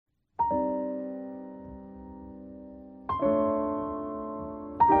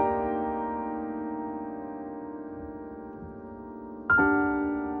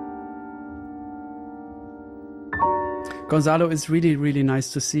Gonzalo, it's really, really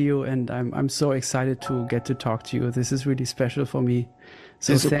nice to see you, and I'm so excited to get to talk to you. This is really special for me.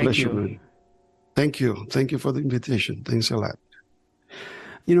 So It's a thank pleasure, you. man. Thank you. Thank you for the invitation. Thanks a lot.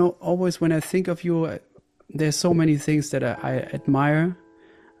 You know, always when I think of you, there's so many things that I admire,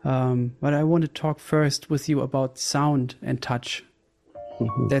 but I want to talk first with you about sound and touch.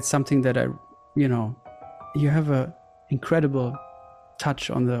 Mhm. That's something that you know, you have a incredible touch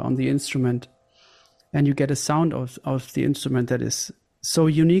on the instrument, and you get a sound of the instrument that is so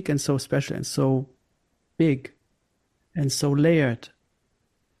unique and so special and so big and so layered.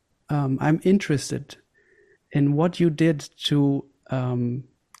 I'm interested in what you did to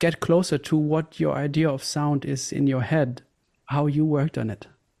get closer to what your idea of sound is in your head, how you worked on it.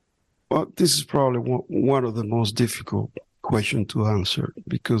 Well, this is probably one of the most difficult questions to answer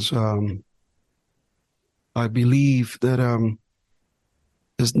because I believe that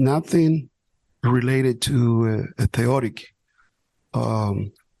there's nothing related to a theoretic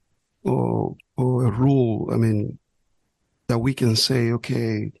um, or a rule. I mean, that we can say,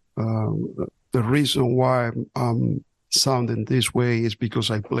 okay, the reason why I'm sounding this way is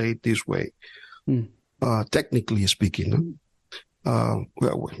because I played this way. Mm. Technically speaking,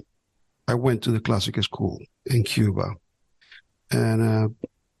 well, I went to the classical school in Cuba, and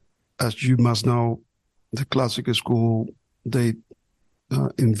as you must know, the classical school they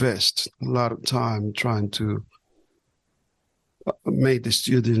invest a lot of time trying to make the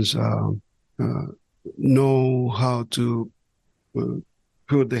students uh, know how to uh,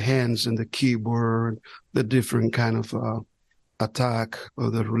 put the hands in the keyboard, the different kind of attack or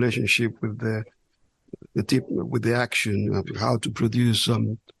the relationship with with the action, of how to produce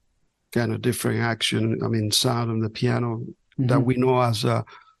some kind of different action. I mean, sound on the piano that Mm-hmm. we know as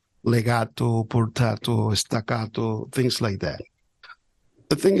legato, portato, staccato, things like that.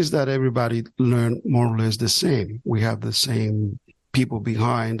 The thing is that everybody learned more or less the same. We have the same people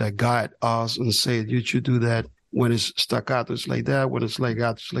behind that guide us and say, you should do that. When it's staccato, it's like that. When it's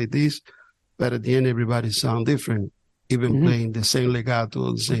legato, it's like this. But at the end, everybody sound different, even Mm-hmm. playing the same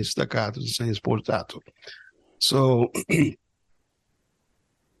legato, the same staccato, the same portato. So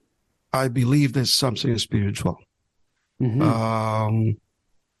I believe there's something spiritual. Mm-hmm. Um,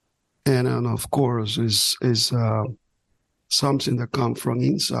 and of course, is something that comes from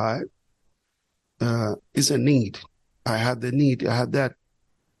inside. It's a need. I had the need. I had that.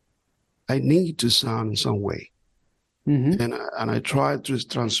 I need to sound in some way, Mm-hmm. and I try to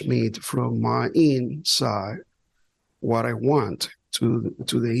transmit from my inside what I want to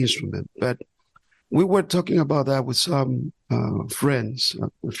the instrument. But we were talking about that with some friends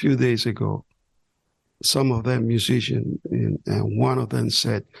a few days ago. Some of them musicians, and one of them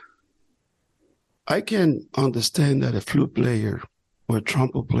said, I can understand that a flute player or a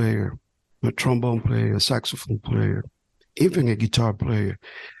trumpet player, a trombone player, a saxophone player, even a guitar player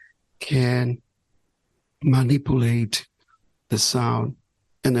can manipulate the sound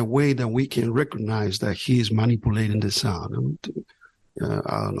in a way that we can recognize that he is manipulating the sound. I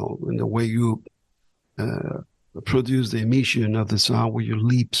don't know, in the way you uh, produce the emission of the sound with your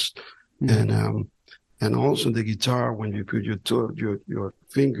lips, Mm-hmm. and also the guitar when you put your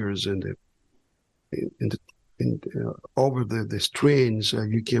fingers in the over the strings,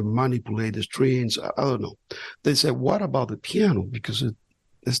 you can manipulate the strings. I don't know. They said, what about the piano? Because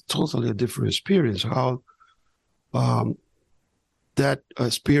it's totally a different experience. How um, that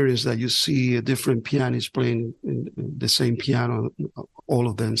experience that you see a different pianist playing in the same piano, all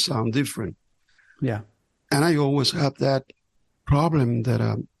of them sound different. Yeah. And I always have that problem that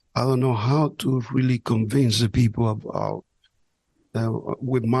I don't know how to really convince the people about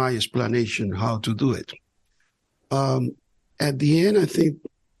with my explanation how to do it. Um, at the end, I think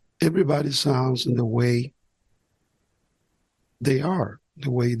everybody sounds in the way they are, the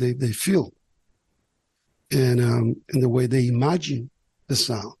way they feel, and the way they imagine the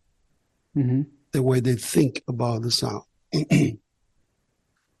sound, Mm-hmm. the way they think about the sound.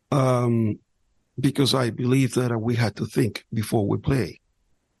 um, because I believe that we had to think before we play,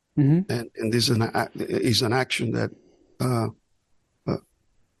 Mm-hmm. and this is an action that uh, uh,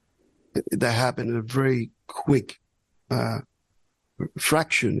 that happened in a very quick uh,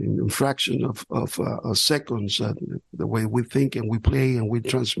 fraction of seconds. The way we think and we play and we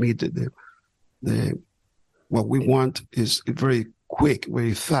transmit the what we want is very quick,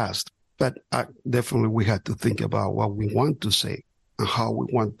 very fast. But definitely we had to think about what we want to say and how we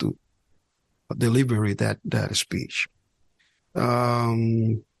want to deliver that speech.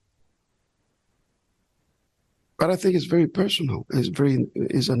 Um, but I think it's very personal.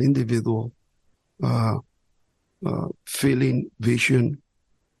 It's an individual uh, feeling, vision.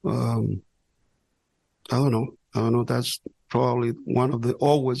 Um, I don't know. I don't know. That's probably one of the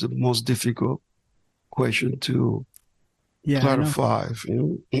always the most difficult question to Yeah, I know. clarify.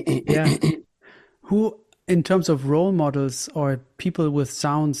 Yeah. Who, in terms of role models or people with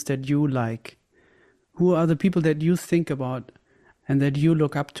sounds that you like, who are the people that you think about and that you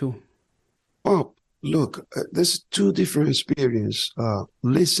look up to? Oh, look, there's two different experience.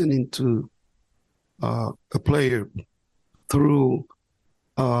 Listening to a player through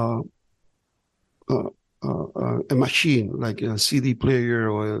uh, uh, a machine like a CD player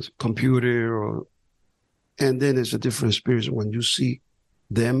or a computer, and then it's a different experience when you see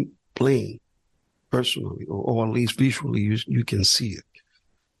them playing personally, or at least visually, you can see it.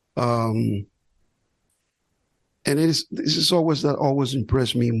 And this is always that always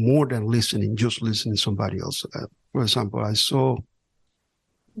impressed me more than just listening to somebody else. For example, I saw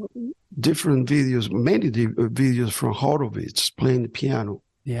different videos, many videos from Horowitz playing the piano.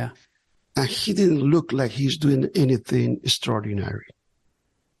 Yeah. And he didn't look like he's doing anything extraordinary.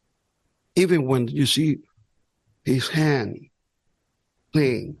 Even when you see his hand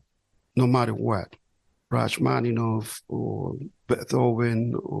playing, no matter what, Rachmaninoff or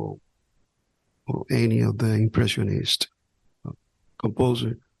Beethoven or any of the impressionist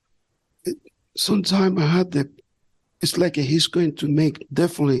composer, sometimes I had it's like he's going to make,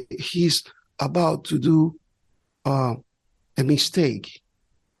 definitely he's about to do a mistake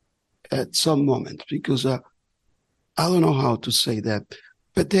at some moment, because I don't know how to say that.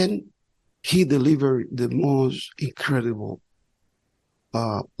 But then he delivered the most incredible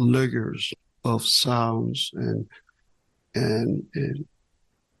layers of sounds, and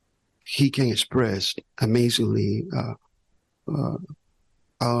he can express amazingly. I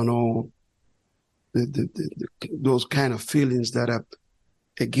don't know, those kind of feelings that are,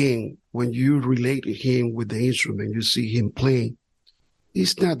 again, when you relate to him with the instrument, you see him playing.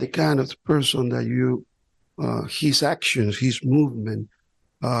 He's not the kind of person that his actions, his movement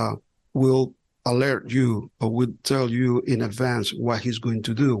will alert you or will tell you in advance what he's going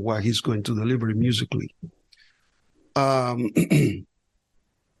to do, what he's going to deliver musically.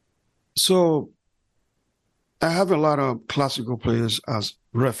 So I have a lot of classical players as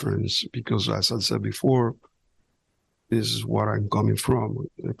reference because, as I said before, this is what I'm coming from,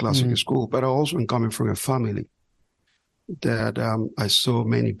 a classical school, but I also am coming from a family that I saw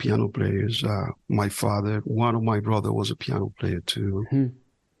many piano players. My father, one of my brother was a piano player too.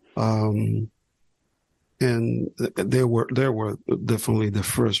 And they were definitely the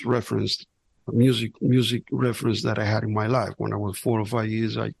first music reference that I had in my life. When I was 4 or 5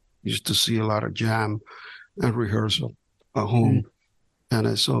 years, I used to see a lot of jam and rehearsal at home, and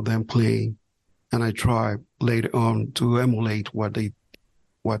I saw them playing, and I tried later on to emulate the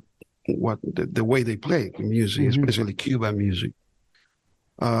way they play music, especially Cuban music,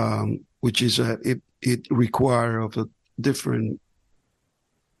 which is it requires a different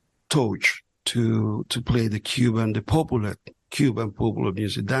touch to play the popular Cuban popular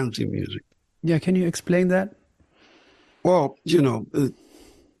music, dancing music. Yeah, can you explain that? Well,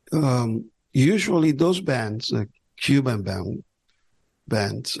 usually those bands, Cuban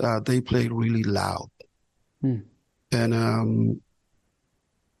bands, they play really loud, and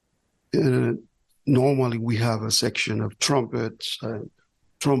normally we have a section of trumpets,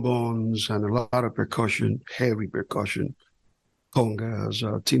 trombones, and a lot of percussion, heavy percussion, congas,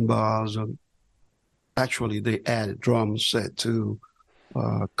 timbales. Actually, they added drum set to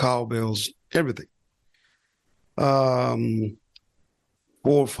cowbells, everything. 4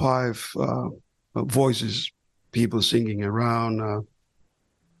 or 5 voices, people singing around.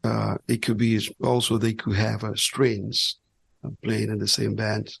 It could be also, they could have strings playing in the same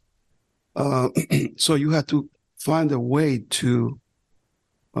band. So you have to find a way to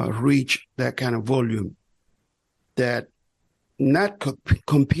reach that kind of volume, that not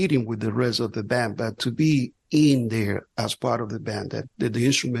competing with the rest of the band, but to be in there as part of the band, that the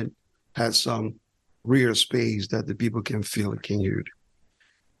instrument has some real space that the people can feel and can hear it.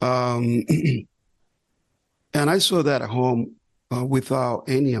 And I saw that at home without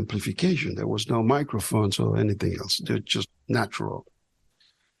any amplification. There was no microphones or anything else. They're just natural.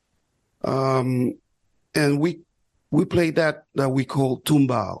 And we played that we call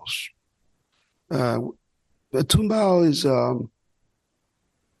tumbals. A tumbal is,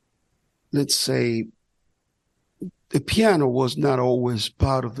 let's say, the piano was not always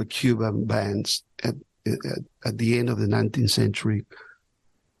part of the Cuban bands at the end of the 19th century.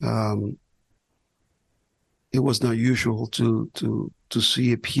 It was not usual to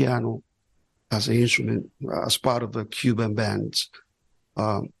see a piano as an instrument as part of the Cuban bands.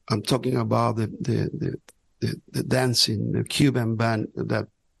 I'm talking about the dancing, the Cuban band that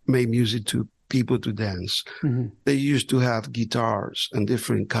made music to people to dance. Mm-hmm. They used to have guitars and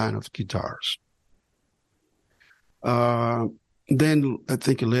different kind of guitars. Then I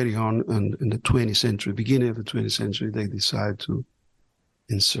think later on in the 20th century, beginning of the 20th century, they decided to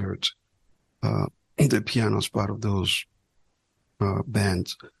insert the piano as part of those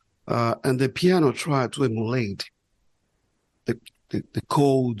bands. And the piano tried to emulate the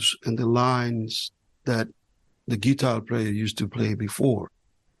codes and the lines that the guitar player used to play before.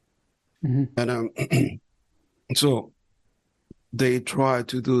 Mm-hmm. And so they try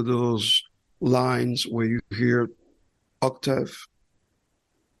to do those lines where you hear octave,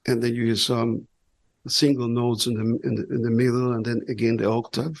 and then you hear some single notes in the middle, and then again the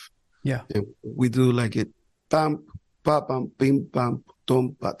octave. Yeah. And we do like it, bam, pa bam, bim bam,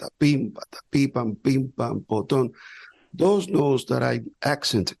 tom, bata, bim, bata, pi bam, bim bam, potom. Those notes that I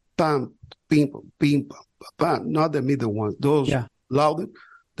accent, bam, bim, bim, bam, bam, not the middle ones. Those louder,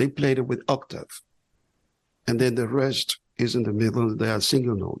 they played it with octave, and then the rest is in the middle. They are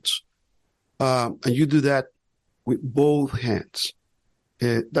single notes, and you do that with both hands.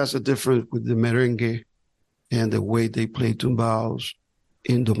 That's the difference with the merengue and the way they play tumbals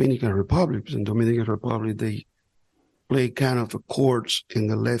in Dominican Republic. In Dominican Republic, they play kind of chords in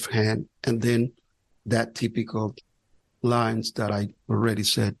the left hand, and then that typical lines that I already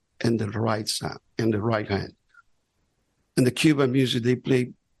said in the right side, in the right hand. In the Cuban music, they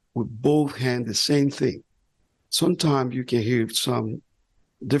play with both hands the same thing. Sometimes you can hear some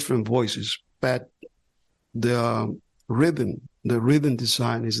different voices, but the rhythm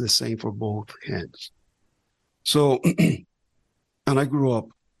design is the same for both hands. So, and I grew up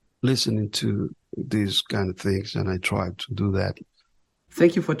listening to these kind of things, and I tried to do that.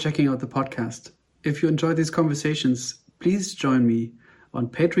 Thank you for checking out the podcast. If you enjoy these conversations, please join me on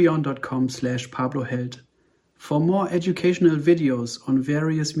patreon.com/PabloHeld for more educational videos on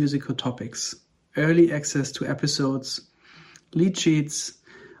various musical topics, early access to episodes, lead sheets,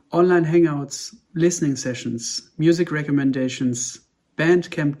 online hangouts, listening sessions, music recommendations,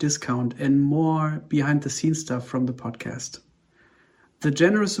 Bandcamp discount, and more behind-the-scenes stuff from the podcast. The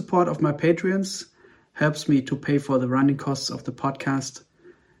generous support of my Patreons helps me to pay for the running costs of the podcast,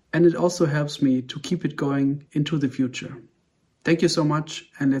 and it also helps me to keep it going into the future. Thank you so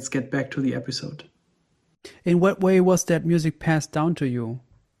much, and let's get back to the episode. In what way was that music passed down to you?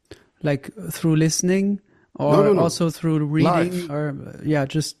 Like through listening, or No. also through reading, Live. or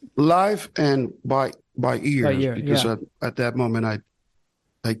just live and by ear, because at that moment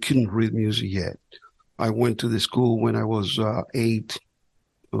I couldn't read music yet. I went to the school when I was 8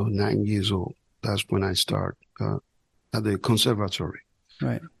 or 9 years old. That's when I started at the conservatory.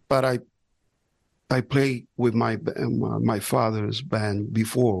 Right. But I played with my father's band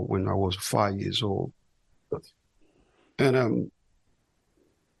before, when I was 5 years old, and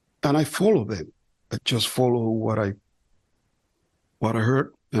I follow them. I just follow what I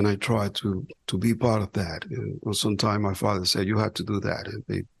heard, and I try to be part of that. And sometimes my father said, "You have to do that," and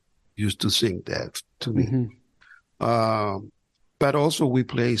they used to sing that to me. Mm-hmm. But also we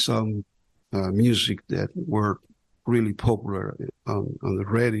play some music that were really popular on the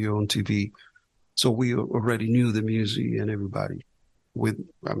radio, on TV. So we already knew the music, and everybody I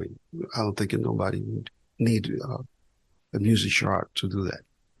don't think nobody would need a music chart to do that,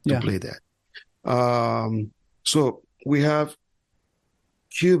 to play that. So we have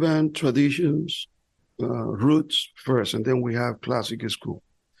Cuban traditions, roots first, and then we have classical school.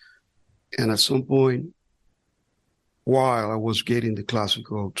 And at some point, while I was getting the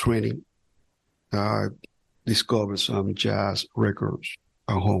classical training, I discovered some jazz records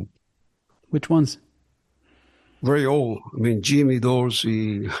at home. Which ones? Very old. I mean, Jimmy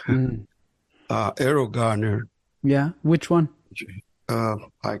Dorsey, Errol Garner. Yeah, which one?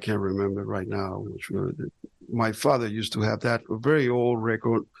 I can't remember right now. My father used to have that very old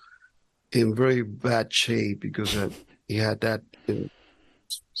record in very bad shape, because he had that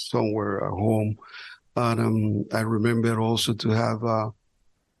somewhere at home. And I remember also to have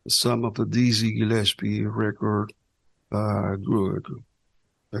some of the Dizzy Gillespie record, Grooving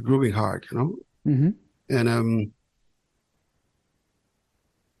Heart, Mm-hmm. And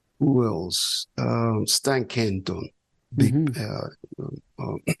who else? Stan Kenton. Big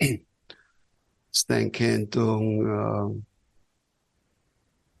Stan Kenton.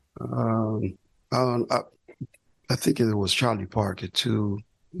 I think it was Charlie Parker too.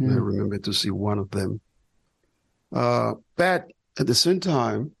 I remember to see one of them. But at the same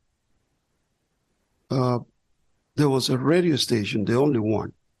time, there was a radio station, the only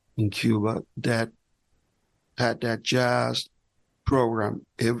one in Cuba, that had that jazz program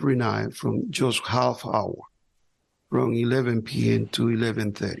every night from just half hour, from 11 p.m. to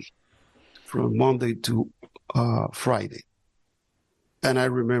 11:30. from Monday to Friday. And I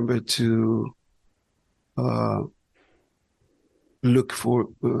remember to look for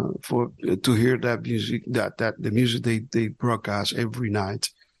to hear that music, that the music they broadcast every night,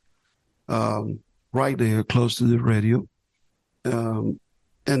 right there close to the radio. And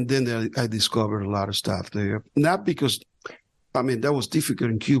then I discovered a lot of stuff there. Not because, I mean, that was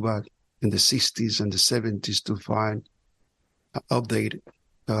difficult in Cuba in the 60s and the 70s to find updated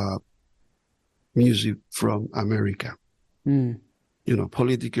music from America. You know,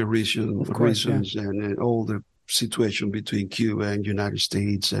 political reasons and all the situation between Cuba and United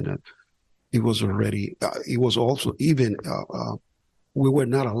States. And it was already, it was also even, we were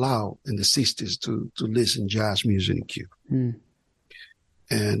not allowed in the 60s to listen jazz music in Cuba.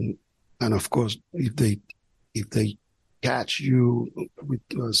 And of course, if they catch you with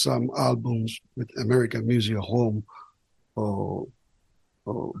some albums with American music at home, or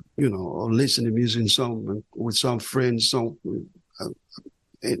you know, or listening to music with some friends,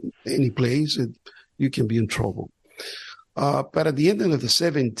 in any place, you can be in trouble. But at the end of the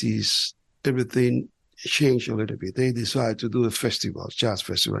 70s, everything changed a little bit. They decided to do a festival, jazz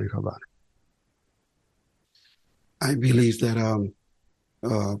festival in Havana. I believe that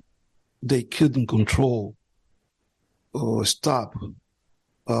they couldn't control or stop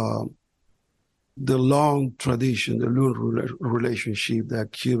the long tradition, the long relationship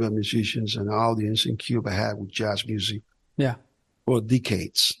that Cuban musicians and audience in Cuba had with jazz music for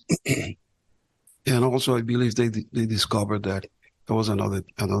decades. And also, I believe they discovered that there was another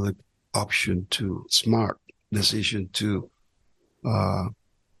option, smart decision to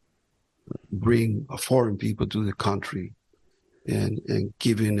bring foreign people to the country and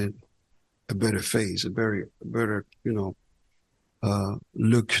giving it a better face, a better you know,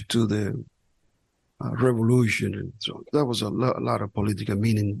 look to the revolution. And so there was a lot of political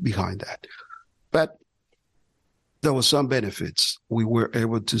meaning behind that. But there were some benefits. We were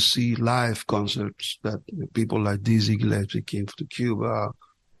able to see live concerts that people like Dizzy Gillespie came to Cuba.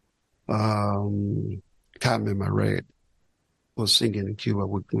 Carmen Maret was singing in Cuba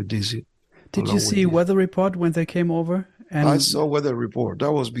with Dizzy. Did you see Weather Report when they came over? And I saw Weather Report.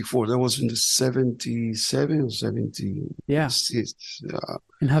 That was before. That was in the 77 or 76. Yeah.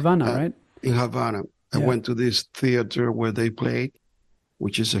 In Havana, right? In Havana. I went to this theater where they played,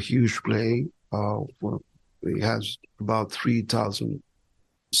 which is a huge play. It has about 3,000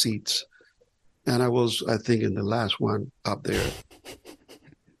 seats. And I was, I think, in the last one up there.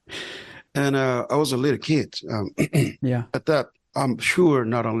 And I was a little kid. At that, I'm sure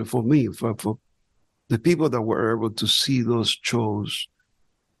not only for me, for the people that were able to see those shows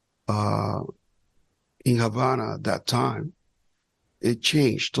in Havana at that time, it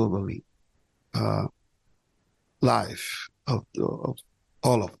changed totally life of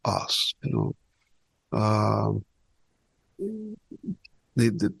all of us, you know.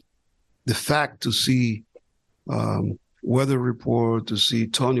 The fact to see Weather Report, to see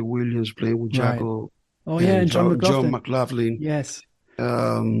Tony Williams playing with Jaco, and John McLaughlin. Yes.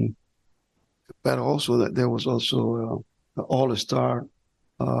 But also that there was also an all-star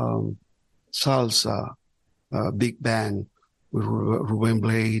salsa big band with Ruben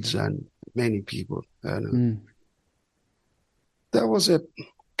Blades and many people. And that was a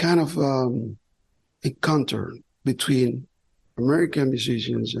kind of encounter between American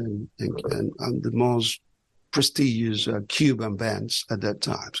musicians and the most prestigious Cuban bands at that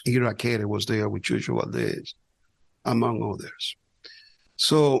time. Irakere was there with Chucho Valdez, among others.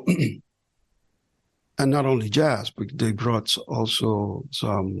 So, and not only jazz, but they brought also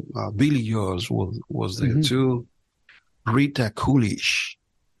some, Billy Joel was there too, Rita Coolidge.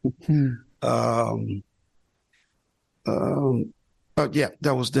 But yeah,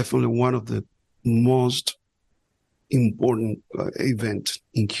 that was definitely one of the most important event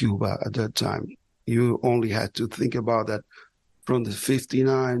in Cuba at that time. You only had to think about that from the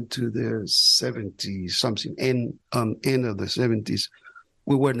 59 to the 70s, something end of the 70s.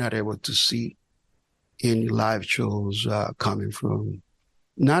 We were not able to see any live shows coming from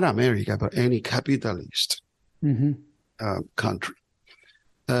not America, but any capitalist country.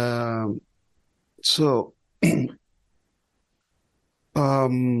 So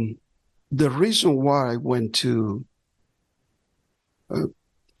the reason why I went to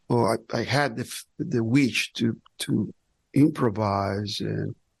I had the wish to improvise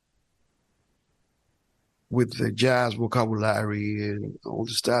and with the jazz vocabulary and all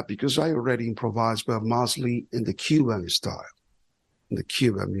the stuff, because I already improvised, but mostly in the Cuban style, in the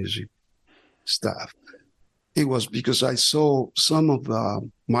Cuban music stuff. It was because I saw some of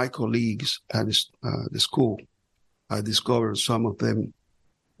my colleagues at the school. I discovered some of them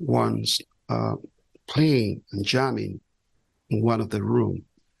once playing and jamming in one of the room.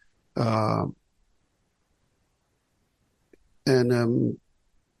 And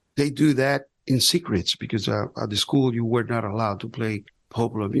they do that in secrets because at the school you were not allowed to play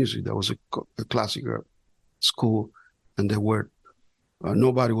popular music. That was a classical school, and there were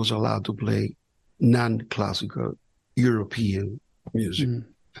nobody was allowed to play non-classical European music.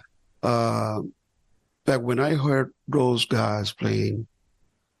 But when I heard those guys playing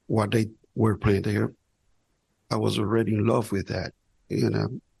what they were playing there, I was already in love with that,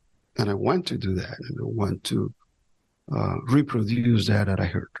 and I want to do that, and I want to reproduce that I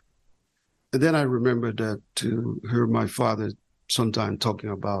heard. And then I remember that to hear my father sometime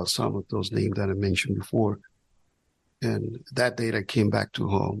talking about some of those names that I mentioned before. And that day I came back to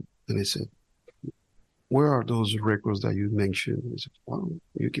home and I said, where are those records that you mentioned? He said, well,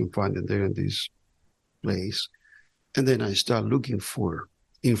 you can find them there in this place. And then I started looking for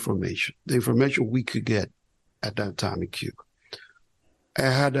information, the information we could get at that time in Cuba. I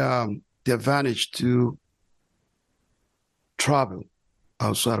had the advantage to travel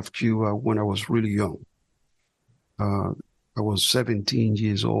outside of Cuba when I was really young. I was 17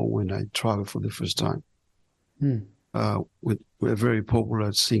 years old when I traveled for the first time with a very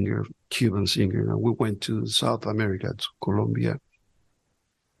popular singer, Cuban singer. And we went to South America, to Colombia.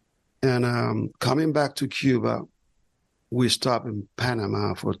 And coming back to Cuba, we stopped in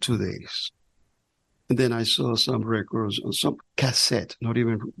Panama for 2 days. And then I saw some records, some cassettes, not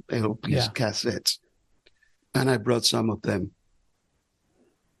even LPs, cassettes. And I brought some of them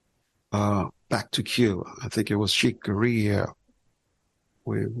back to Cuba. I think it was Chick Corea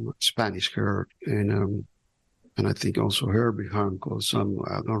with Spanish Heart, and I think also Herbie Hancock.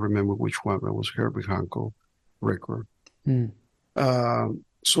 I don't remember which one, but it was Herbie Hancock record.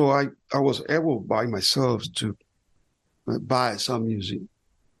 So I was able by myself to buy some music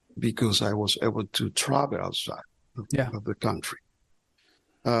because I was able to travel outside of the country.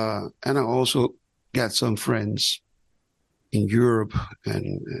 And I also got some friends in Europe,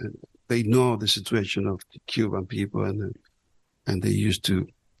 and they know the situation of the Cuban people, and they used to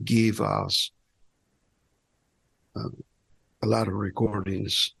give us a lot of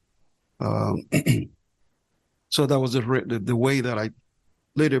recordings. So that was the way that I,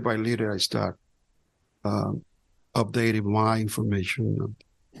 little by little, I start updating my information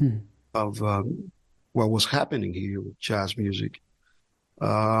of what was happening here with jazz music.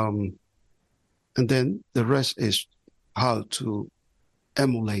 And then the rest is how to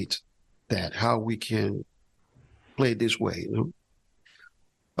emulate that, how we can play this way.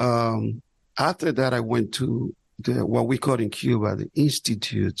 After that, I went to what we call in Cuba the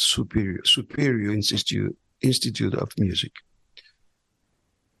Superior Institute of Music,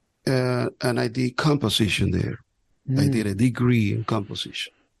 and I did composition there. I did a degree in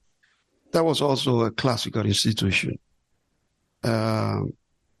composition. That was also a classical institution.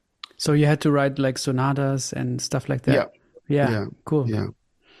 So you had to write like sonatas and stuff like that? Yeah. Cool. Yeah.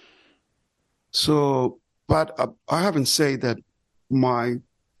 So, but I haven't said that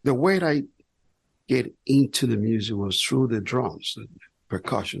the way I get into the music was through the drums, the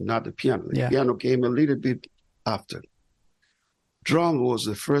percussion, not the piano. The piano came a little bit after. Drum was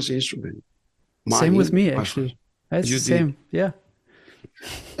the first instrument. Same with me, actually. That's the same. Yeah.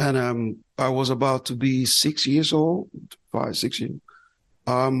 And I was about to be 6 years old, 5, 6 years.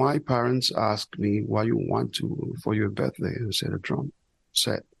 My parents asked me, what you want to for your birthday? And I said, a drum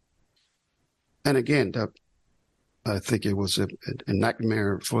set. And again, I think it was a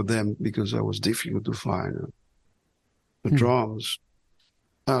nightmare for them because it was difficult to find the drums.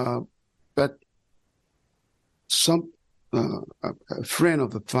 But a friend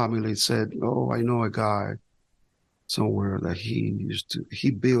of the family said, oh, I know a guy somewhere that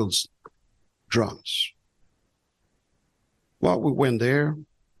he builds drums. Well, we went there,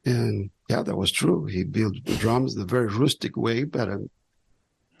 and yeah, that was true. He built the drums the very rustic way, but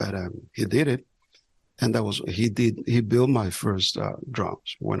he did it. And he built my first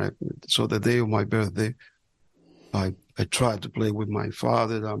drums. So the day of my birthday, I tried to play with my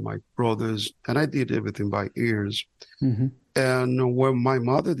father and my brothers, and I did everything by ears. Mm-hmm. And when my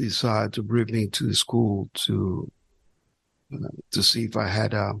mother decided to bring me to the school to see if I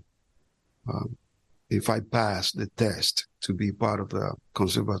had if I passed the test to be part of the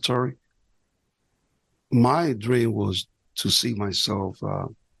conservatory, my dream was to see myself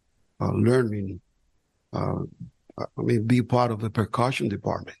learning. Be part of the percussion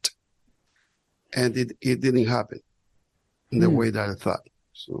department. And it didn't happen in the way that I thought.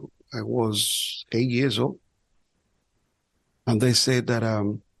 So I was 8 years old. And they said that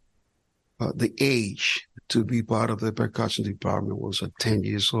the age to be part of the percussion department was at 10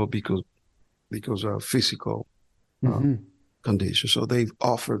 years old because because of physical Mm-hmm. condition. So they've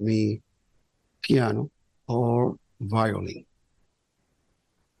offered me piano or violin.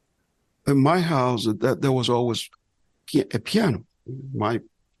 In my house, there was always a piano.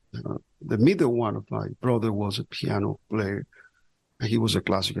 The middle one of my brother was a piano player. He was a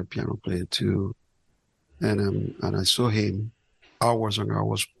classical piano player too, and I saw him hours and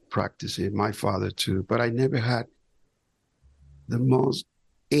hours practicing. My father too, but I never had the most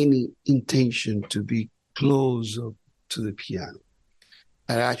any intention to be close to the piano.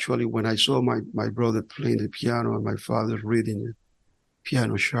 And actually, when I saw my brother playing the piano and my father reading the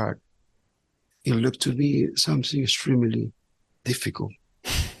piano chart, it looked to me something extremely difficult.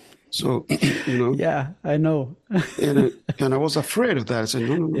 So, Yeah, I know. and I was afraid of that. I said,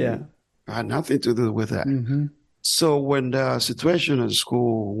 no, no, no, Yeah. no. I had nothing to do with that. Mm-hmm. So when the situation at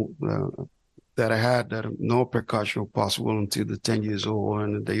school that I had that no percussion possible until the 10 years old,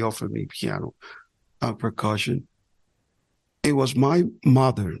 and they offered me piano and percussion, it was my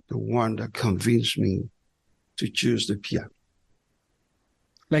mother, the one that convinced me to choose the piano.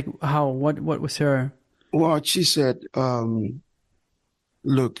 Like how? What was her? Well, she said,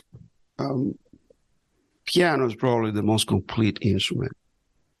 look, um, piano is probably the most complete instrument.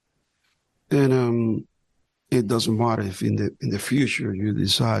 And it doesn't matter if in the future you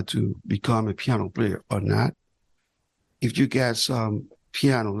decide to become a piano player or not. If you get some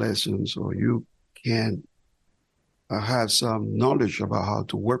piano lessons or you can have some knowledge about how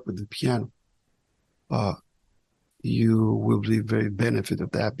to work with the piano, you will be very benefit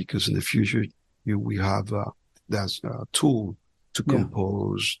of that because in the future you will have that tool to Yeah.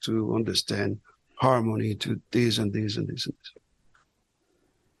 compose, to understand harmony, to this and this and this and this.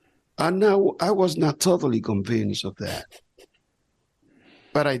 And now I was not totally convinced of that,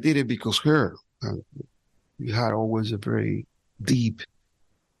 but I did it because her. We had always a very deep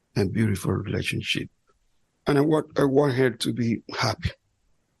and beautiful relationship. And I want her to be happy.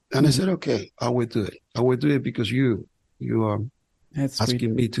 And I said, okay, I will do it. I will do it because you are That's asking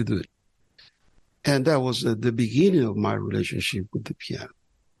sweet. me to do it. And that was the beginning of my relationship with the piano.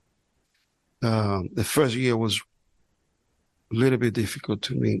 The first year was a little bit difficult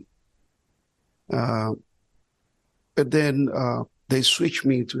to me. But then they switched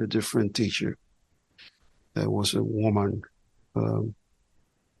me to a different teacher. There was a woman,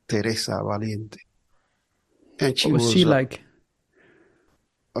 Teresa Valiente. And What was she like?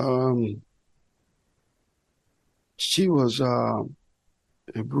 She was a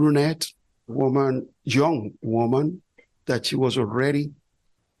brunette woman, young woman, that she was already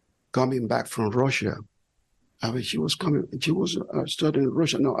coming back from Russia. I mean, she was studying in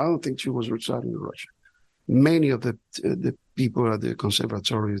Russia. No, I don't think she was studying in Russia. Many of the people at the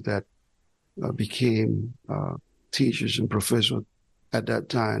conservatories that became teachers and professors at that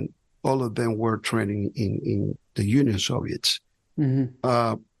time, all of them were training in the Union Soviets. Mm-hmm.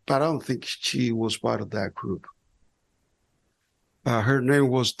 But I don't think she was part of that group. Her name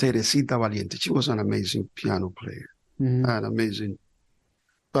was Teresita Valiente. She was an amazing piano player, an amazing.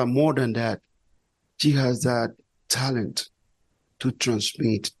 But more than that, she has that talent to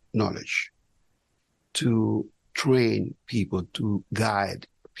transmit knowledge, to train people, to guide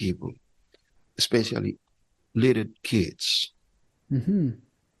people, especially little kids. Mm-hmm.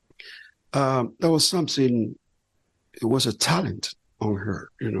 There was something, it was a talent on her,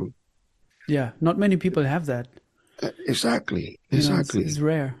 Yeah, not many people have that. Exactly. It's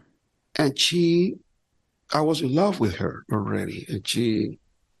rare. And I was in love with her already, and she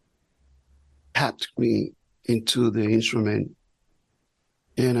tapped me into the instrument,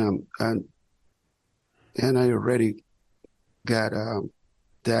 and I already got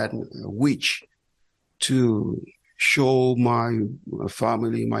that wish to show my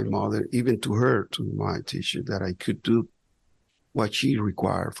family, my mother, even to her, to my teacher, that I could do what she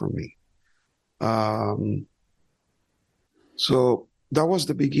required from me. So that was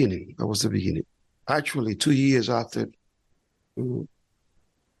the beginning. Actually, 2 years after,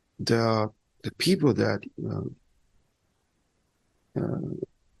 the people that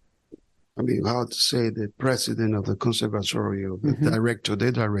how to say, the president of the conservatory, or the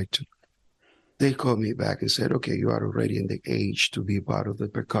director, they called me back and said, okay, you are already in the age to be part of the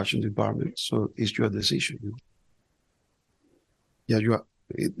percussion department, so it's your decision. Yeah,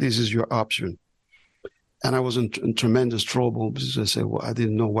 this is your option. And I was in tremendous trouble because I said, well, I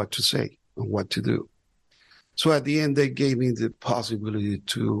didn't know what to say and what to do. So at the end, they gave me the possibility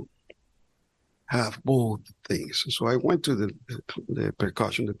to have both things. So I went to the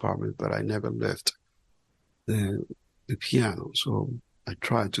percussion department, but I never left the piano. So I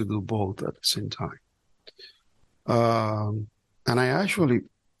tried to do both at the same time. And I actually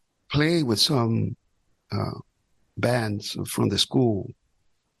played with some bands from the school,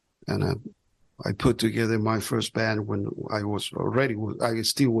 and I put together my first band when I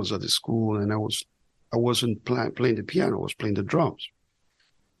still was at the school, and I wasn't playing the piano, I was playing the drums.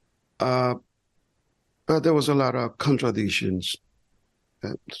 But there was a lot of contradictions.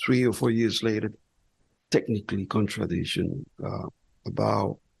 3 or 4 years later, technically contradiction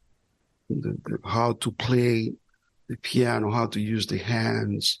about how to play the piano, how to use the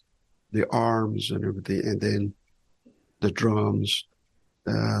hands, the arms, and everything, and then the drums.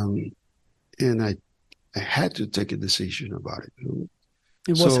 And I had to take a decision about it.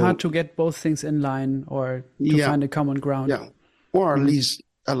 It was hard to get both things in line or to yeah, find a common ground. yeah, or at least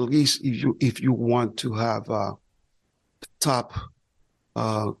if you want to have top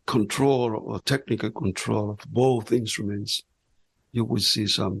control or technical control of both instruments, you would see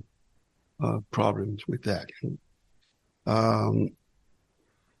some problems with that. Um,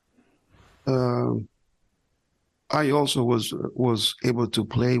 um, I also was able to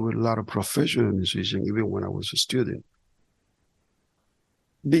play with a lot of professional musicians even when I was a student,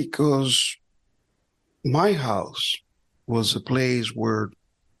 because my house was a place where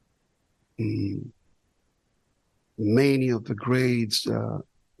many of the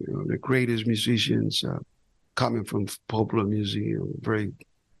the greatest musicians coming from popular music, very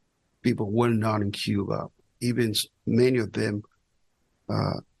people well known in Cuba, even many of them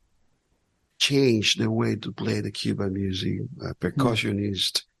changed the way to play the Cuban music.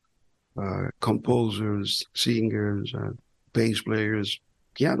 Percussionists, composers, singers, bass players,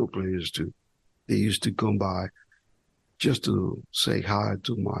 piano players too. They used to come by just to say hi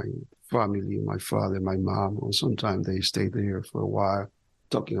to my family, my father, my mom, or sometimes they stay there for a while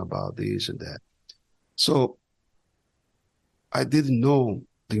talking about this and that. So I didn't know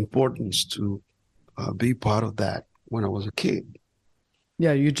the importance to be part of that when I was a kid.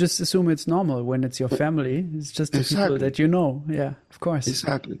 Yeah, you just assume it's normal when it's your family. It's just the people that you know. Yeah, of course.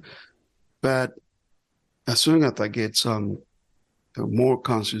 Exactly. But as soon as I get some more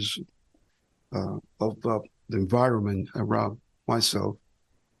conscious of the environment around myself,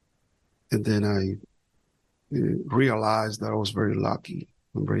 and then I realized that I was very lucky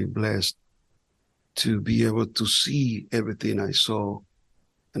and very blessed to be able to see everything I saw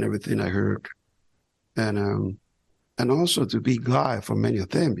and everything I heard, and also to be glad for many of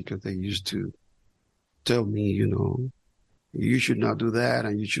them, because they used to tell me, you should not do that,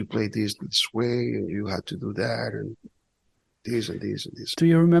 and you should play this way, and you have to do that, and this and this and this. Do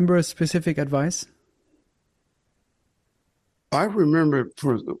you remember a specific advice? I remember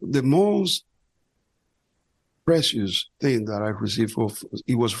for the most precious thing that I received,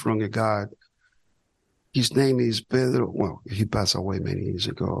 it was from a guy. His name is Pedro. Well, he passed away many years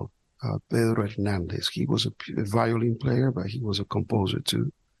ago. Pedro Hernandez. He was a violin player, but he was a composer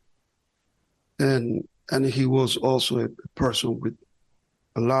too. And he was also a person with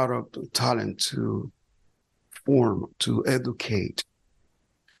a lot of talent to form, to educate.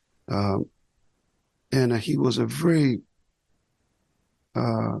 And he was a very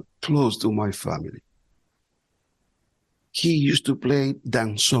close to my family. He used to play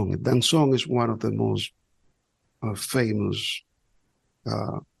danzón. Danzón is one of the most famous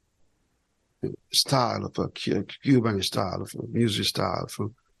style of a Cuban style of a music style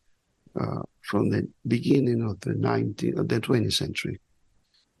from the beginning of the 20th century.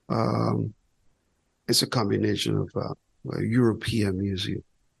 It's a combination of European music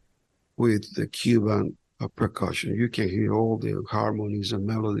with the Cuban percussion. You can hear all the harmonies and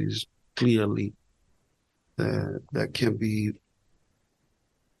melodies clearly. That can be,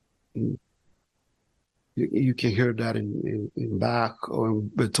 you can hear that in Bach or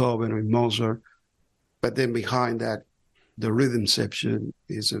in Beethoven or in Mozart, but then behind that, the rhythm section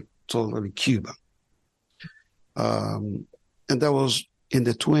is a totally Cuban. And that was in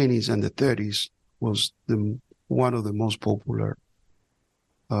the 20s and the 30s was one of the most popular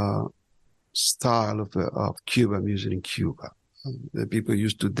style of Cuban music in Cuba. The people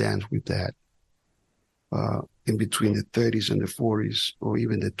used to dance with that. In between the 30s and the 40s, or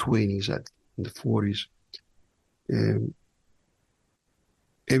even the 20s and the 40s.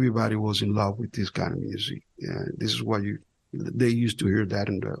 Everybody was in love with this kind of music. This is what they used to hear that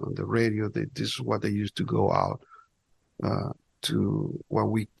on the radio. This is what they used to go out to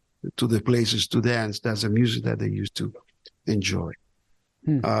the places to dance. That's the music that they used to enjoy.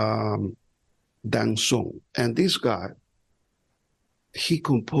 Danzón. And this guy, he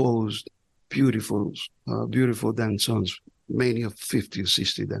composed beautiful danzons, many of 50 or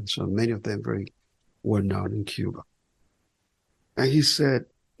 60 danzons, many of them very well known in Cuba. And he said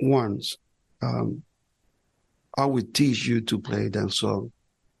once, I would teach you to play danzón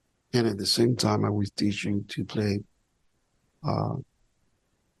And at the same time, I was teaching to play uh,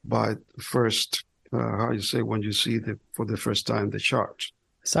 by first, how you say, when you see for the first time the charts,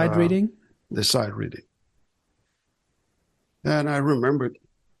 Sight reading? the sight reading. And I remembered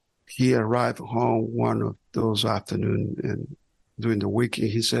he arrived home one of those afternoons, and during the weekend,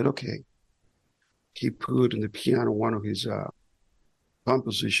 he said, okay. He put in the piano one of his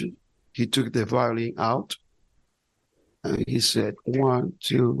composition. He took the violin out, and he said, 1,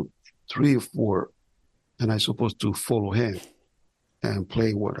 2, 3, 4. And I supposed to follow him and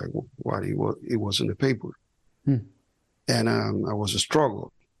play what it was in the paper. And I was a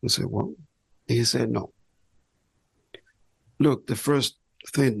struggle. I said, well, he said, no. Look, the first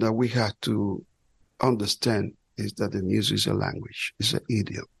thing that we have to understand is that the music is a language, it's an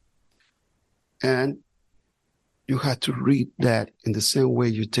idiom. And you have to read that in the same way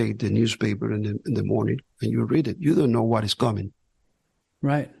you take the newspaper in the morning and you read it. You don't know what is coming.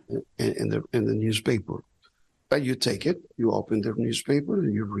 Right. In the newspaper. But you take it, you open the newspaper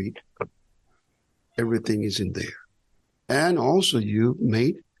and you read. Everything is in there. And also you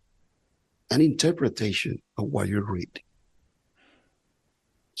made an interpretation of what you read.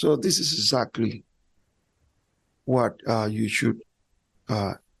 So this is exactly what you should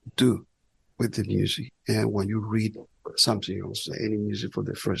do with the music. And when you read something else, any music for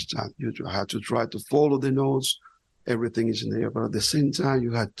the first time, you have to try to follow the notes. Everything is in there. But at the same time,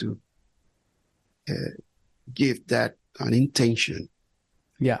 you have to give that an intention.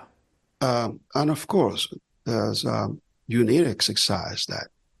 Yeah. And of course, you need to exercise that.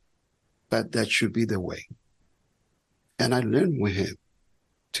 But that should be the way. And I learned with him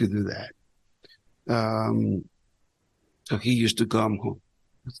to do that. So he used to come home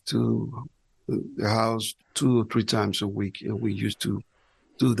to the house 2 or 3 times a week, and we used to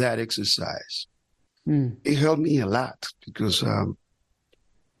do that exercise. It helped me a lot because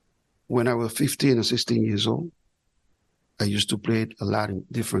when I was 15 or 16 years old, I used to play a lot in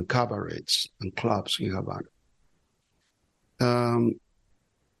different cabarets and clubs in Havana.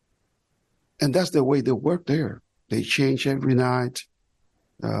 And that's the way they work there. They change every night.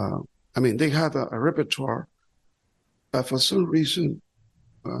 They have a repertoire, but for some reason,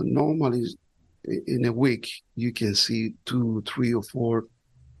 normally in a week, you can see 2, 3, or 4.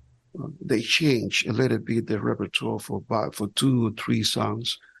 They change a little bit the repertoire for 2 or 3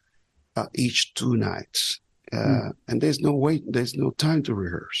 songs each 2 nights. And there's no time to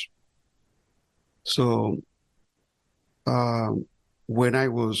rehearse. So when I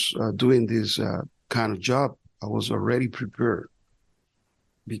was doing this kind of job, I was already prepared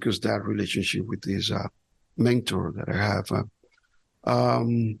because that relationship with this mentor that I have.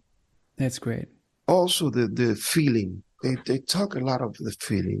 That's great. Also, the feeling. They talk a lot of the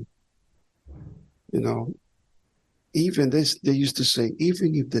feeling. You know, even this, they used to say,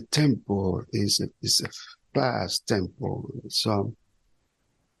 even if the tempo is a fast tempo,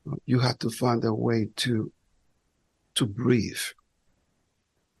 you have to find a way to breathe.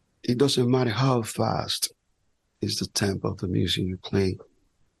 It doesn't matter how fast is the tempo of the music you play.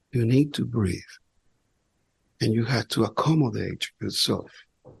 You need to breathe. And you have to accommodate yourself.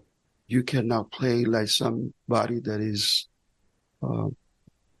 You cannot play like somebody that is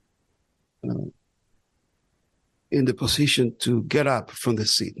in the position to get up from the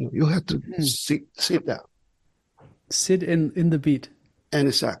seat. No, you have to sit down. Sit in the beat. And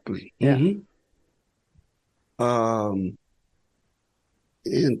exactly. Yeah.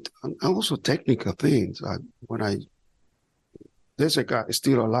 And also technical things. There's a guy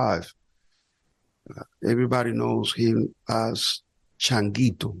still alive. Everybody knows him as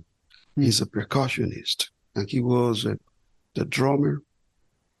Changuito. He's a percussionist, and he was the drummer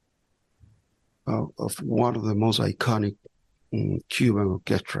of one of the most iconic Cuban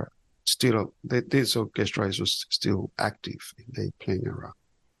orchestra. Still, this orchestra is still active. They playing around.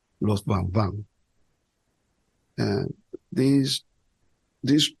 Los Bam Bam. And this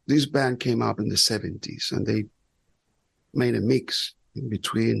band came up in the 70s, and they made a mix in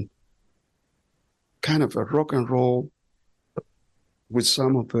between kind of a rock and roll with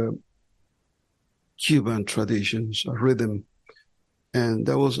some of the Cuban traditions, a rhythm, and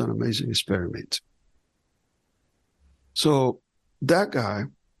that was an amazing experiment. So that guy,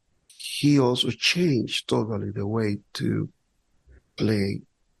 he also changed totally the way to play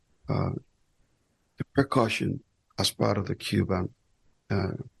the percussion as part of the Cuban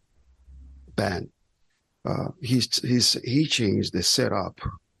band. He changed the setup.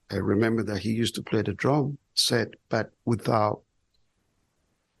 I remember that he used to play the drum set, but without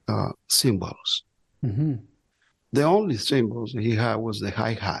cymbals. Mm-hmm. The only cymbals he had was the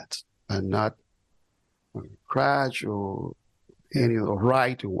hi-hat and not crash or or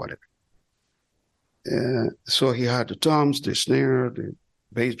right or whatever. So he had the toms, the snare, the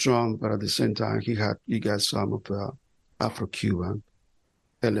bass drum, but at the same time he got some of the Afro-Cuban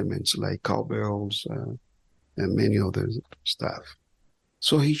elements like cowbells and many other stuff.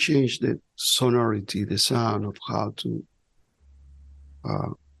 So he changed the sonority, the sound of how to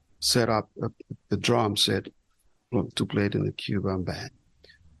set up the drum set to play it in the Cuban band.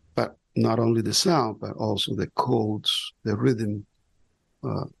 But not only the sound, but also the chords, the rhythm,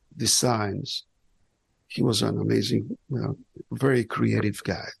 designs. He was an amazing, very creative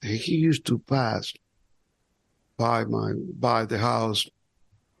guy. He used to pass by the house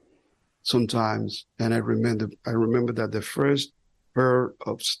sometimes, and I remember that the first pair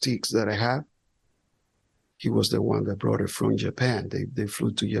of sticks that I had, he was the one that brought it from Japan. They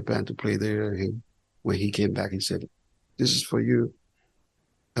flew to Japan to play there, and when he came back, he said, "This is for you,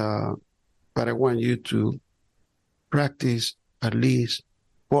 but I want you to practice at least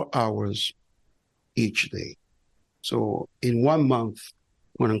 4 hours each day. So in 1 month,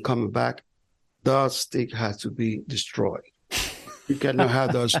 when I'm coming back, that stick has to be destroyed. You cannot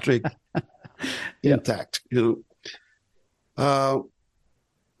have that stick intact."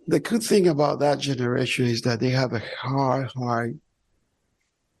 The good thing about that generation is that they have a high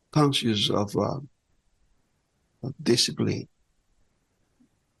conscious of discipline,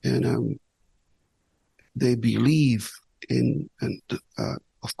 and they believe in,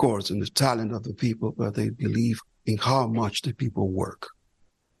 of course, in the talent of the people, but they believe in how much the people work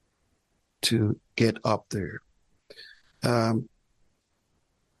to get up there.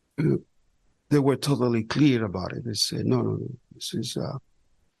 They were totally clear about it. They said, no,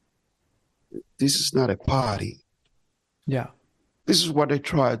 this is not a party. Yeah. This is what they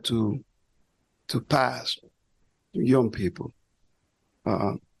try to pass to young people.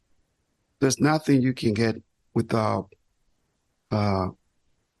 There's nothing you can get without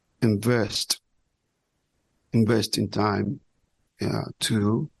investing time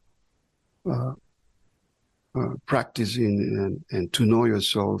to practicing and to know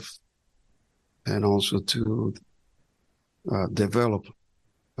yourself, and also to develop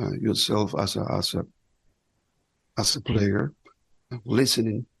yourself as a player,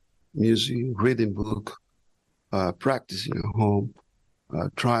 listening music, reading book, practicing at home,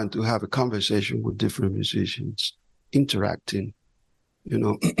 trying to have a conversation with different musicians, interacting,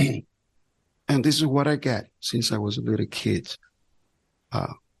 and this is what I got since I was a little kid.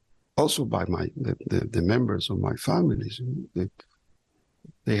 Also by the members of my families,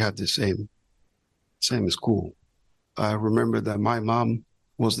 they had the same school. I remember that my mom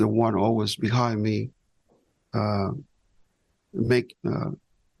was the one always behind me,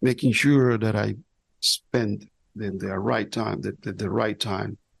 making sure that I spend the right time, the right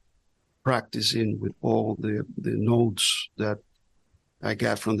time, practicing with all the notes that I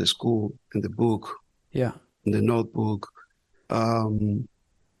got from the school in the book, in the notebook, and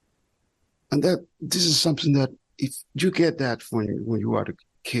that this is something that if you get that when you are a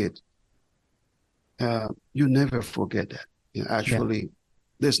kid, you never forget that. Actually,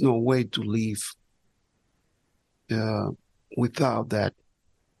 there's no way to live without that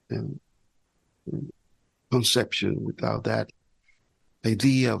conception, without that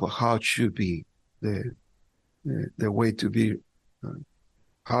idea of how it should be, the way to be,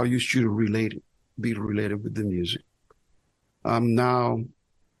 how you should be related with the music. Now,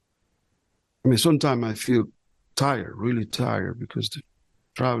 sometimes I feel tired, really tired, because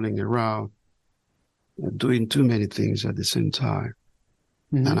traveling around, doing too many things at the same time.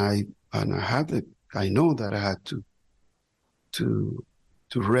 Mm-hmm. I know that I had to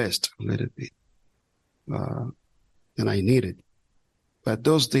rest a little bit, and I need it. But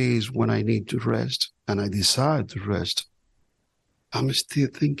those days when I need to rest and I decide to rest, I'm still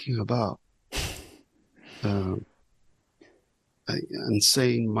thinking about and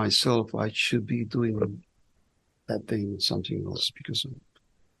saying myself I should be doing that thing or something else, because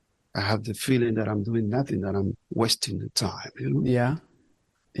I have the feeling that I'm doing nothing, that I'm wasting the time. Yeah.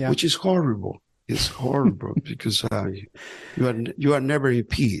 Which is horrible. It's horrible because you are never in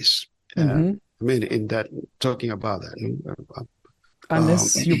peace. Mm-hmm. In that, talking about that.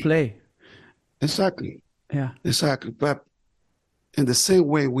 Unless you play. Exactly. Yeah. Exactly. But in the same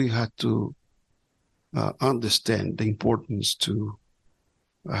way, we had to understand the importance to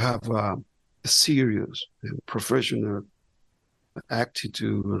have a serious and professional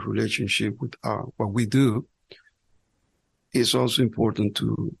attitude, relationship with what we do. It's also important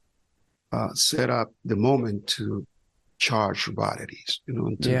to set up the moment to charge batteries,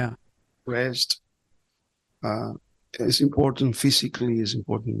 to rest. It's important physically, it's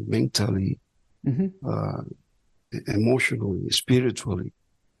important mentally. Mm-hmm. emotionally, spiritually.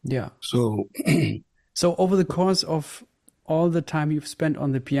 Yeah. So, So over the course of all the time you've spent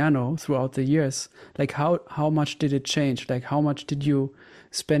on the piano throughout the years, like how much did it change? Like how much did you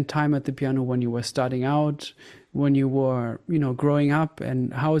spend time at the piano when you were starting out, when you were, growing up,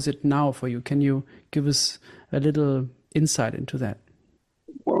 and how is it now for you? Can you give us a little insight into that?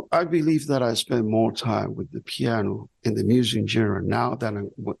 well, I believe that I spend more time with the piano and the music genre now than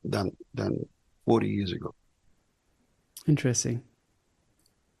 40 years ago. Interesting.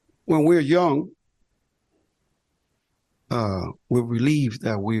 When we're young, we believe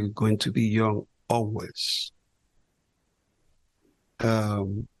that we're going to be young always.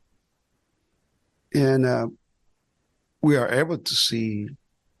 Um, and we are able to see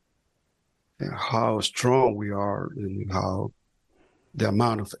how strong we are and how the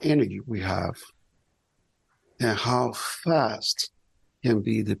amount of energy we have and how fast can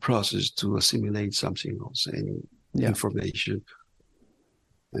be the process to assimilate something else, any Yeah. information,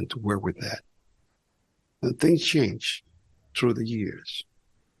 and to work with that. And things change through the years.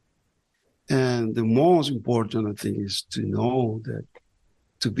 And the most important thing is to know that,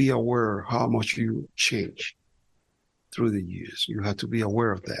 to be aware how much you change through the years. You have to be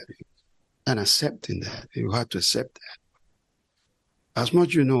aware of that and accepting that. You have to accept that. As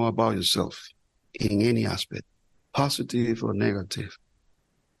much you know about yourself in any aspect, positive or negative,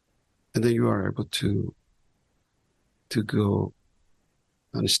 and then you are able to go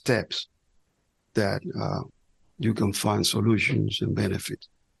on steps that you can find solutions and benefit.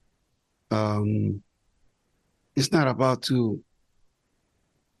 It's not about to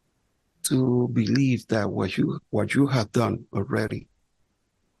believe that what you have done already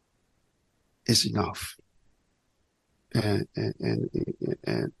is enough, and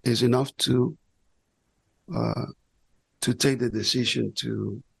is enough to take the decision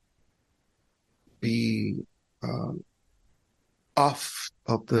to be off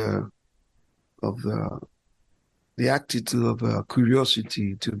of the attitude of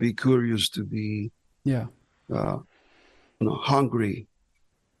curiosity, to be curious, to be Yeah. Hungry,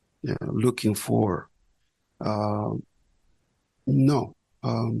 looking for. No,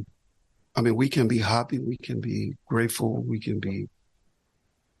 I mean, we can be happy, we can be grateful, we can be,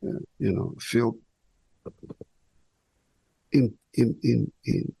 feel in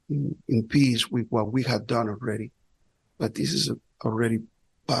peace with what we have done already. But this is already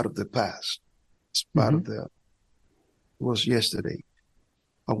part of the past. It's part of it was yesterday.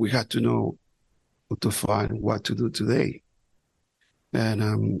 And we had to know to find what to do today.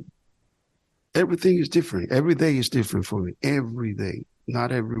 And everything is different. Every day is different for me. Every day.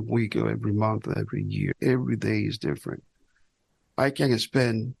 Not every week or every month or every year. Every day is different. I can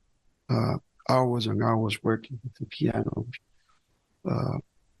spend hours and hours working with the piano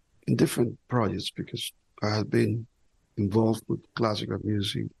in different projects because I have been involved with classical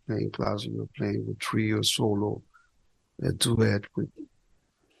music, playing classical, playing with trio, solo, a duet with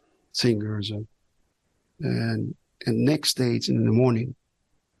singers, and next stage in the morning.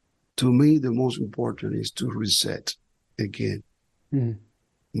 To me, the most important is to reset again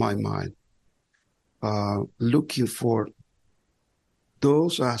my mind, looking for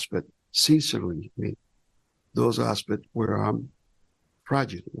those aspects sincerely. I mean, those aspects where I'm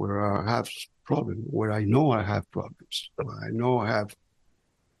fragile, where I have problems, where I know I have problems, where I know I have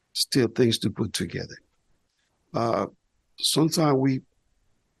still things to put together. Sometimes we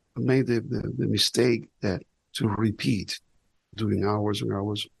made the mistake that to repeat doing hours and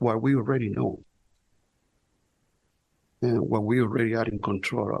hours what we already know and what we already are in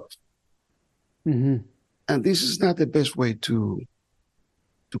control of. And this is not the best way to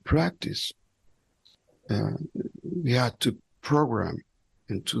practice. We had to program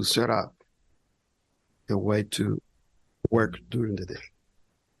and to set up a way to work during the day.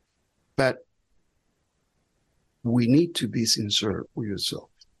 But we need to be sincere with yourself.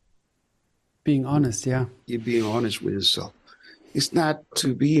 Being honest, yeah. You're being honest with yourself. It's not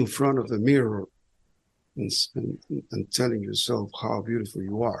to be in front of the mirror and telling yourself how beautiful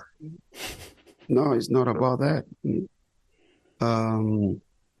you are. No, it's not about that. And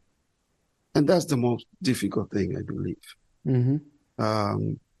that's the most difficult thing, I believe.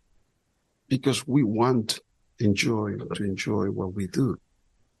 Because we want to enjoy what we do.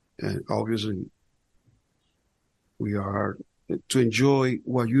 And obviously, we are to enjoy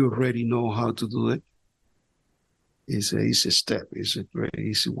what you already know how to do it. It's a step. It's a very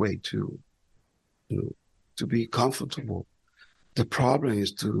easy way to be comfortable. The problem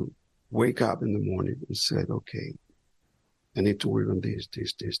is to wake up in the morning and say, okay, I need to work on this,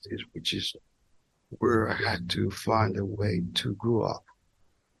 which is where I had to find a way to grow up.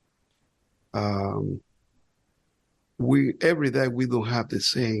 every day we don't have the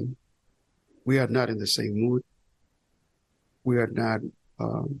same. We are not in the same mood. We are not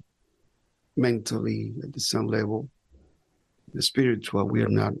mentally at the same level. The spiritual, we are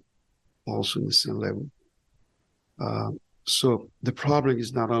not also in the same level. So the problem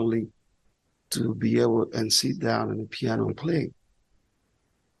is not only to be able and sit down on the piano and play,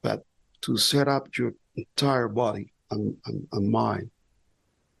 but to set up your entire body and mind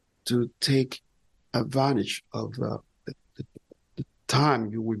to take advantage of the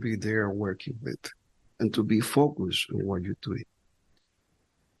time you will be there working with, and to be focused on what you're doing.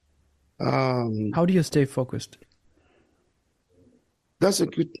 How do you stay focused? That's a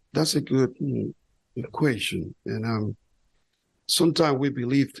good question, and sometimes we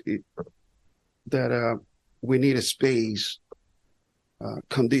believe that we need a space,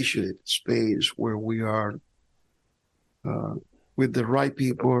 conditioned space where we are with the right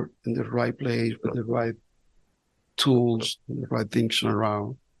people in the right place, with the right tools, and the right things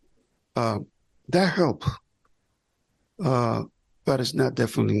around. That help, but it's not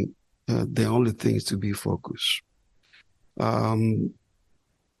definitely the only things to be focused.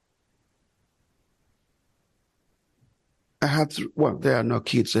 I have, there are no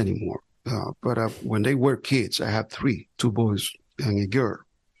kids anymore, but when they were kids, I had two boys and a girl.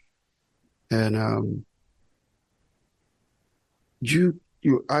 And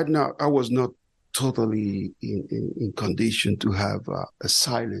I was not totally in condition to have a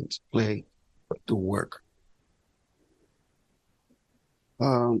silent play to work.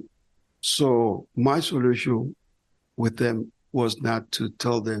 So my solution with them was not to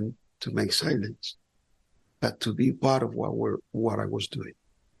tell them to make silence, but to be part of what I was doing.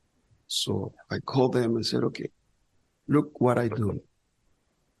 So I called them and said, okay, look what I do,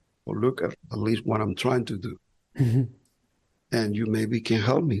 or look at least what I'm trying to do. Mm-hmm. And you maybe can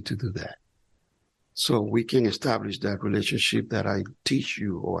help me to do that. So we can establish that relationship that I teach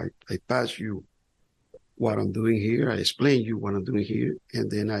you, or I pass you what I'm doing here. I explain you what I'm doing here. And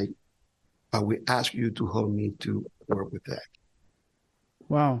then I will ask you to help me to work with that.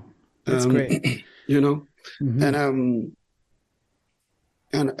 Wow. That's great. You know, Mm-hmm.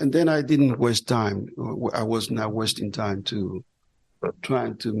 and then I didn't waste time. I was not wasting time to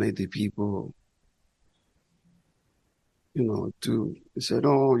trying to make the people, to said,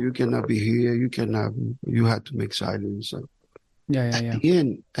 oh, you cannot be here. You have to make silence. Yeah.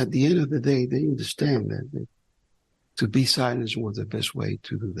 At the end of the day, they understand that to be silent was the best way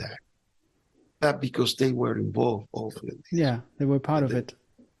to do that. Not because they were involved ultimately. Yeah, they were part of it.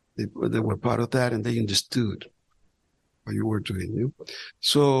 They were part of that, and they understood what you were doing.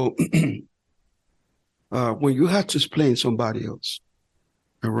 So when you have to explain somebody else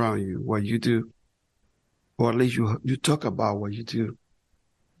around you what you do, or at least you talk about what you do,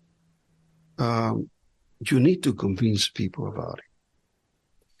 you need to convince people about it.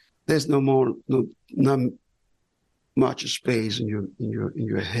 There's not much space in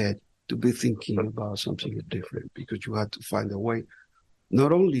your head to be thinking about something different, because you have to find a way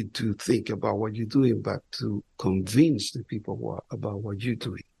not only to think about what you're doing, but to convince the people about what you're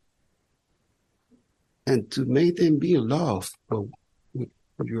doing, and to make them be in love with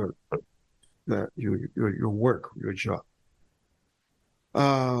your work, your job.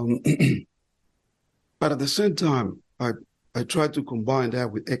 But at the same time, I try to combine that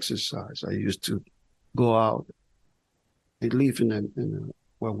with exercise. I used to go out. I live in a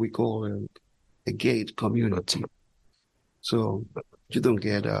what we call a gate community. So you don't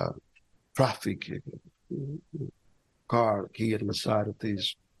get traffic car here on the side of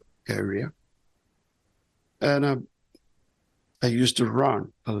this area. And I used to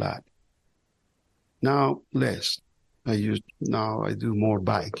run a lot. Now less. Now I do more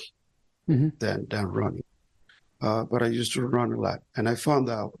bike than running. But I used to run a lot. And I found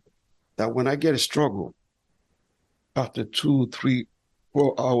out that when I get a struggle, after 2, 3,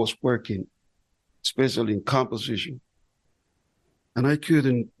 4 hours working, especially in composition, and I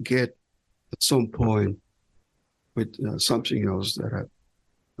couldn't get at some point with something else that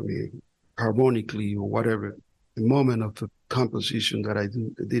harmonically or whatever, the moment of the composition that I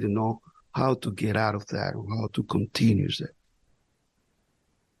didn't know how to get out of that or how to continue that.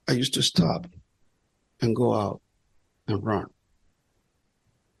 I used to stop and go out and run.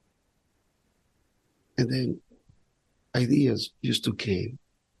 And then ideas used to came.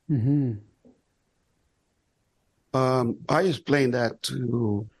 Mm-hmm. I explained that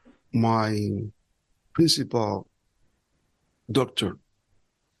to my principal doctor.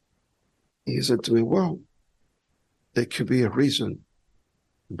 He said to me, well, there could be a reason,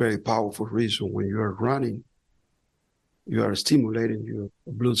 a very powerful reason. When you are running, you are stimulating your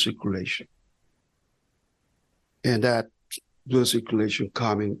blood circulation. and that blood circulation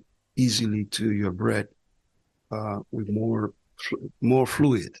coming easily to your breath with more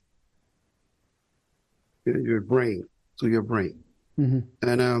fluid in your brain, to your brain.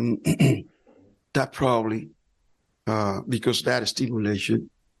 And that probably, because that stimulation,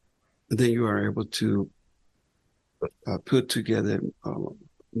 then you are able to put together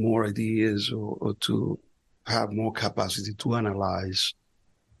more ideas or to have more capacity to analyze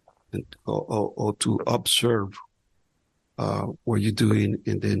or to observe what you're doing,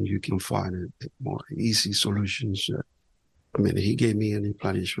 and then you can find more easy solutions. I mean, he gave me an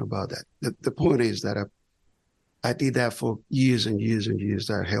explanation about that. The point is that I did that for years and years and years.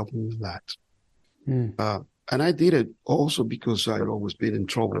 That helped me a lot. And I did it also because I had always been in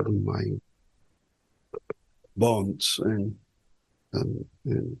trouble with my bones and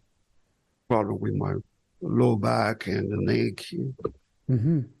problem with my low back and the neck.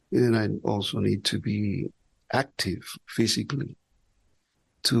 And I also need to be active physically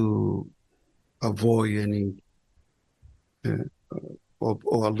to avoid any,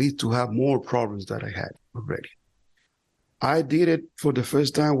 or at least to have more problems that I had already. I did it for the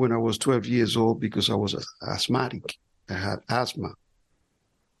first time when I was 12 years old because I was asthmatic. I had asthma.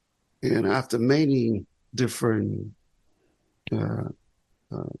 And after many different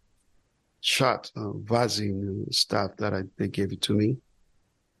shot vaccine stuff that they gave it to me,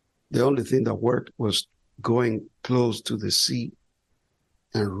 the only thing that worked was going close to the sea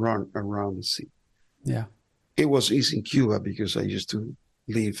and run around the sea. Yeah. It was easy in Cuba because I used to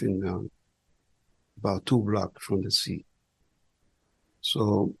live in about 2 blocks from the sea.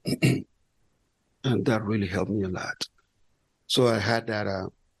 So, and that really helped me a lot. So I had that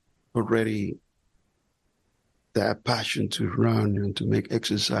already, that passion to run and to make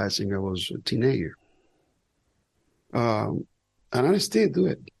exercising. I was a teenager. And I still do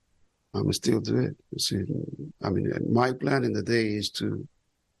it. I'm still do it. See, I mean, my plan in the day is to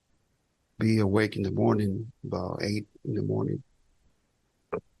be awake in the morning, about 8 in the morning,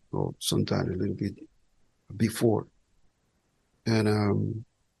 or sometime a little bit before. And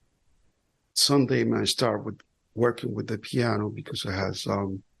someday I might start with working with the piano because I have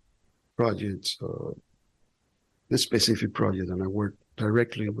some projects, a specific project, and I work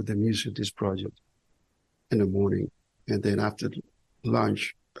directly with the music, this project, in the morning. And then after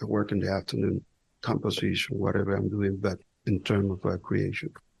lunch, I work in the afternoon, composition, whatever I'm doing, but in terms of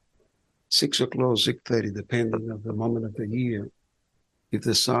creation. 6 o'clock, 6:30, depending on the moment of the year. If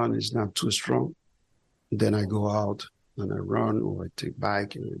the sun is not too strong, then I go out and I run or I take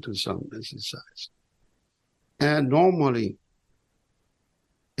bike and I do some exercise. And normally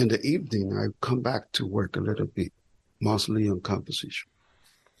in the evening, I come back to work a little bit, mostly on composition.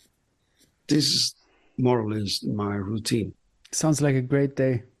 This is more or less my routine. Sounds like a great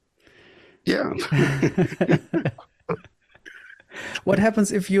day. Yeah. What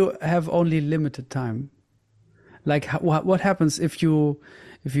happens if you have only limited time? Like what happens if you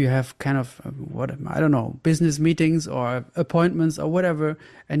have kind of I don't know, business meetings or appointments or whatever,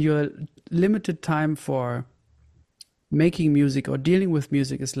 and your limited time for making music or dealing with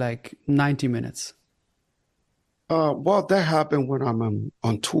music is like 90 minutes? Well, that happened when I'm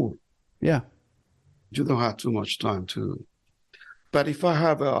on tour. Yeah. You don't have too much time to. But if I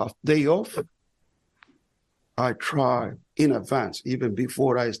have a day off, I try in advance, even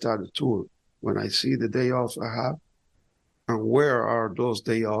before I start the tour, when I see the day off I have and where are those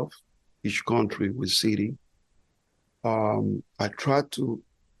day off, each country with city, I try to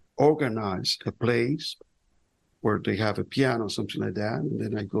organize a place where they have a piano, something like that, and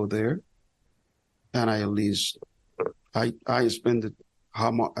then I go there and I at least, I spend the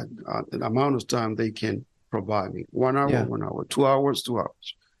amount of time they can provide me. 1 hour, Yeah. 1 hour, 2 hours, 2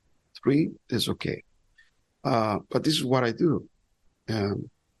 hours. 3 is okay. But this is what I do. And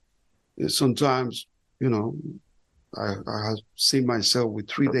sometimes, you know, I have seen myself with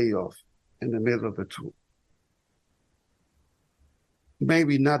 3 days off in the middle of the tour.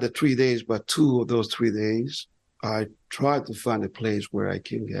 Maybe not the 3 days, but 2 of those 3 days, I try to find a place where I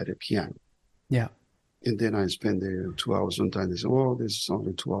can get a piano. Yeah. And then I spend there 2 hours. Sometimes they say, oh, this is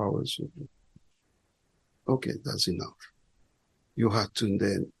only 2 hours. Okay, that's enough. You have to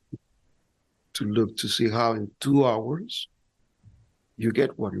then to look to see how in 2 hours you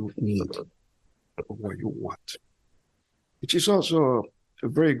get what you need or what you want, which is also a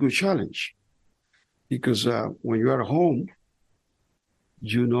very good challenge because when you're at home,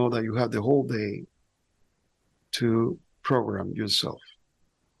 you know that you have the whole day to program yourself.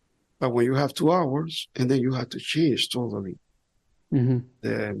 But when you have 2 hours and then you have to change totally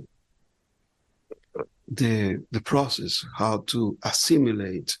the process, how to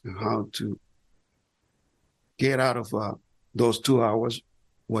assimilate, how to get out of those 2 hours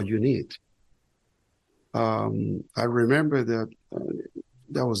what you need. I remember that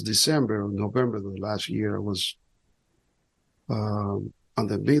that was December or November of the last year. I was on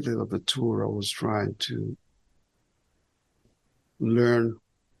the middle of the tour. I was trying to learn.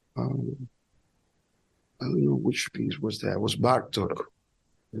 I don't know which piece was that. It was Bartok,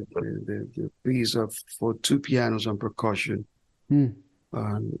 the piece of for two pianos and percussion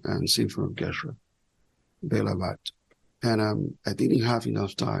and symphony orchestra, Bela Bartok. And I didn't have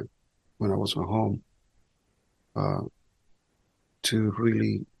enough time when I was at home to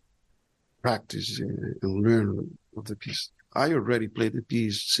really practice and learn of the piece. I already played the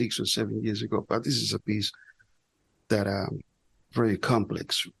piece 6 or 7 years ago, but this is a piece that very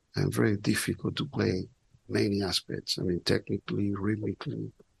complex and very difficult to play many aspects. I mean, technically,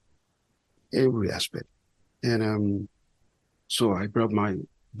 rhythmically, every aspect. And so I brought my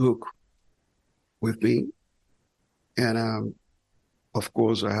book with me, and of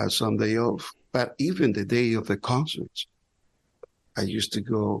course, I had some day off. But even the day of the concerts, I used to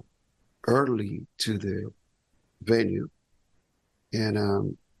go early to the venue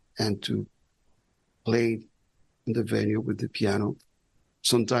and to play in the venue with the piano.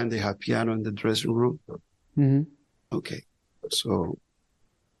 Sometimes they have piano in the dressing room. Mm-hmm. Okay, so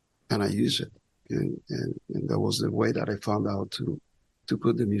and I use it, and that was the way that I found out to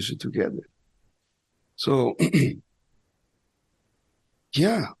put the music together. So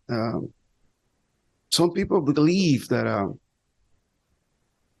yeah, some people believe that,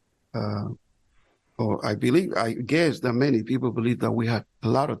 or I guess that many people believe that we had a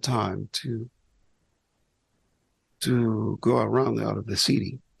lot of time to go around out of the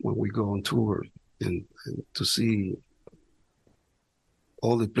city when we go on tour and to see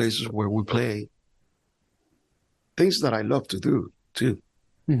all the places where we play. Things that I love to do too.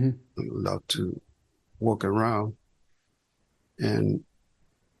 Mm-hmm. I love to walk around,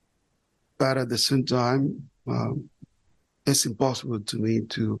 but at the same time, it's impossible to me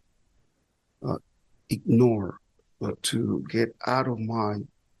to ignore or to get out of my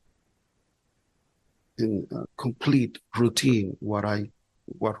complete routine what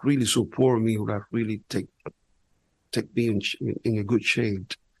really support me, what really take me in a good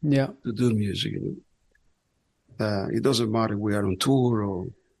shape to do music. It doesn't matter if we are on tour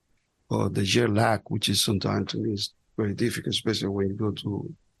or the jet lag, which is sometimes to me is very difficult, especially when you go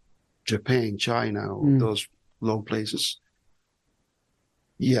to Japan, China, or those low places.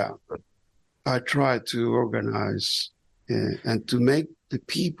 Yeah, I try to organize and to make the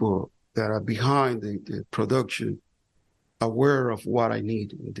people that are behind the production aware of what I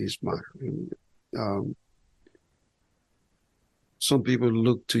need in this matter. Some people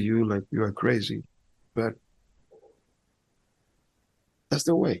look to you like you are crazy, but that's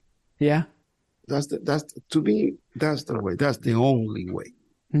the way. Yeah. To me, that's the way. That's the only way.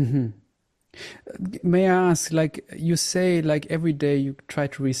 Mm-hmm. May I ask, like you say, like every day you try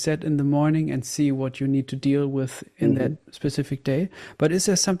to reset in the morning and see what you need to deal with in that specific day. But is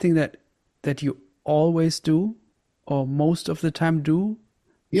there something that you always do or most of the time do?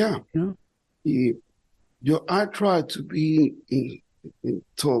 Yeah. I try to be in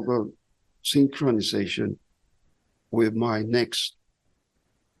total synchronization with my next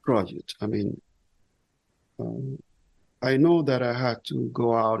project. I mean, I know that I had to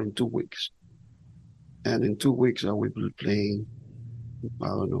go out in 2 weeks. And in 2 weeks, I will be playing, I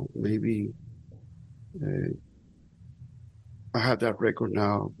don't know, maybe I have that record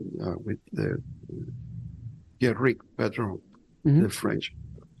now with the Rick Pedro, the French.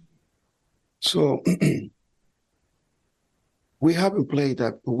 So we haven't played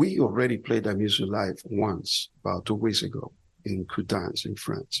that. We already played that music live once, about 2 weeks ago in Coutances in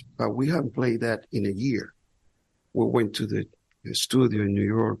France. But we haven't played that in a year. We went to the studio in New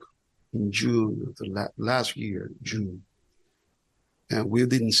York in June of the last year, June. And we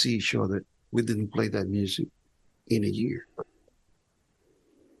didn't see each other. We didn't play that music in a year.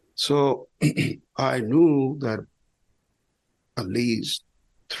 So I knew that at least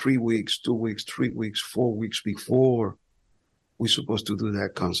 3 weeks, 2 weeks, 3 weeks, 4 weeks before we're supposed to do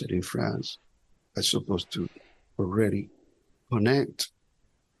that concert in France, I'm supposed to already connect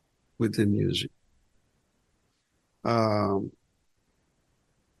with the music.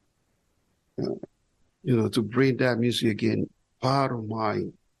 To bring that music again, part of my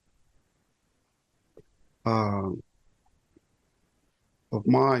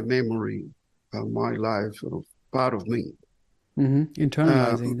memory, of my life, part of me.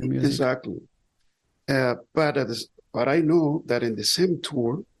 Internalizing the music. Exactly. But I know that in the same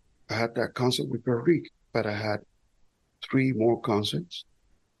tour, I had that concert with Rick, but I had 3 more concerts,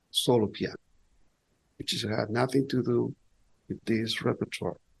 solo piano. which is, had nothing to do with this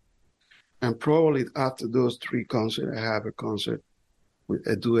repertoire. And probably after those 3 concerts, I have a concert with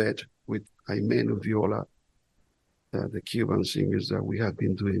a duet with Aimeno Viola, the Cuban singers that we have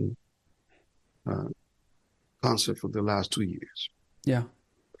been doing concert for the last 2 years. Yeah.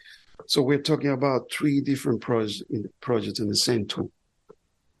 So we're talking about 3 different projects in the same tour,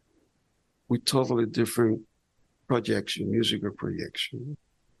 with totally different projection, musical projection.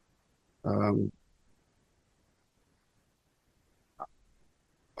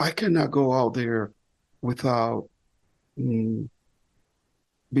 I cannot go out there without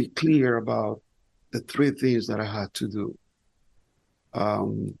be clear about the 3 things that I had to do.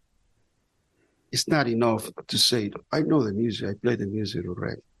 It's not enough to say, I know the music, I play the music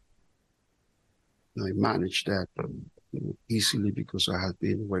already. I manage that easily because I have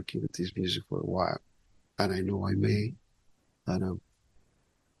been working with this music for a while, and I know I may. And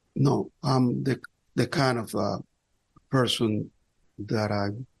no, I'm the kind of person that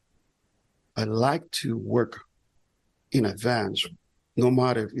I like to work in advance, no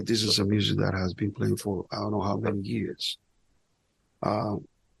matter if this is a music that has been playing for I don't know how many years.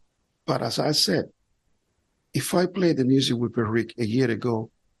 But as I said, if I played the music with Perique a year ago,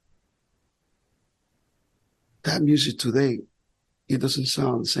 that music today, it doesn't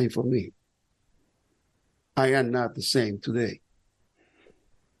sound the same for me. I am not the same today.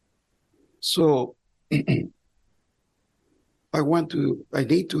 So I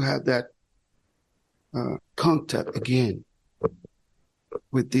need to have that contact again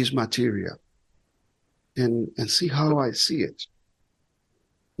with this material and see how I see it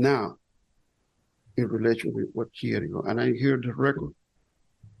now in relation with what year ago. And I hear the record.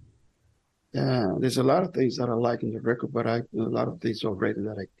 There's a lot of things that I like in the record, but a lot of things already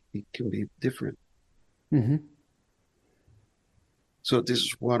that it can be different. Mm-hmm. So this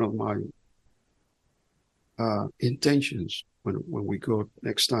is one of my intentions when we go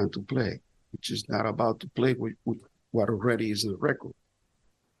next time to play, which is not about to play with what already is in the record,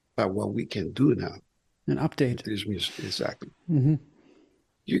 but what we can do now. An update. This music, exactly. Mm-hmm.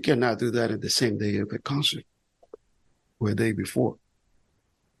 You cannot do that at the same day of a concert or a day before.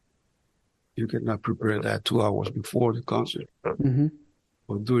 You cannot prepare that 2 hours before the concert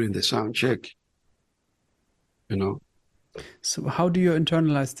or during the sound check, you know. So how do you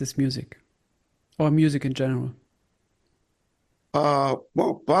internalize this music or music in general?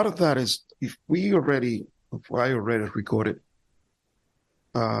 Well, part of that is if I already recorded,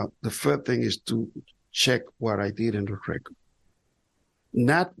 the first thing is to check what I did in the record,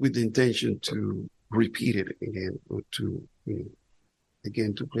 not with the intention to repeat it again or to,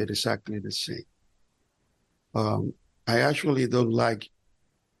 again, to play it exactly the same. I actually don't like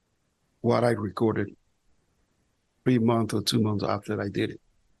what I recorded 3 months or 2 months after I did it.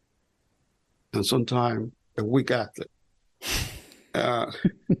 And sometimes a week after. And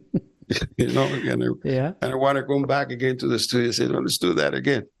I want to come back again to the studio and say, well, let's do that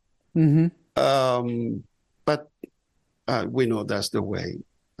again. Mm-hmm. But we know that's the way.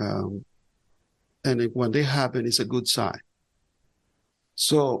 And when they happen, it's a good sign.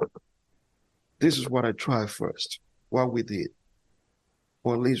 So this is what I try first, what we did,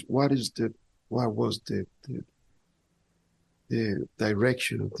 or at least what was the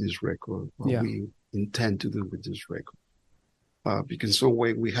direction of this record, what we intend to do with this record. Because in some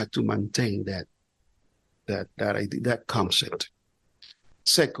way we had to maintain that concept.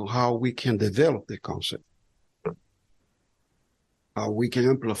 Second, how we can develop the concept, how we can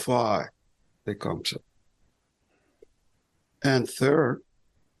amplify the concept. And third,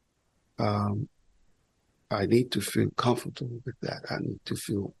 I need to feel comfortable with that. I need to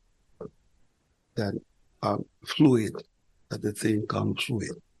feel that fluid, that the thing comes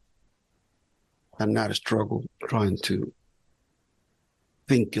fluid, and not a struggle trying to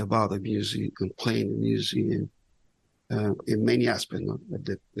think about the music and playing the music and in many aspects of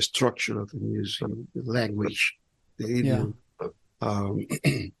the structure of the music, the language, the idiom,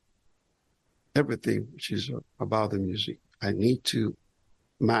 everything which is about the music. I need to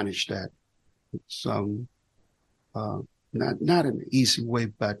manage that with some, not an easy way,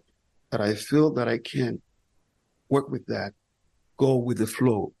 but that I feel that I can work with that, go with the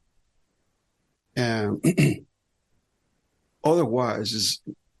flow. And otherwise,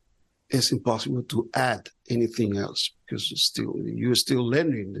 it's impossible to add anything else because you're still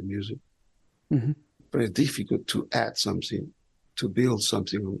learning the music. Mm-hmm. Very difficult to add something, to build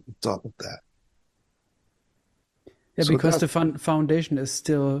something on top of that. Yeah, so because the foundation is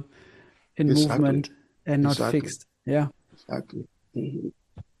still in movement and not fixed. Yeah, exactly. Mm-hmm.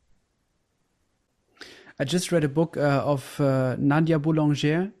 I just read a book of Nadia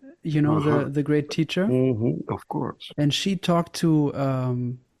Boulanger. you know, Uh-huh. the great teacher, Of course. and she talked to.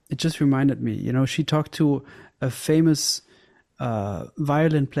 It just reminded me, you know, she talked to a famous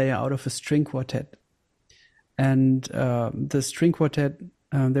violin player out of a string quartet, and the string quartet,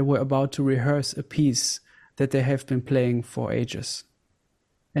 they were about to rehearse a piece that they have been playing for ages,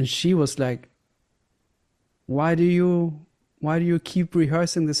 and she was like, why do you keep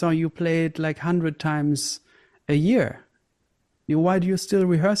rehearsing the song? You play it like 100 times a year. Why do you still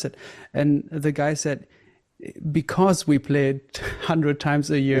rehearse it? And the guy said, because we play it 100 times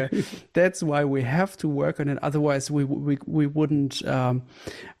a year, that's why we have to work on it. Otherwise, we wouldn't.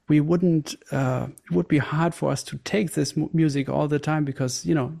 It would be hard for us to take this music all the time, because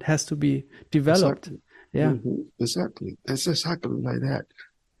you know it has to be developed. Exactly. Yeah. Exactly. It's exactly like that.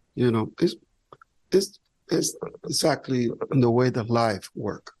 You know, it's it's exactly the way that life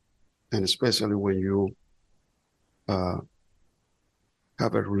work, and especially when you uh,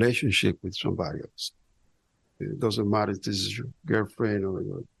 have a relationship with somebody else. It doesn't matter if this is your girlfriend or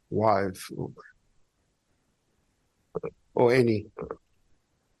your wife or any.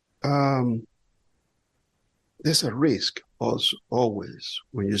 Um, there's a risk also always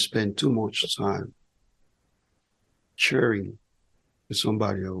when you spend too much time sharing with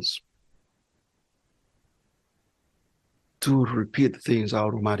somebody else to repeat things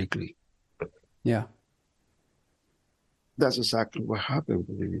automatically. Yeah. That's exactly what happened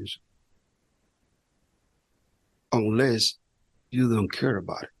with the music. Unless you don't care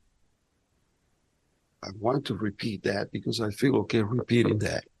about it. I want to repeat that because I feel okay repeating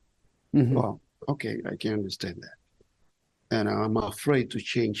that. Mm-hmm. Well, okay, I can understand that. And I'm afraid to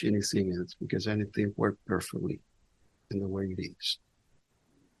change anything else because anything worked perfectly in the way it is.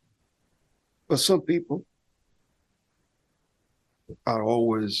 But some people are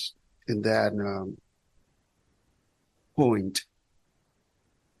always in that point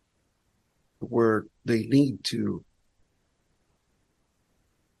where they need to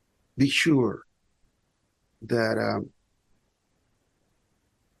be sure that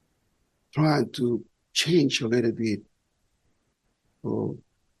trying to change a little bit or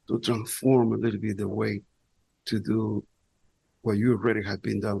to transform a little bit the way to do what you already have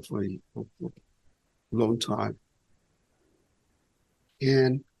been done for a long time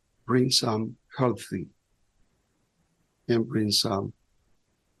and bring some healthy and bring some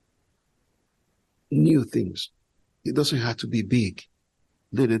new things. It doesn't have to be big.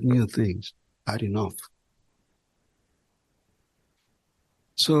 Little new things are enough.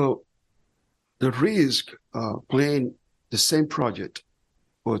 So the risk of playing the same project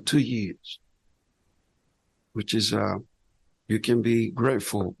for 2 years, which is you can be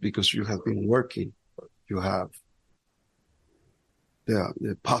grateful because you have been working. You have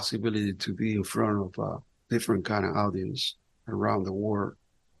the possibility to be in front of a different kind of audience around the world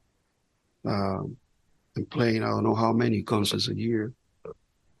um, and playing I don't know how many concerts a year.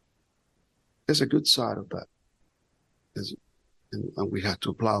 There's a good side of that. And we have to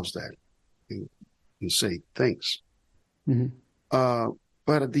applaud that and say thanks. Mm-hmm.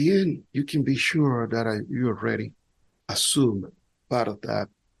 But at the end, you can be sure that you already assume part of that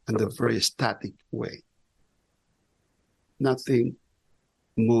in the very static way. Nothing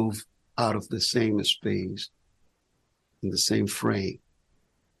move out of the same space in the same frame.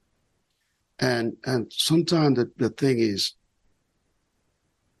 And sometimes the thing is,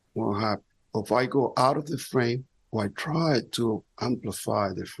 well, if I go out of the frame, or I try to amplify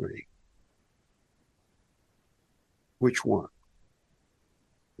the frame, which one?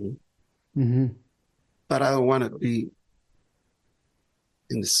 Mm-hmm. But I don't want to be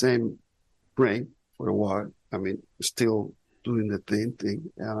in the same frame for a while. I mean, still doing the same thing,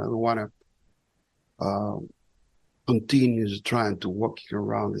 and I don't want to continue trying to walk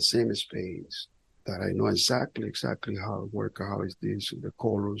around the same space that I know exactly how it works, how is this, the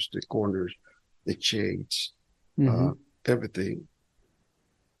colors, the corners, the shades, Mm-hmm. everything.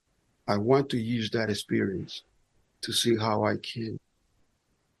 I want to use that experience to see how I can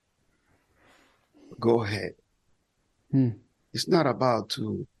go ahead. Mm. It's not about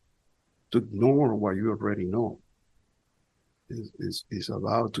to ignore what you already know. It's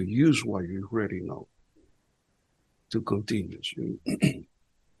about to use what you already know to continue.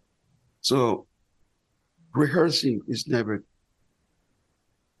 So rehearsing is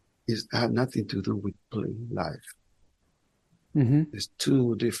have nothing to do with playing live. Mm-hmm. It's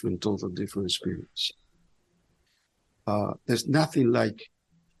two total different experiences. There's nothing like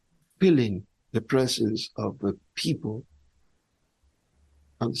feeling the presence of the people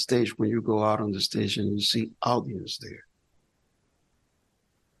on the stage when you go out on the stage and you see audience there.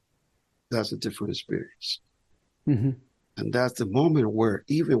 That's a different experience. Mm-hmm. And that's the moment where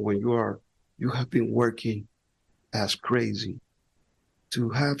even when you have been working as crazy to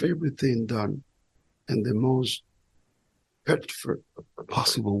have everything done in the most perfect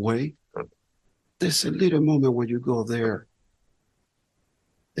possible way, there's a little moment when you go there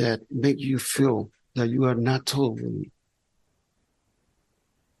that make you feel that you are not totally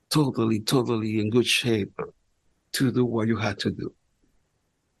in good shape to do what you had to do.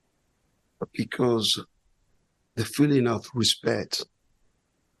 Because the feeling of respect,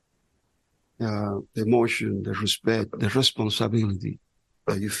 the emotion, the respect, the responsibility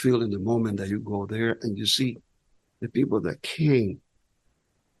that you feel in the moment that you go there and you see the people that came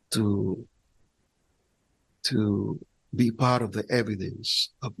to be part of the evidence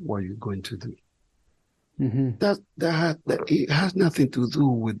of what you're going to do. Mm-hmm. That it has nothing to do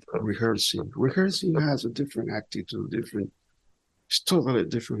with rehearsing. Rehearsing has a different attitude, it's totally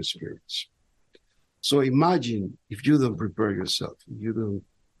different experience. So imagine if you don't prepare yourself, you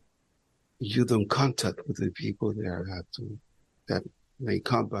don't contact with the people there that may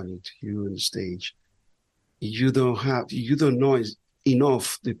accompany to you on the stage. You don't know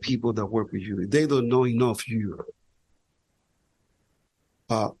enough the people that work with you. They don't know enough you.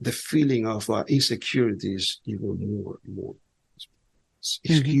 The feeling of insecurity is even more. It's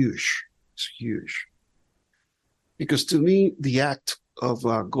huge. It's huge. Because to me, the act of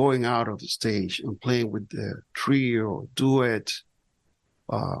going out of the stage and playing with the trio, duet,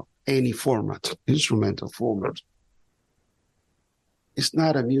 any format, instrumental format, it's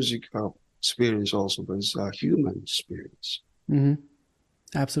not a musical experience also, but it's a human experience. Mm-hmm.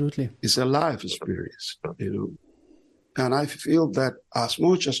 Absolutely. It's a life experience, And I feel that as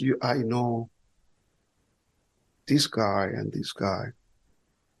much as I know this guy and this guy,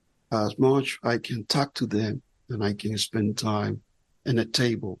 as much I can talk to them and I can spend time at a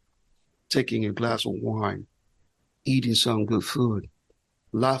table, taking a glass of wine, eating some good food,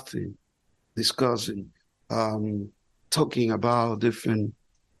 laughing, discussing, talking about different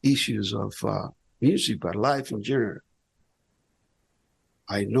issues of music, but life in general.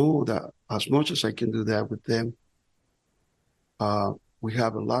 I know that as much as I can do that with them, we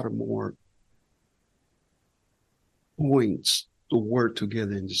have a lot of more points to work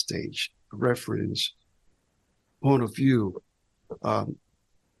together in the stage, reference, point of view. And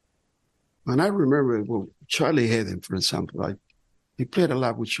I remember Charlie Hayden, for example, he played a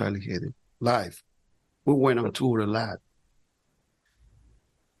lot with Charlie Hayden live. We went on tour a lot.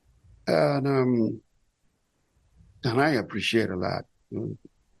 And I appreciate a lot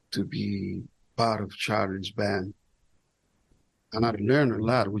to be part of Charlie's band. And I learned a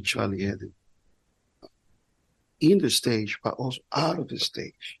lot with Charlie Hayden. In the stage, but also out of the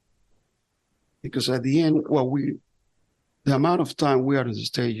stage. Because at the end, the amount of time we are on the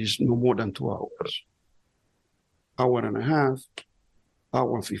stage is no more than 2 hours. Hour and a half,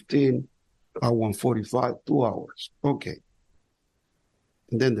 hour and 15, hour and 45, 2 hours. Okay.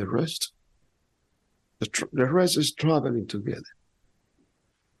 And then the rest, the rest is traveling together,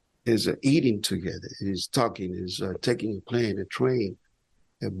 is eating together, is talking, is taking a plane, a train,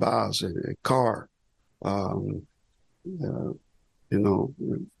 a bus, a car.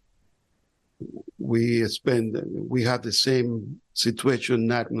 We have the same situation,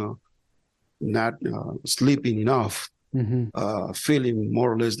 not sleeping enough, feeling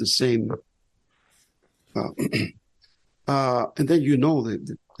more or less the same. And then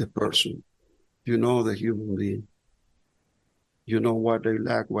the person, the human being, what they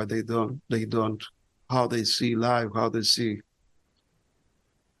lack, what they don't, how they see life, how they see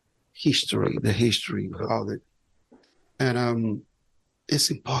the history, and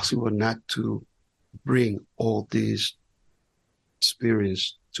it's impossible not to bring all this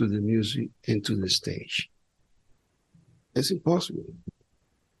experience to the music and to the stage. It's impossible.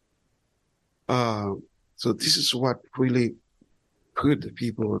 So this is what really put the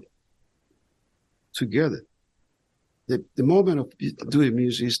people together. The moment of doing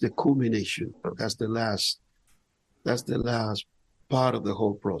music is the culmination. That's the last part of the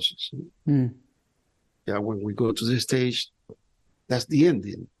whole process. Mm. Yeah, when we go to the stage, that's the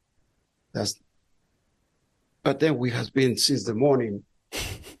ending. But then we have been since the morning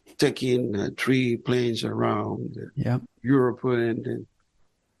taking 3 planes around Europe and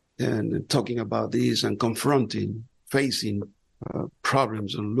talking about this and facing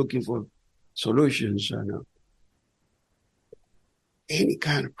problems and looking for solutions and any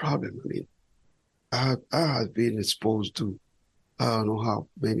kind of problem. I mean, I have been exposed to I don't know how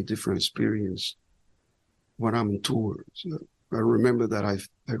many different experiences when I'm on tour. So I remember that I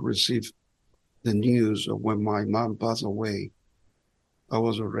received the news of when my mom passed away. I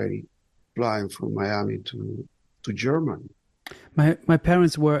was already flying from Miami to to Germany. My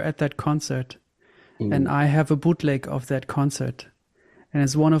parents were at that concert, and Mm. I have a bootleg of that concert, and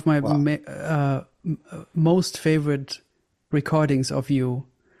it's one of my Wow. most favorite recordings of you.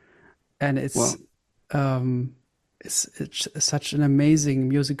 And Well, it's such an amazing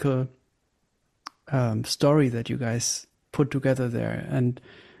musical story that you guys put together there. And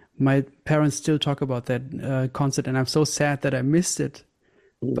my parents still talk about that concert, and I'm so sad that I missed it.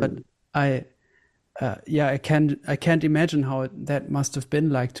 But mm, I, yeah, I can't imagine how that must have been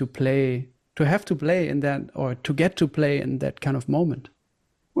like to have to play in that, or to get to play in that kind of moment.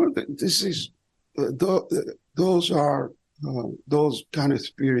 well, this is those are those kind of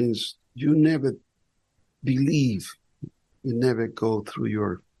experience you never believe, you never go through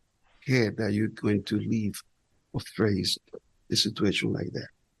your head that you're going to leave or face a situation like that.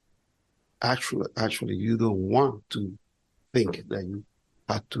 Actually, you don't want to think that you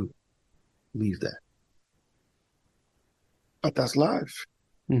have to leave that. But that's life.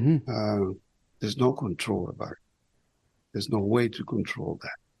 Hmm. There's no control about it. There's no way to control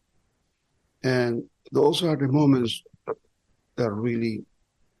that. And those are the moments that really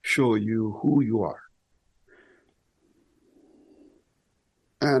show you who you are.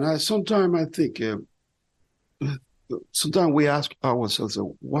 And sometimes I think, sometimes we ask ourselves,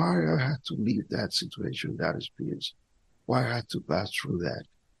 why I had to leave that situation, that experience, why I had to pass through that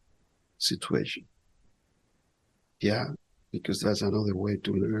situation. Yeah, because that's another way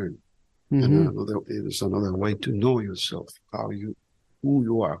to learn, and Hmm. it's another way to know yourself, who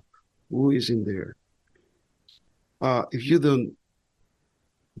you are, who is in there. If you don't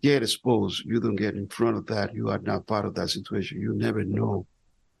get exposed, you don't get in front of that, you are not part of that situation. You never know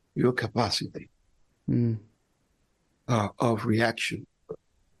your capacity Mm. of reaction.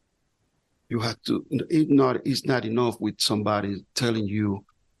 You have to. It's not enough with somebody telling you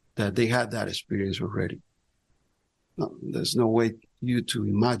that they had that experience already. No, there's no way you to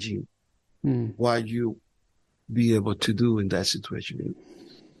imagine Mm. what you be able to do in that situation.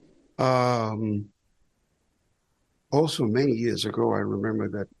 Um, Also, many years ago, I remember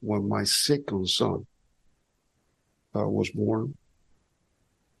that when my second son was born,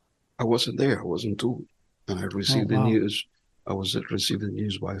 I wasn't there. I wasn't told, and I Oh received the wow. news. I was received the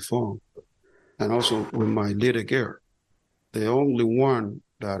news by phone, and also with my little girl, the only one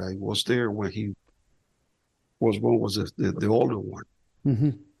that I was there when he was born was the older one. Hmm.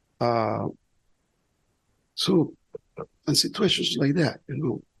 Uh, so, in situations like that,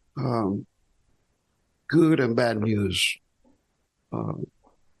 good and bad news uh,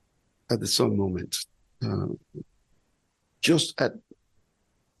 at the some moment. Uh, just at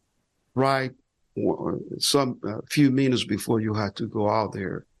right some few minutes before you had to go out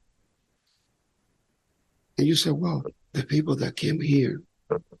there, and you said, "Well, the people that came here,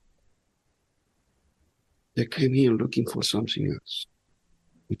 they came here looking for something else,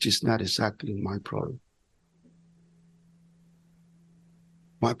 which is not exactly my problem.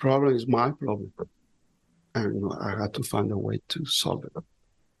 My problem is my problem, and I had to find a way to solve it.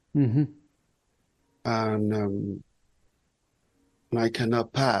 Hmm. And, and I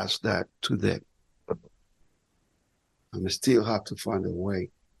cannot pass that to them. I still have to find a way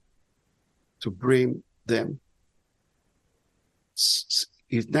to bring them.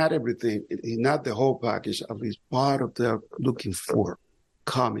 If not everything, if not the whole package, at least part of their looking for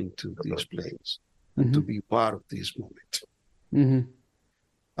coming to this place and to Hmm. be part of this moment. Hmm.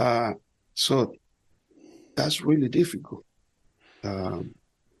 Uh, so that's really difficult. Um,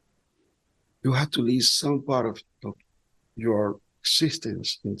 you have to leave some part of your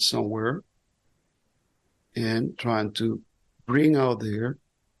existence in somewhere and trying to bring out there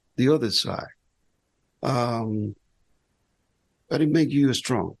the other side. Um, but it makes you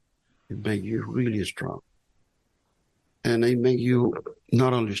strong. It makes you really strong. And it makes you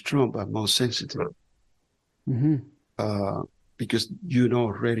not only strong, but more sensitive. Hmm. Uh, because you know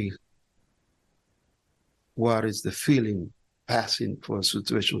already what is the feeling passing for a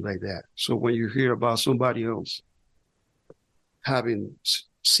situation like that. So when you hear about somebody else having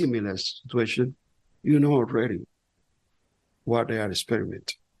similar situation, you know already what they are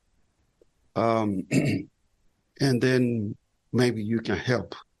experimenting. Um, and then maybe you can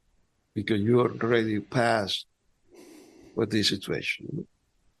help because you already passed with this situation.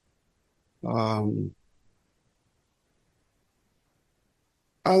 Um,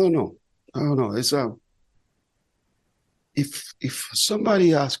 I don't know. I don't know. It's a if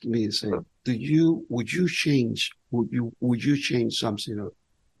somebody asked me, say, would you change something of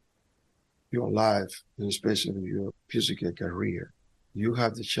your life, and especially your musical career? You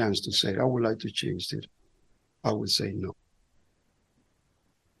have the chance to say, I would like to change it. I would say no.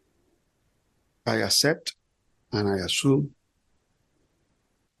 I accept, And I assume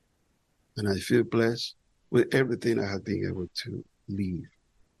and I feel blessed with everything I have been able to live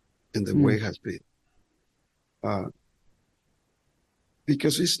and the way it has been.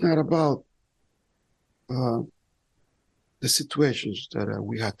 Because it's not about the situations that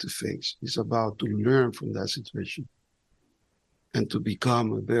we had to face. It's about to learn from that situation and to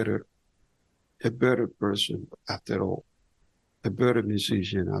become a better person after all, a better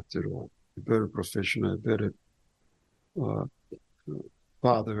musician after all, a better professional, a better uh,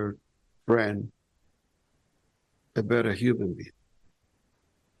 father, friend, a better human being.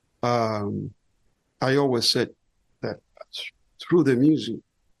 I always said that through the music,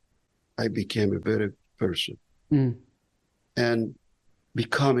 I became a better person. And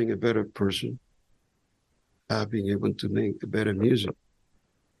becoming a better person, being able to make a better music,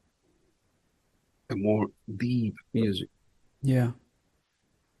 a more deep music. Yeah.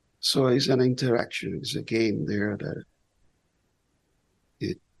 So it's an interaction. It's a game there that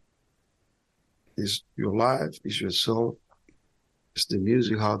it is your life, it's your soul, it's the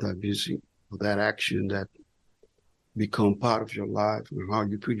music, how that music, that action that become part of your life and how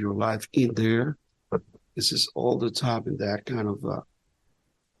you put your life in there. This is all the time in that kind of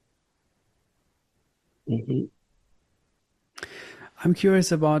I'm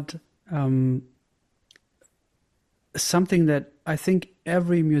curious about something that I think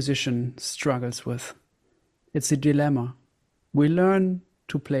every musician struggles with. It's a dilemma. We learn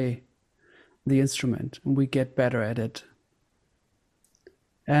to play the instrument and we get better at it.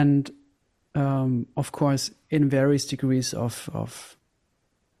 And of course, in various degrees of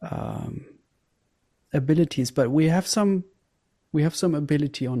abilities, but we have some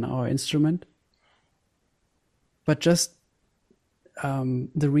ability on our instrument. But just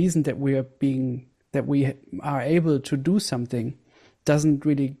the reason that we are able to do something doesn't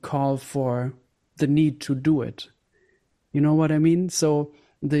really call for the need to do it. You know what I mean? So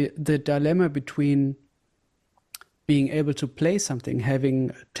the dilemma between being able to play something,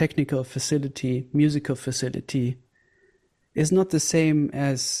 having technical facility, musical facility, is not the same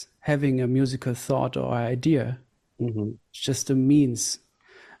as having a musical thought or idea. It's just a means.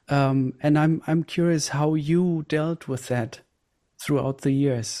 And I'm curious how you dealt with that throughout the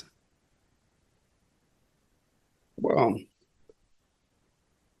years. Well,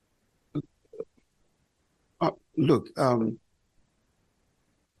 look, I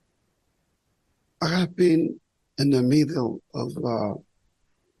have been in the middle of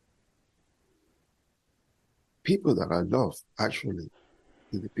people that I love, actually,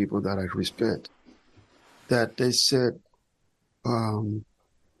 the people that I respect, that they said,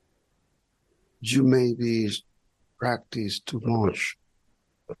 you maybe practice too much.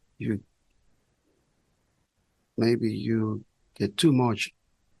 Maybe you get too much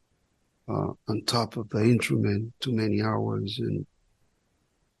on top of the instrument, too many hours,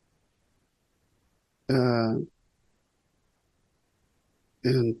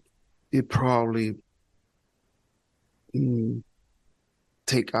 and it probably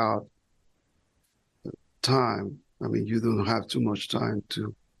take out time. I mean, you don't have too much time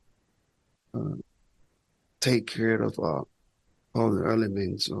to take care of all the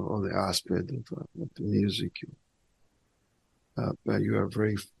elements or all the aspects of the music. But you are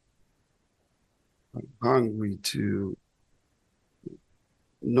very hungry to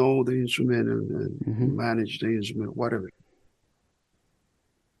know the instrument and manage the instrument, whatever.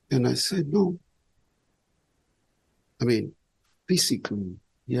 And I said, no. I mean, physically,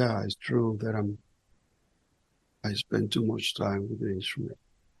 yeah, it's true that I spend too much time with the instrument.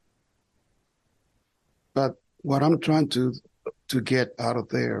 But what I'm trying to get out of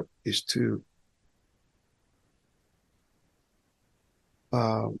there is to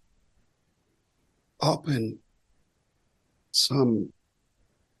open some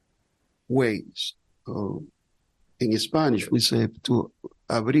ways. In Spanish, we say to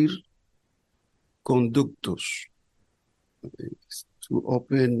abrir conductos, to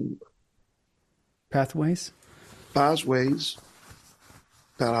open pathways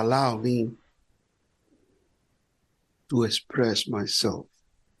that allow me to express myself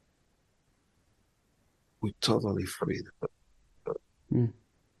with totally freedom.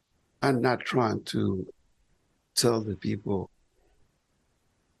 I'm not trying to tell the people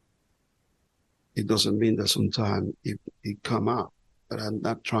it doesn't mean that sometimes it come out, but I'm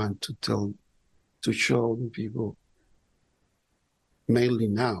not trying to show the people, mainly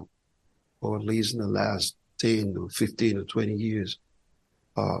now, or at least in the last 10 or 15 or 20 years,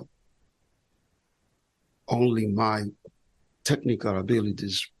 only my technical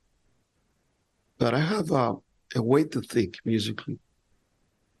abilities. But I have a way to think musically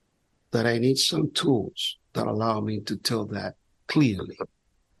that I need some tools that allow me to tell that clearly.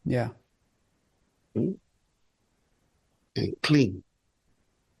 Yeah. And clean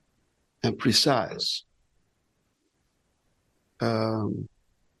and precise. And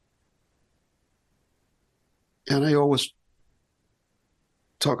I always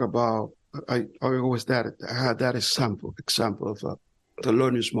talk about, I always had that example of the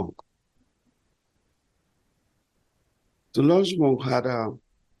Learner's Monk. The Learner's Monk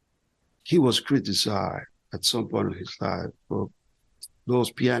he was criticized at some point in his life for those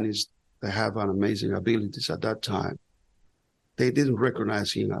pianists that have an amazing abilities at that time. They didn't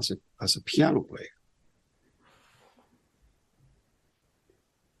recognize him as a piano player.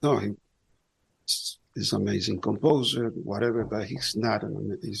 No, he's an amazing composer, whatever, but he's not a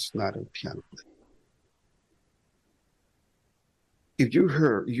piano player. If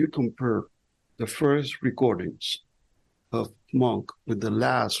you compare the first recordings of Monk with the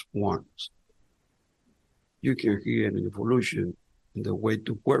last ones, you can hear an evolution in the way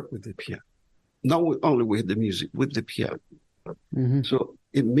to work with the piano. Not only with the music, with the piano. Mm-hmm. So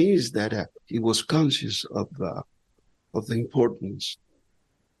it means that he was conscious of the importance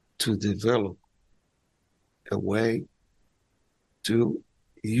to develop a way to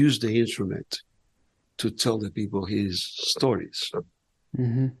use the instrument to tell the people his stories.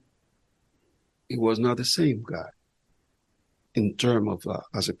 Mm-hmm. He was not the same guy in terms of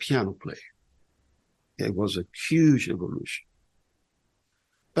as a piano player. It was a huge evolution.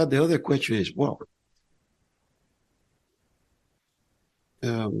 But the other question is, well,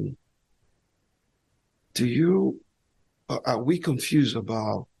 are we confused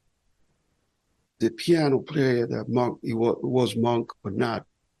about the piano player that Monk, he was Monk or not,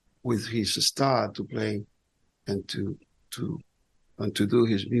 with his style to play and to do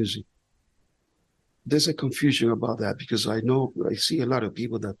his music? There's a confusion about that because I see a lot of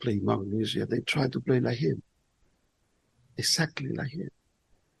people that play Monk music, they try to play like him, exactly like him.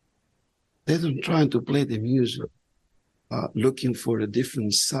 They don't try to play the music looking for a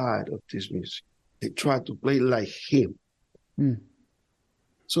different side of this music. They try to play like him. Mm.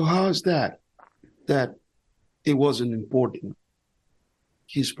 So how is that it wasn't important?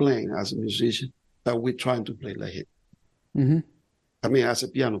 He's playing as a musician, but we're trying to play like him. Mm-hmm. I mean, as a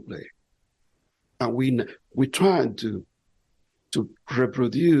piano player. And we're trying to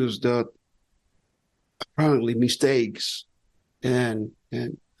reproduce the apparently mistakes and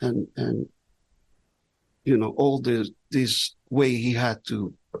all this way he had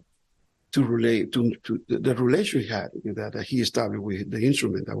to relate to the relation he had that he established with the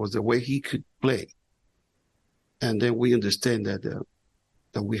instrument. That was the way he could play. And then we understand that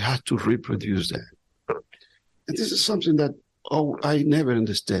we had to reproduce that. And this is something that I never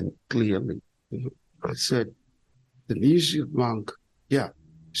understand clearly. I said the music of Monk, yeah,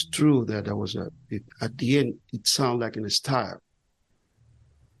 it's true that there was at the end it sounded like in a style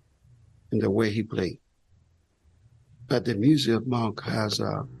in the way he played. But the music of Monk has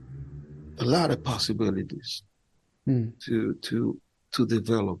a lot of possibilities to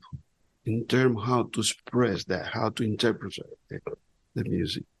develop in terms of how to express that, how to interpret the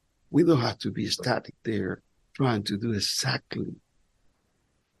music. We don't have to be static there trying to do exactly,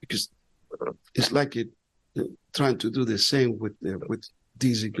 because it's like trying to do the same with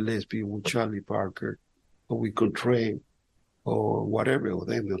Dizzy Gillespie, with Charlie Parker, or with Coltrane, or whatever of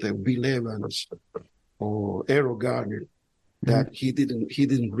them, Bill Evans, or Errol Garner. That he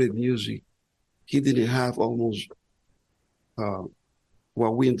didn't read music. He didn't have almost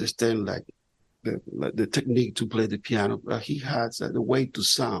what we understand like the technique to play the piano. But he had the way to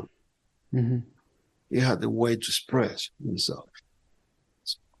sound. Mm-hmm. He had the way to express himself.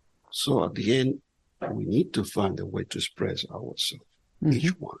 So at the end, we need to find a way to express ourselves,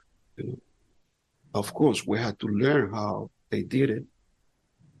 each one. Of course, we had to learn how they did it.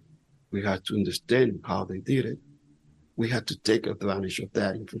 We had to understand how they did it. We had to take advantage of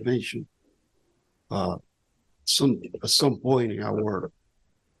that information. At some point in our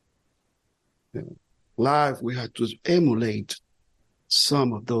life, we had to emulate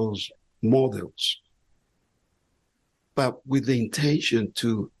some of those models, but with the intention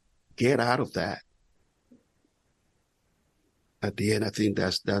to get out of that. At the end, I think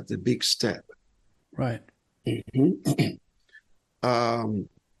that's the big step. Right. Mm-hmm.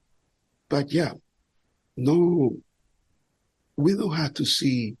 But yeah, no, we don't have to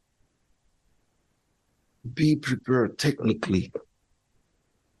be prepared technically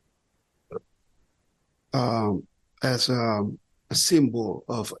as a symbol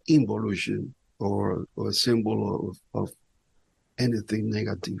of involution or a symbol of anything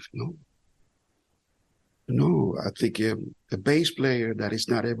negative. No, No, I think a bass player that is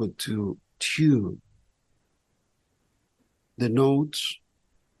not able to tune the notes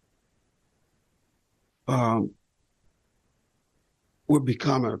um, will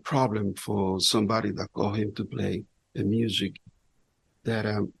become a problem for somebody that call him to play the music that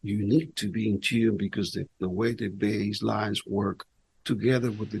you need to be in tune because the way the bass lines work together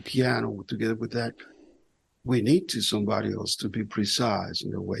with the piano, together with that, we need to somebody else to be precise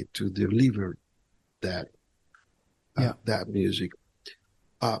in a way to deliver that that music.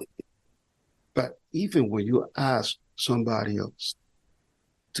 But even when you ask somebody else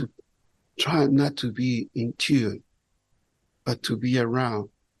to try not to be in tune, but to be around,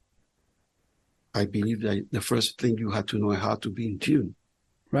 I believe that the first thing you have to know how to be in tune.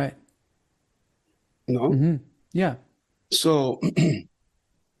 Right. No? Mm-hmm. Yeah. So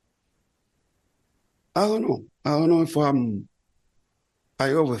I don't know. I don't know if I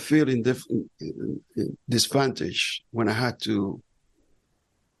overfeel in disadvantage when I had to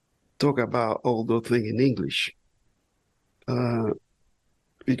talk about all those things in English.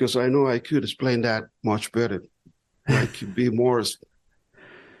 Because I know I could explain that much better. I could be more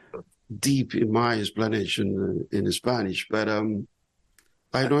deep in my explanation in Spanish, but I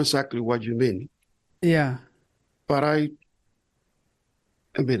know exactly what you mean. Yeah. But I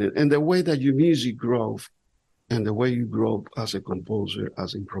mean, and the way that your music grows and the way you grow as a composer,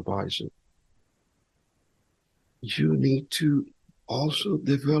 as improviser, you need to also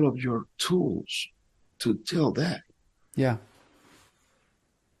develop your tools to tell that. Yeah.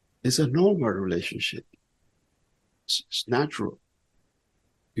 It's a normal relationship. It's natural.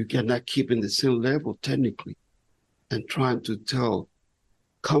 You cannot keep in the same level technically and trying to tell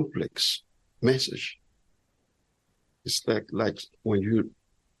complex message. It's like when you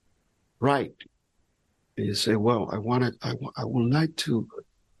write and you say, well, I would like to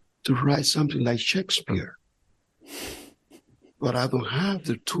write something like Shakespeare, but I don't have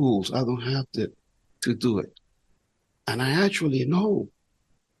the tools. I don't have to do it. And I actually know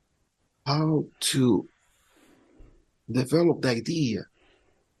how to develop the idea,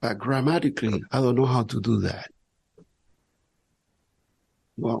 but grammatically, I don't know how to do that.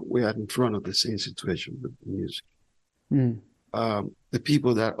 Well, we are in front of the same situation with music. Mm. The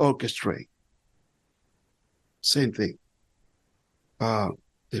people that orchestrate, same thing.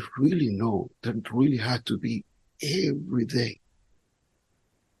 They really know that really had to be every day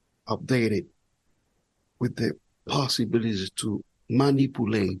updated with the possibilities to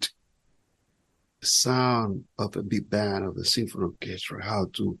manipulate the sound of a big band of a symphony orchestra, how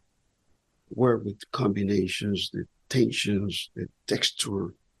to work with combinations, the tensions, the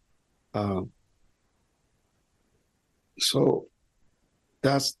texture. So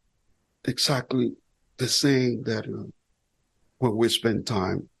that's exactly the same that when we spend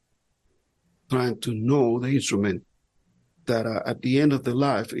time trying to know the instrument, that at the end of the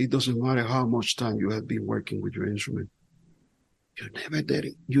life, it doesn't matter how much time you have been working with your instrument. You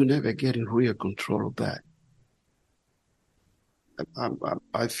never get in real control of that.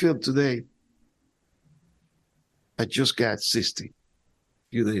 I feel today, I just got 60 a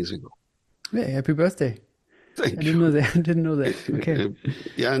few days ago. Hey, happy birthday. I Thank didn't know that. I didn't know that. Okay. you.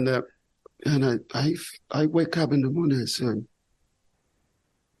 Yeah, and I wake up in the morning and say,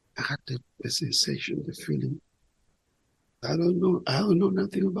 I had the sensation, the feeling. I don't know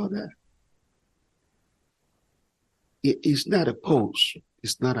nothing about that. It's not a pose.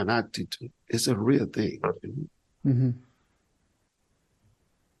 It's not an attitude. It's a real thing. Mm-hmm.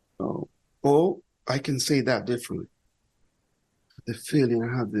 So, or I can say that differently. The feeling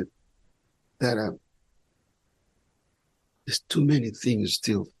I have that there's too many things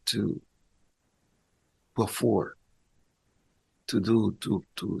still to afford, to do, to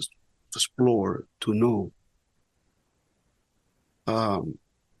explore, to know.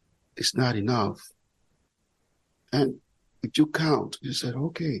 It's not enough. And if you count, you said,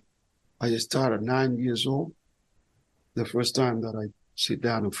 okay, I started 9 years old, the first time that I sit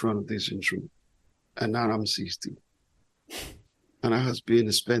down in front of this instrument, and now I'm 60. And I has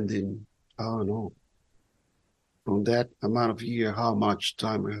been spending, I don't know, from that amount of year, how much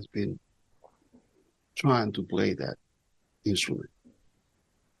time I has been trying to play that instrument.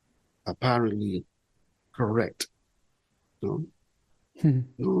 Apparently correct. No,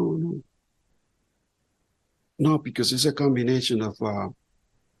 no. No, because it's a combination of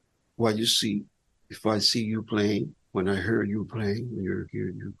what you see. If I see you playing, when I hear you playing, when you hear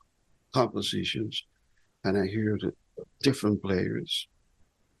your compositions, and I hear the different players,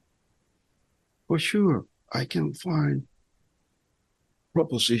 for sure, I can find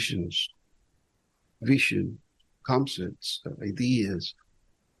propositions, vision, concepts, ideas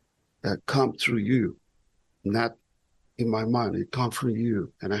that come through you. not in my mind. It comes from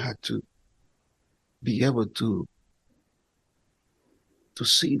you, and I had to be able to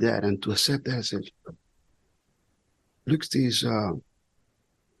see that and to accept that. I said, look, this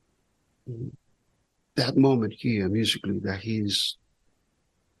that moment here musically that he's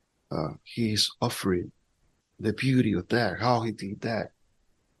offering the beauty of that, how he did that.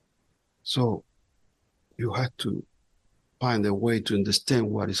 So you had to find a way to understand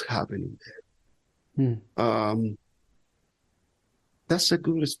what is happening Hmm. there. That's a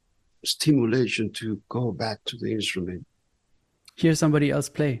good stimulation to go back to the instrument Hear somebody else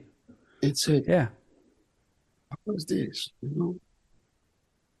play. and say, Yeah. what's this?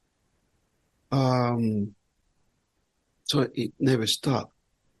 Um, so it never stopped.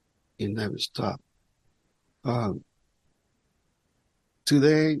 It never stopped. Um,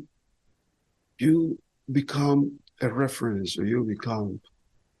 Today, you become a reference, or you become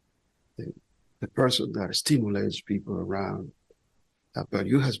the, the person that stimulates people around. But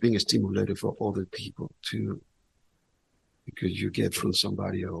you has been stimulated for other people too, because you get from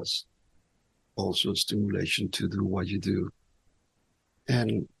somebody else also stimulation to do what you do.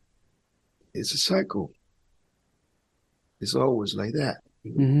 And it's a cycle. It's always like that.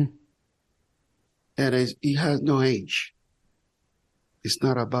 Hmm. And it has no age. It's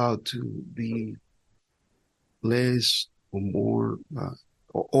not about to be less or more,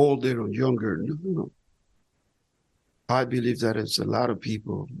 or older or younger. No, no, no. I believe that it's a lot of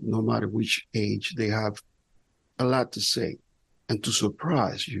people, no matter which age, they have a lot to say and to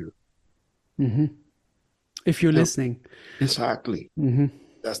surprise you. Hmm. If you're You know, listening. exactly. Hmm.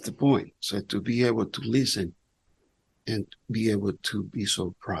 That's the point. So to be able to listen and be able to be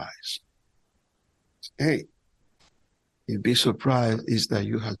surprised. Hey, you'd be surprised is that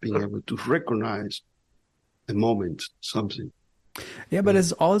you have been able to recognize a moment, something. Yeah, but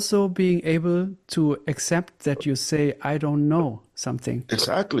it's also being able to accept that you say, I don't know something.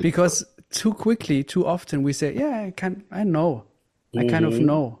 Exactly. Because too quickly, too often we say, yeah, I know. I kind of Mm-hmm.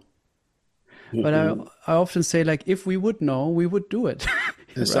 know. But Mm-hmm. I often say, like, if we would know, we would do it,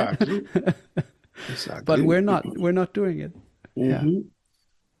 right? Exactly. But Exactly. we're not doing it. Yeah. Mm-hmm.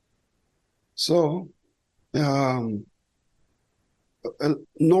 So, um,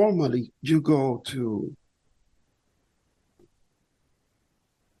 normally you go to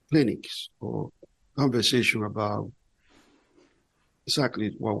clinics or conversation about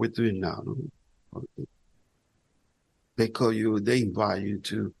exactly what we're doing now. They call you, they invite you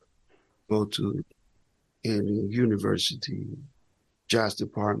to go to any university, jazz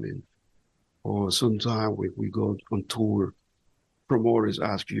department, or sometimes we go on tour, promoters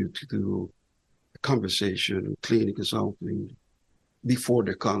ask you to do a conversation, a clinic or something before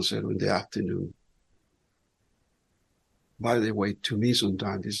the concert in the afternoon. By the way, to me,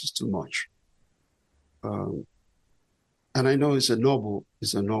 sometimes this is too much. Um, and I know it's a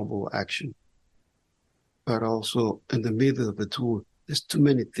noble action, but also in the middle of the tour, there's too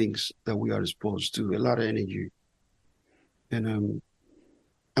many things that we are exposed to, a lot of energy, and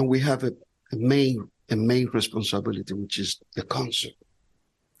we have a main responsibility, which is the concert,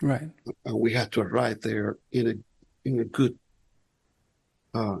 Right. and we have to arrive there in a good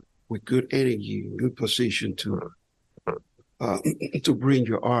uh, with good energy, good position uh, to bring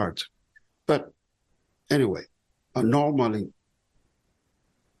your art. But anyway, normally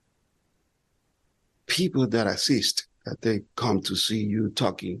people that assist, that they come to see you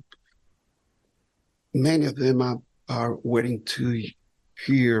talking, many of them are waiting to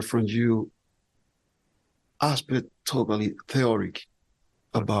hear from you aspect totally theoric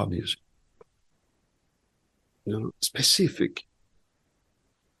about music, specific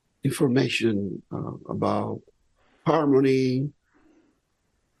information about harmony,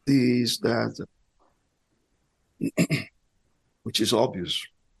 this, that, which is obvious.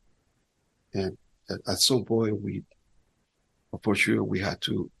 And at some point, for sure, we had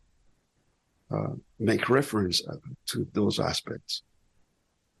to make reference to those aspects.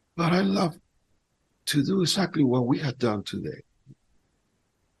 But I love to do exactly what we have done today.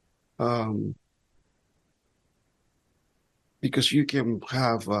 Um, because you can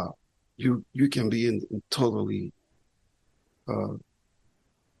have, you can be in totally uh,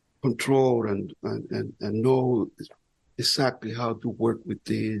 control and know exactly how to work with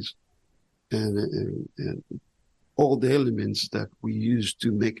this and all the elements that we use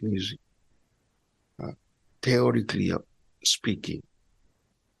to make music, uh, theoretically speaking.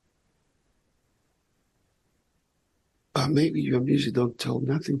 Maybe your music don't tell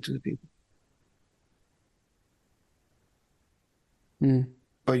nothing to the people, Mm.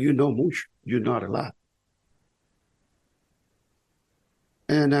 but you know much. You know a lot,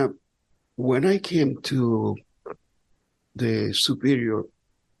 and When I came to the superior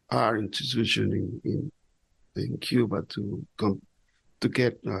art institution in Cuba to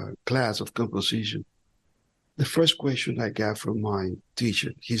get a class of composition, the first question I got from my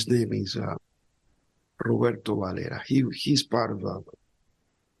teacher, his name is Roberto Valera. He's part of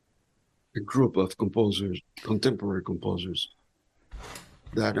a group of composers, contemporary composers,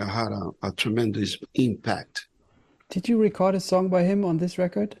 that had a tremendous impact. Did you record a song by him on this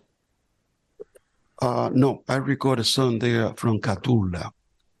record? No, I recorded a song there from Catulla,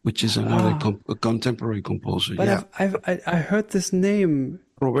 which is another contemporary composer. But yeah, I heard this name.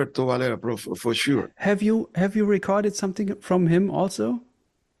 Roberto Valera, for sure. Have you recorded something from him also?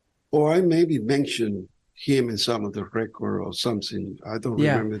 Or I maybe mentioned him in some of the record or something. I don't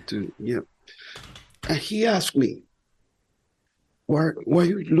remember to. Yeah, and he asked me, "What are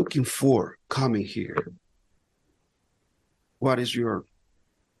you looking for coming here? What is your?"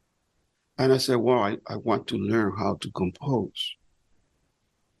 And I said, "Well, I want to learn how to compose."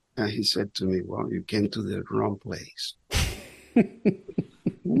 And he said to me, "Well, you came to the wrong place."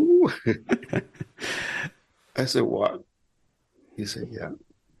 I said, "What?" He said, "Yeah,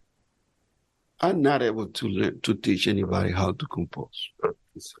 I'm not able to teach anybody how to compose.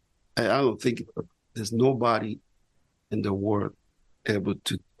 I don't think there's nobody in the world able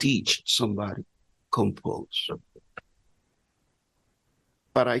to teach somebody compose.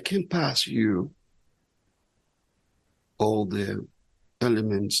 But I can pass you all the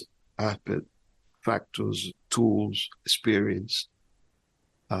elements, aspects, factors, tools, experience,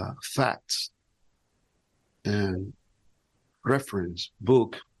 facts, and reference,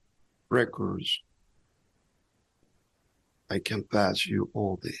 book, records. I can pass you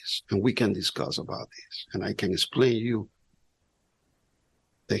all this, and we can discuss about this, and I can explain you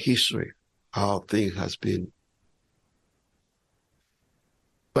the history, how things has been.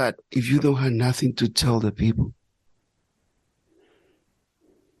 But if you don't have nothing to tell the people,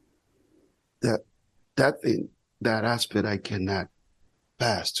 that thing, that aspect, I cannot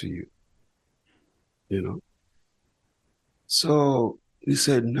pass to you, you know. So he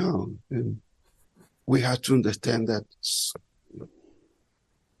said no, and we have to understand that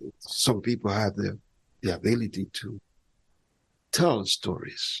some people have the ability to tell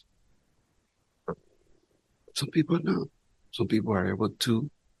stories. Some people don't. Some people are able to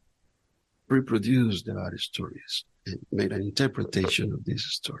reproduce the other stories and make an interpretation of these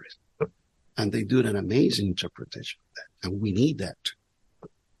stories. And they do an amazing interpretation of that. And we need that too.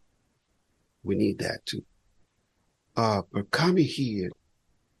 We need that too. But coming here,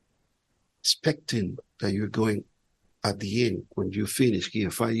 expecting that you're going at the end, when you finish here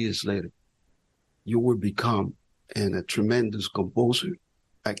 5 years later, you will become a tremendous composer,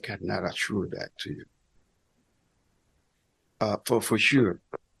 I cannot assure that to you. For sure,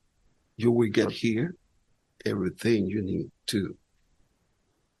 you will get here everything you need to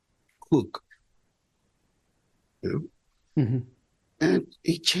cook, you know? Mm-hmm. And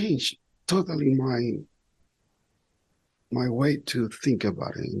it changed totally my way to think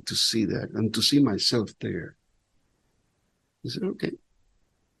about it and to see that and to see myself there. I said, okay.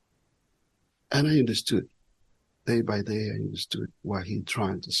 And I understood. Day by day, I understood what he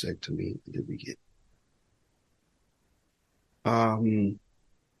trying to say to me in the beginning.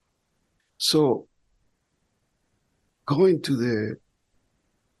 So going to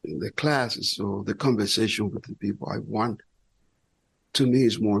the classes or the conversation with the people I want, to me,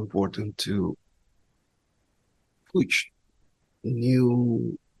 is more important to push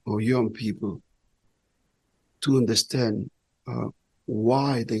new or young people to understand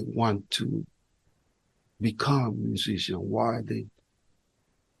why they want to become musicians, why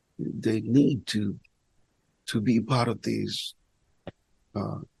they need to be part of this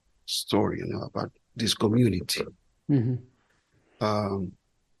story, you know, about this community. Mm-hmm.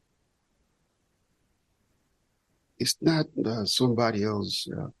 It's not somebody else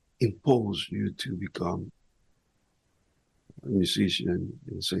impose you to become a musician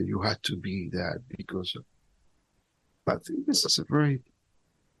and say you have to be that because of. But I think this is a very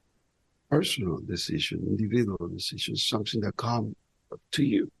personal decision, individual decision, something that comes to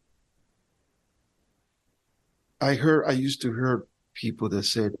you. I used to hear people that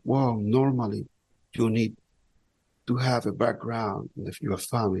said, well, normally you need to have a background if your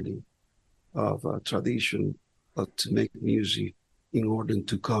family of a tradition to make music in order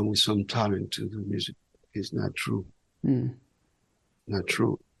to come with some talent to do music. It's not true. Not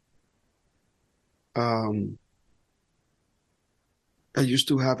true. I used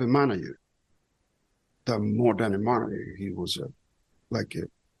to have a manager, more than a manager. He was like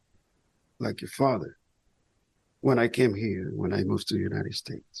a father. When I came here, when I moved to the United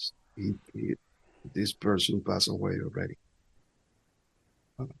States, This person passed away already.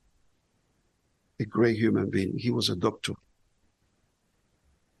 A great human being. He was a doctor.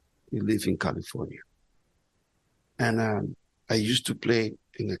 He lived in California. And I used to play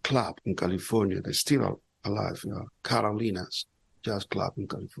in a club in California that's still alive, Carolina's Jazz Club in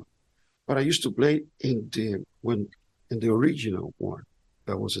California. But I used to play in the original one.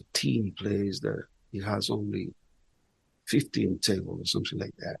 There was a team place that it has only 15 tables or something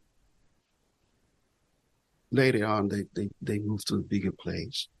like that. Later on, they moved to a bigger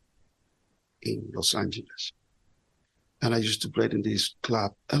place in Los Angeles. And I used to play in this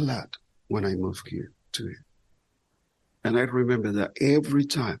club a lot when I moved here to it. And I remember that every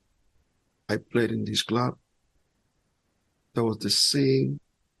time I played in this club, there was the same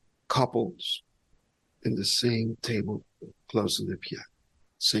couples in the same table close to the piano,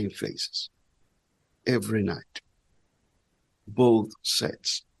 same faces, every night, both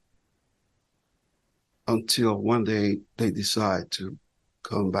sets. Until one day they decide to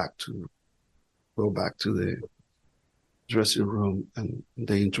go back to the dressing room, and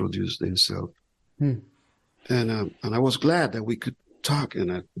they introduced themselves. And I was glad that we could talk,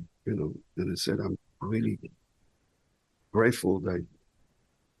 and I said, I'm really grateful that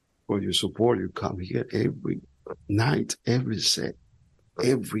for your support. You come here every night, every set,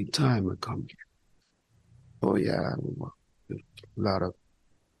 every time I come here. Oh yeah, a lot of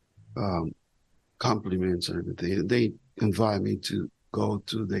compliments and everything. They invite me to go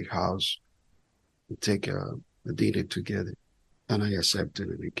to their house and take a dinner together, and I accepted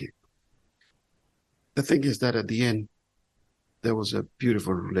it again. The thing is that at the end, there was a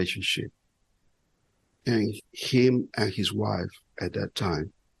beautiful relationship. And him and his wife at that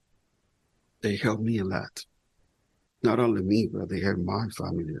time, they helped me a lot. Not only me, but they helped my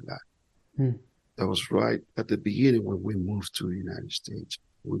family a lot. That was right at the beginning when we moved to the United States.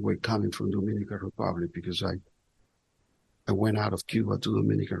 We were coming from Dominican Republic because I went out of Cuba to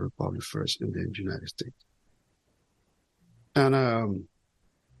Dominican Republic first and then United States. And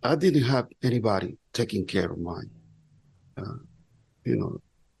I didn't have anybody taking care of my,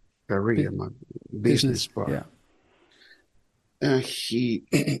 career, my business part. Yeah. And he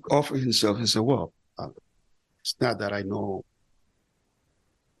offered himself and said, well, it's not that I know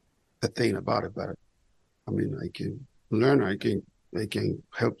a thing about it, but I mean, I can learn, I can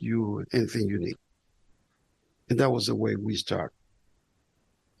help you with anything you need. And that was the way we started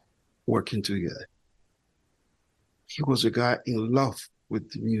working together. He was a guy in love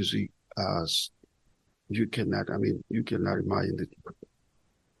with the music as you cannot imagine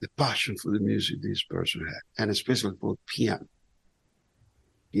the passion for the music this person had, and especially for piano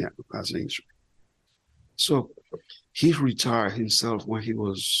as an instrument. So he retired himself when he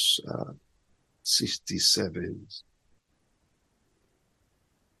was 67.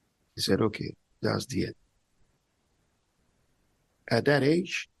 He said, okay, that's the end. At that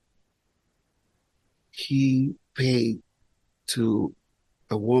age, he paid to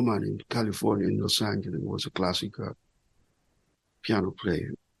a woman in California, in Los Angeles, was a classical piano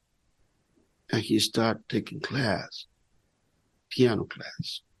player. And he started taking piano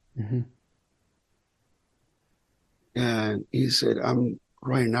class. Mm-hmm. And he said, I'm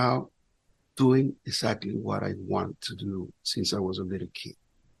right now doing exactly what I want to do since I was a little kid.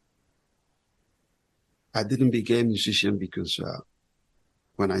 I didn't become a musician because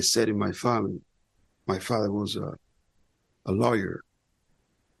when I said in my family, my father was a lawyer,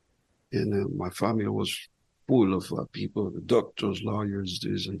 and my family was full of people, the doctors, lawyers,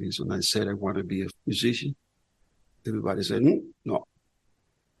 this and this. And I said I want to be a musician. Everybody said, no,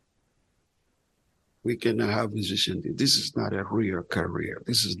 we cannot have musicians. This is not a real career.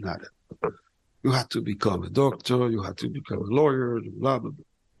 This is not you have to become a doctor, you have to become a lawyer, blah, blah, blah.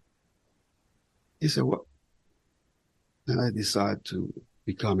 He said, what? And I decided to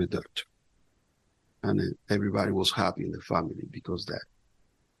become a doctor. And everybody was happy in the family because of that.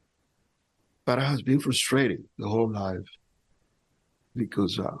 But I has been frustrated the whole life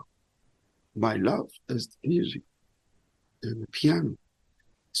because my love is music and the piano.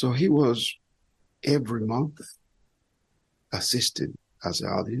 So he was every month assisting as an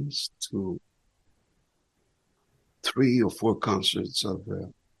audience to 3 or 4 concerts of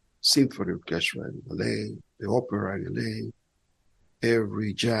the symphony orchestra in LA, the opera in LA,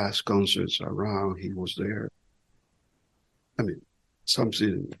 every jazz concerts around, he was there. I mean,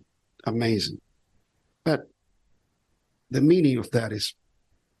 something amazing. But the meaning of that is,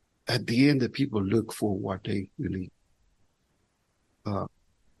 at the end, the people look for what they really,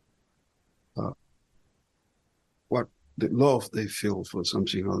 what the love they feel for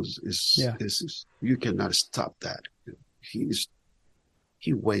something else is you cannot stop that. He's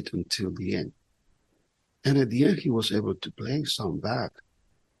he waited until the end. And at the end, he was able to play some Bach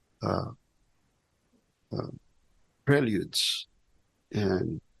uh, uh, preludes,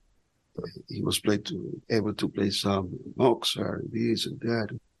 and he was able to play some Mozart, this and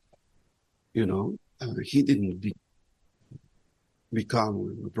that. You know, he didn't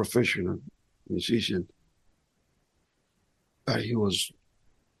become a professional musician, but he was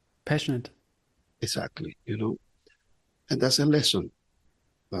Passionate. exactly, you know, and that's a lesson.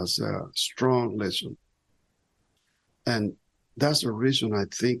 That's a strong lesson, and that's the reason I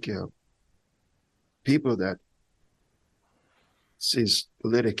think people that since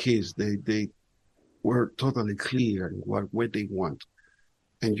little kids they were totally clear in what they want,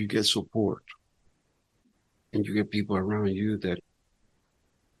 and you get support, and you get people around you that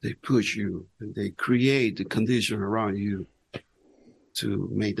they push you and they create the condition around you to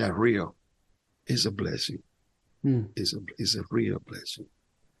make that real. Is a blessing. Is a real blessing.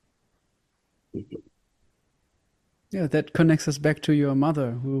 Yeah, that connects us back to your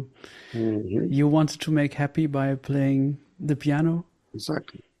mother, who you wanted to make happy by playing the piano.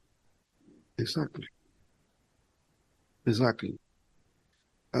 Exactly.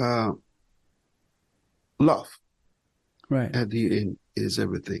 Love, right, at the end, is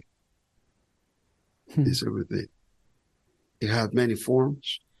everything. Is everything. It has many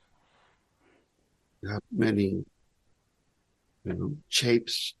forms. It has many,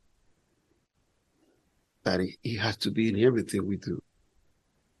 shapes. But it has to be in everything we do.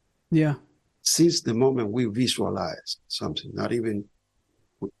 Yeah. Since the moment we visualize something, not even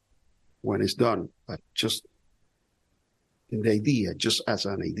when it's done, but just in the idea, just as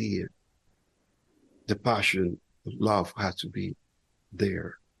an idea, the passion, the love has to be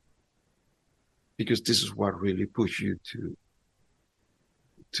there. Because this is what really pushes you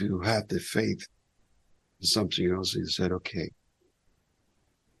to have the faith in something else and said, okay,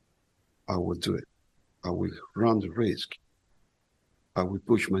 I will do it. I will run the risk. I will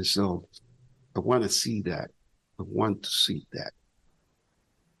push myself. I want to see that. I want to see that.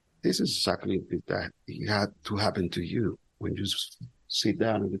 This is exactly that it had to happen to you when you sit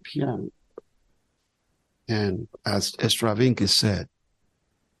down at the piano. And as Stravinsky said,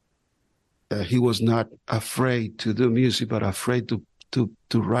 he was not afraid to do music, but afraid to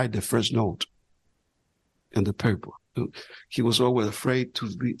write the first note in the paper. He was always afraid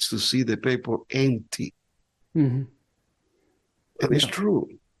to see the paper empty. And it's true.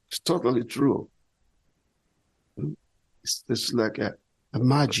 It's totally true. It's like a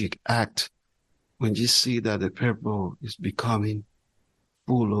magic act when you see that the paper is becoming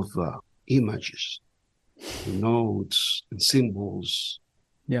full of images, notes, and symbols,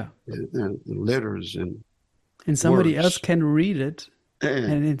 and letters, and somebody words. else can read it,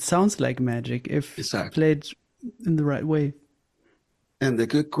 and it sounds like magic if played in the right way. And the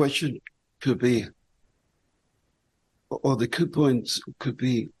good question could be, or the good points could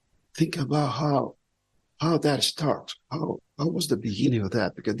be, think about how that starts. How was the beginning of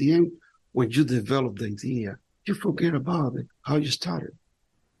that? Because at the end, when you develop the idea, you forget about it, how you started.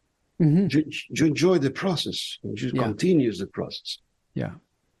 You enjoy the process, and you continue the process. Yeah.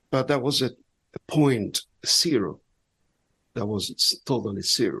 But that was a point zero. That was totally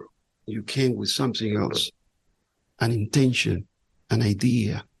zero. You came with something else, an intention, an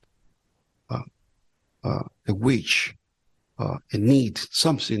idea, a wish, a need,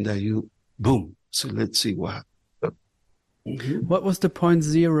 something that you, boom. So let's see what happened. What was the point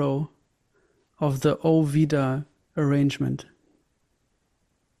zero of the O Vida arrangement?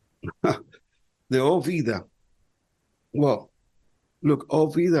 The O Vida. Well, look, O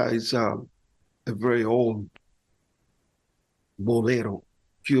Vida is a very old bolero,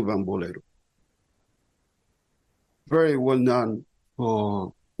 Cuban bolero. Very well known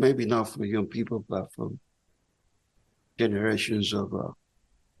for, maybe not for young people, but for generations of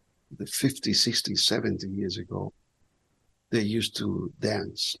the 50, 60, 70 years ago. They used to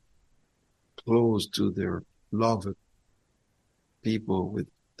dance close to their loved people with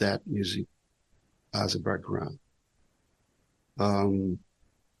that music as a background. And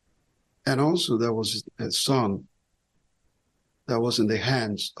also there was a song that was in the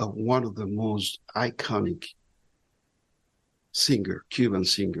hands of one of the most iconic Cuban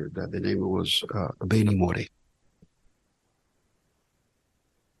singer, that the name was Benny Moré.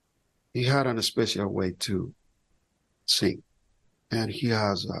 He had a special way to sing, and he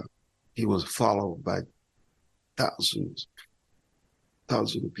was followed by thousands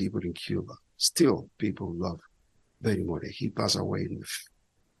of people in Cuba. Still, people love Benny Moré. He passed away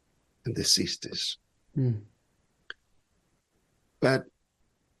in the 60s. But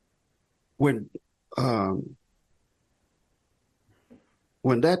when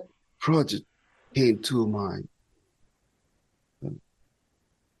when that project came to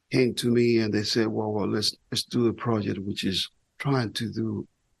me, and they said, well, let's do a project which is trying to do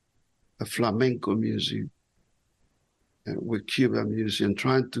a flamenco music with Cuban music and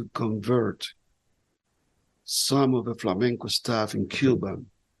trying to convert some of the flamenco stuff in Cuban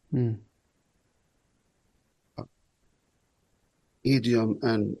idiom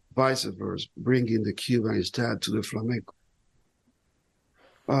and vice versa, bringing the Cuban style to the flamenco.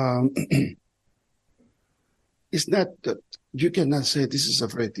 It's not that you cannot say this is a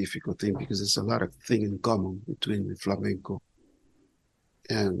very difficult thing because there's a lot of things in common between the flamenco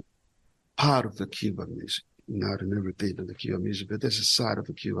and part of the Cuban music. Not in everything of the Cuban music, but there's a side of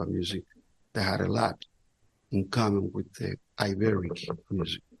the Cuban music that had a lot in common with the Iberic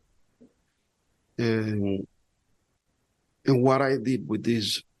music. And what I did with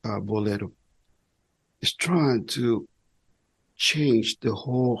this bolero is trying to change the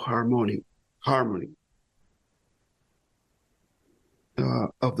whole harmony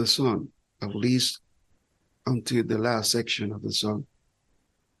of the song, at least until the last section of the song,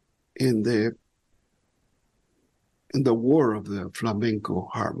 in the war of the flamenco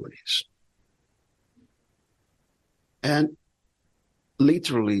harmonies, and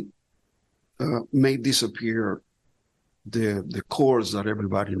literally made disappear the chords that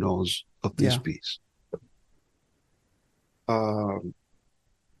everybody knows of this piece.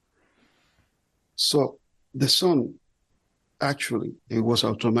 So the song, actually, it was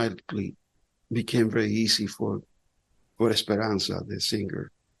automatically became very easy for Esperanza, the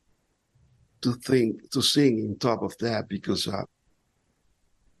singer, to sing in top of that, because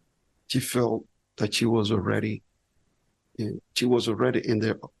she felt that she was already in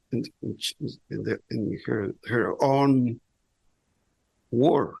her own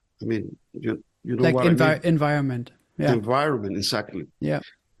war. I mean, you know like what I mean? Environment. Yeah. Environment, exactly. Yeah.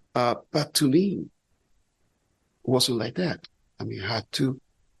 But to me, it wasn't like that. I mean, I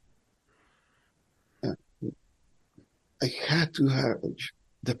had to have,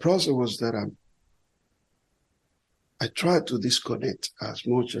 the process was that I tried to disconnect as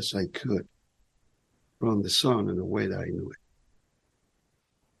much as I could from the song in the way that I knew it.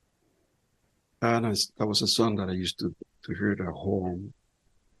 And that was a song that I used to hear at home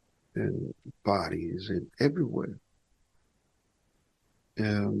and parties and everywhere.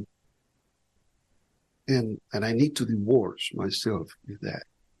 And I need to divorce myself with that.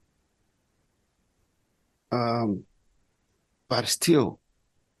 But still,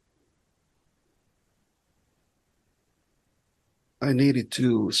 I needed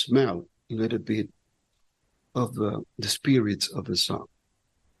to smell a little bit of the spirits of the song.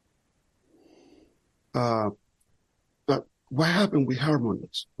 But what happened with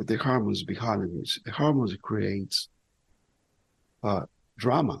harmonies, with the harmonies behind the music? The harmony creates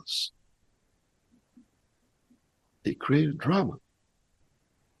dramas. They create drama.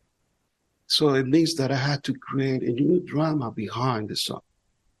 So it means that I had to create a new drama behind the song.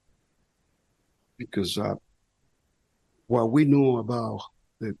 Because what we know about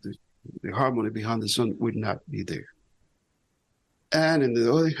the harmony behind the song would not be there. And on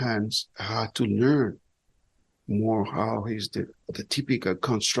the other hand, I had to learn more how is the typical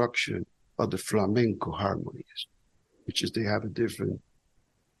construction of the flamenco harmonies, which is they have a different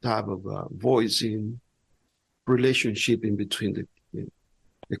type of voicing, relationship in between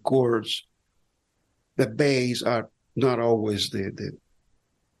the chords. The bass are not always the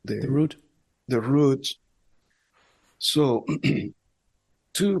root. The roots. So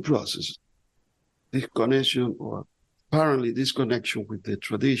two processes, this connection, or apparently this connection with the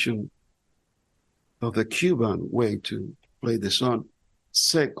tradition of the Cuban way to play the song.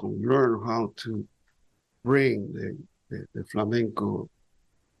 Second, learn how to bring the flamenco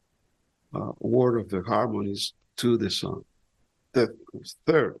word of the harmonies to the song. The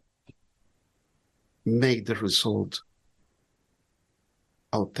third, make the result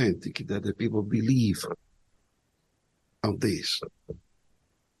authentic, that the people believe on this.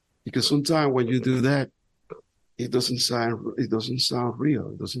 Because sometimes when you do that, it doesn't sound real. It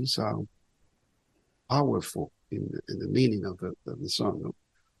doesn't sound powerful in the meaning of the song.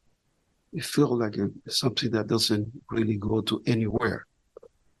 It feels like something that doesn't really go to anywhere.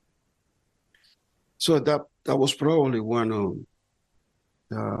 So that was probably one of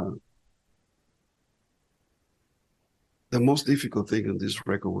the most difficult thing on this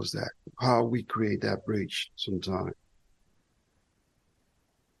record, was that how we create that bridge sometimes.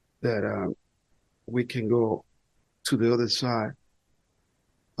 That we can go to the other side,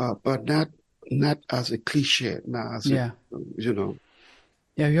 but not as a cliche, not as a,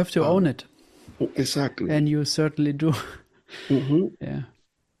 Yeah, you have to own it. Exactly. And you certainly do. hmm Yeah.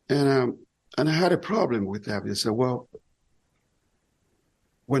 And and I had a problem with that. They said, well,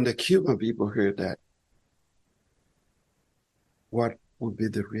 when the Cuban people heard that, what would be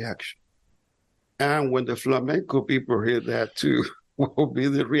the reaction? And when the flamenco people hear that too, what will be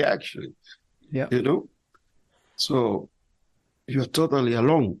the reaction? Yeah. You know? So you're totally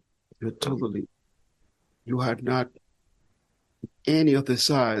alone. You're totally, you had not any of the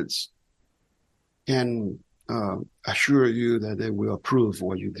sides can assure you that they will approve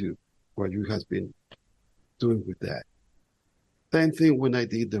what you do, what you have been doing with that. Same thing when I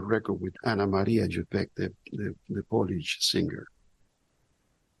did the record with Anna Maria Jupek, the Polish singer.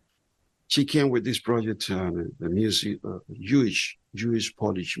 She came with this project, the music, Jewish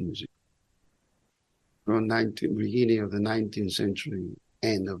Polish music, from beginning of the 19th century,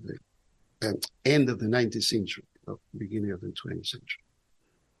 end of the end of the 19th century, beginning of the 20th century.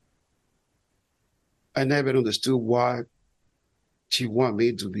 I never understood why she wanted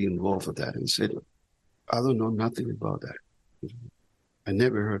me to be involved with that, and said, I don't know nothing about that. I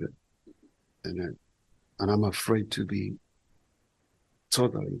never heard it, and I'm afraid to be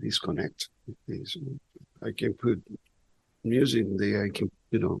totally disconnected with this. I can put music there, I can,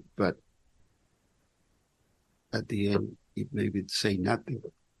 but at the end, it maybe say nothing.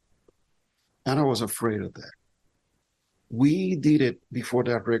 And I was afraid of that. We did it before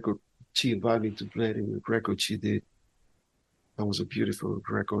that record. She invited me to play it in the record she did. That was a beautiful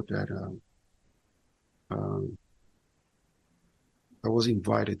record that um, I was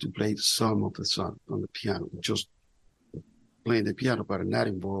invited to play some of the song on the piano, just playing the piano, but not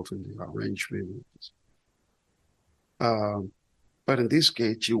involved in the arrangement. But in this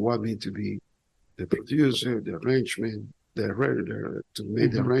case, she wanted me to be the producer, the arrangement, the editor, to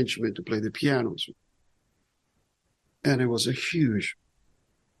make the arrangement, to play the pianos. And it was a huge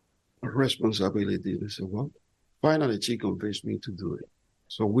responsibility. And I said, well, finally, she convinced me to do it.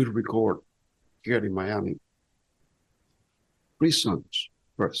 So we record here in Miami 3 songs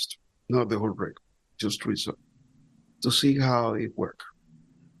first, not the whole record, just 3 songs, to see how it worked.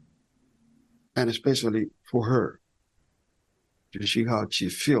 And especially for her, to see how she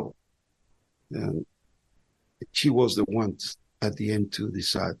feel. And she was the one at the end to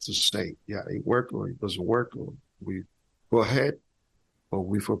decide to say, yeah, it worked or it doesn't work, or we go ahead or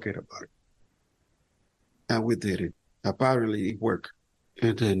we forget about it. And we did it. Apparently it worked.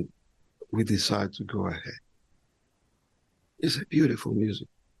 And then we decided to go ahead. It's a beautiful music.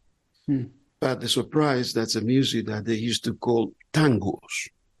 But the surprise, that's a music that they used to call tangos,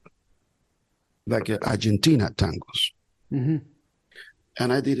 like Argentina tangos.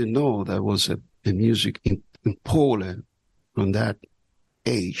 And I didn't know that was a music in Poland from that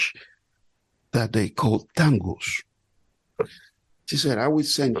age that they called tangos. She said, I will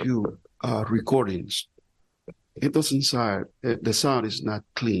send you recordings. It doesn't sound, the sound is not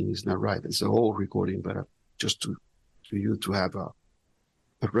clean, it's not right. It's a whole recording, but just to you to have a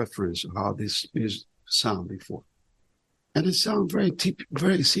reference of how this music sound before. And it sounds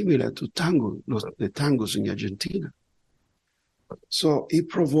very similar to tango, the tangos in Argentina. So it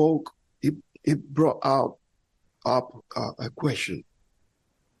provoked, it brought up a question.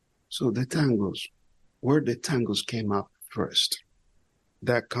 So the tangos, where the tangos came up first,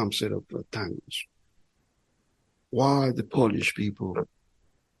 that concept of tangos. Why the Polish people,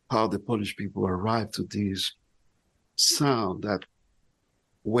 how the Polish people arrived to this sound, that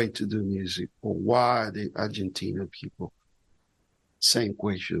way to do music, or why the Argentinian people, same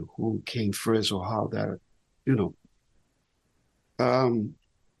question, who came first or how that,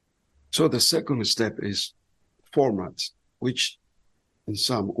 So the second step is formats, which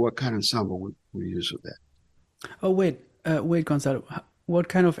what kind of ensemble we use of that. Oh, wait, Gonzalo. What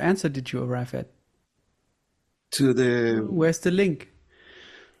kind of answer did you arrive at? Where's the link?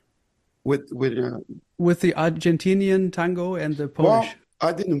 With the Argentinian tango and the Polish. Well,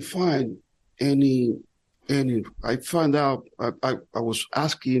 I didn't find any. I found out. I was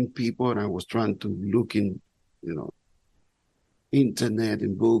asking people, and I was trying to look in, internet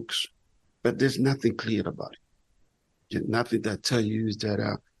and books, but there's nothing clear about it. Nothing that tells you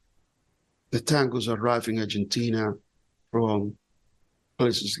that the tangos arrive in Argentina from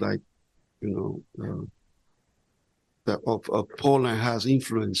places like, that Poland has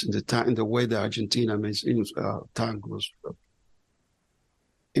influence in the way that Argentina makes tangos.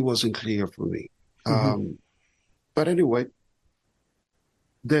 It wasn't clear for me. But anyway,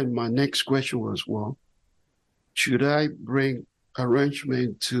 then my next question was, well, should I bring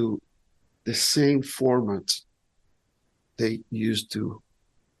arrangement to the same format they used to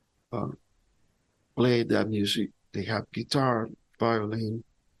play that music? They have guitar, violin.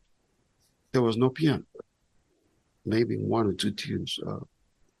 There was no piano. maybe one or two tunes.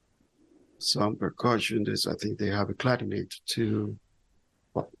 Some percussion. I think they have a clarinet too.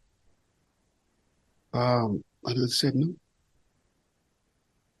 And I said, no,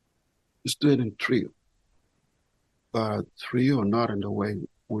 let's do it in trio. But trio not in the way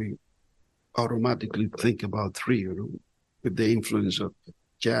we automatically think about trio, with the influence of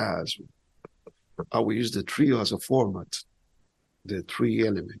jazz. I will use the trio as a format, the three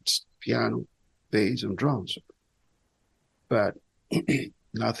elements, piano, bass, and drums. But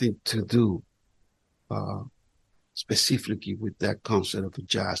nothing to do specifically with that concept of a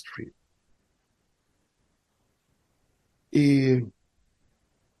jazz trio.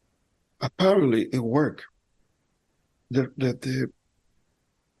 Apparently, it worked. The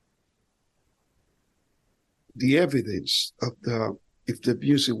evidence of if the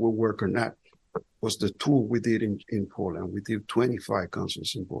music will work or not was the tour we did in Poland. We did 25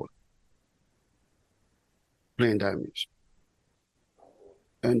 concerts in Poland, playing that music.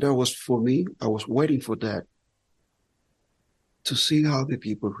 And that was, for me, I was waiting for that to see how the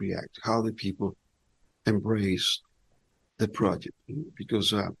people react, how the people embrace the project,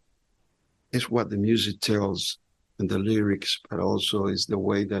 because it's what the music tells and the lyrics, but also is the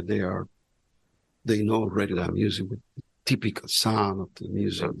way that they know already that music with the typical sound of the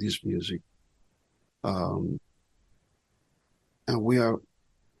music, this music. And we are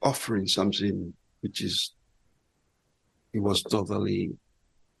offering something which it was totally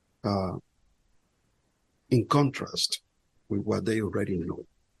in contrast with what they already knew.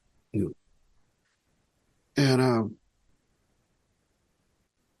 And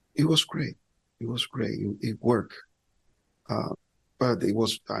it was great. It was great. It worked. But it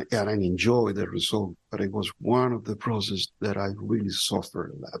was, and I enjoyed the result, but it was one of the processes that I really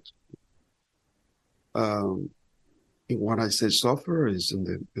suffered a lot. When I say suffer is in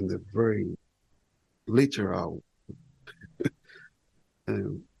the very literal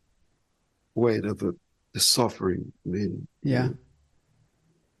way of the suffering. I mean, yeah.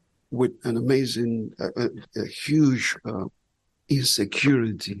 With an amazing, a huge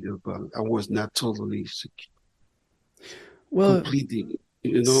insecurity of I was not totally secure. Well, completely,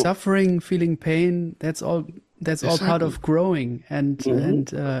 suffering, feeling pain, that's all exactly. part of growing and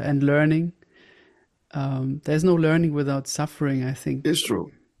learning. There's no learning without suffering, I think. It's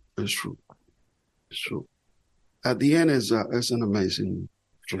true. At the end, it's an amazing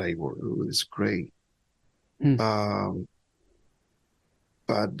flavor. It's great. But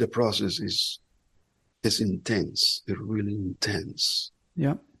the process is intense. It's really intense.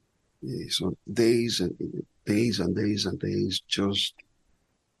 Yeah. So days and days and days and days, just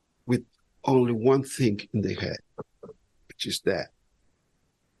with only one thing in the head, which is that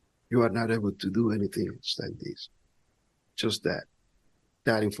you are not able to do anything else like this. Just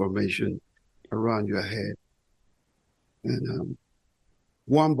that information around your head. And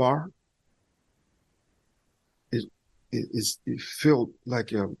one bar it felt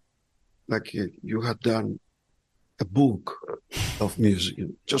like you had done a book of music,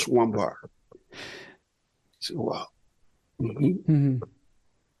 just one bar. So wow.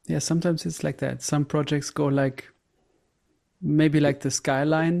 Yeah, sometimes it's like that. Some projects go maybe like the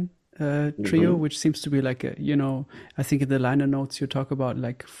Skyline trio, which seems to be like I think in the liner notes you talk about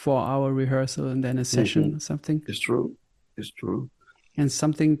like 4-hour rehearsal and then a session or something. It's true. And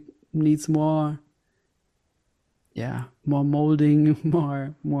something needs more molding,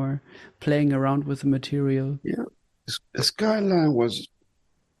 more playing around with the material. Yeah, the Skyline was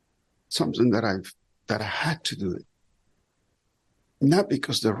something that I had to do it, not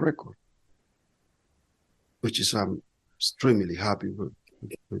because the record, which is I'm extremely happy with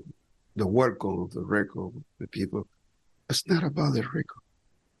the work of the record, the people. It's not about the record.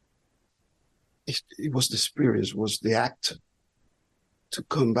 It was the experience, was the act to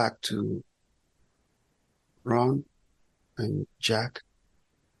come back to Ron and Jack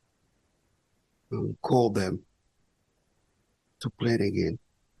and call them to play it again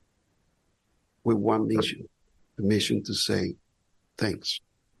with one mission, the mission to say thanks.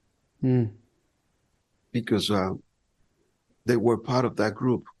 Because they were part of that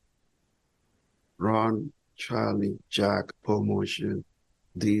group. Ron, Charlie, Jack, Paul Motion,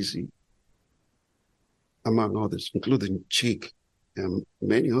 Dizzy, among others, including Chick and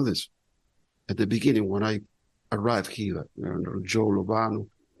many others. At the beginning, when I arrived here, Joe Lovano,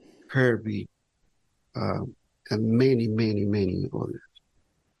 Herbie, and many, many, many others.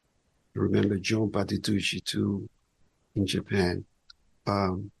 I remember John Patitucci too in Japan.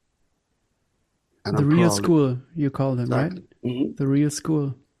 And the real school, you call them, exactly. Right? Mm-hmm. The real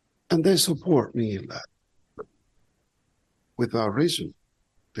school. And they support me in that. Without reason.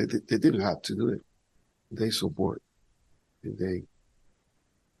 They didn't have to do it. They support. And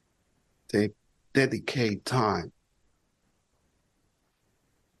they dedicate time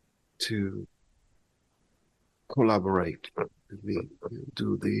to collaborate with me, and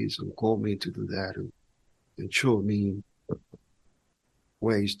do this and call me to do that, and show me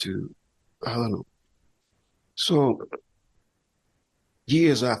ways to, I don't know. So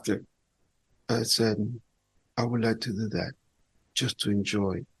years after, I said, I would like to do that just to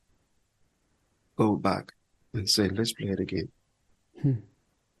enjoy, go back and say, let's play it again. Hmm.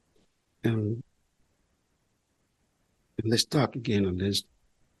 And let's talk again and let's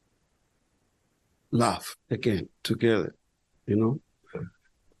laugh again together, you know?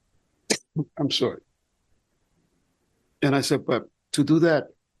 I'm sorry. And I said, but to do that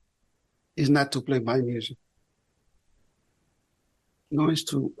is not to play my music. No, it's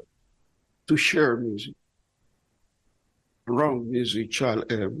to share music, wrong music, Jack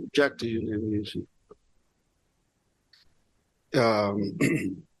the Union music.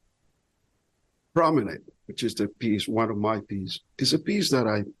 Prominent, which is the piece, one of my pieces, is a piece that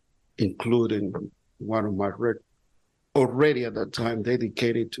I include in one of my records. Already at that time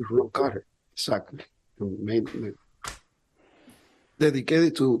dedicated to Ron Carter, exactly.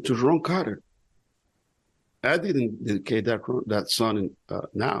 Dedicated to Ron Carter. I didn't dedicate that song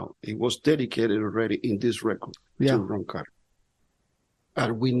now. It was dedicated already in this record to Ron Carter.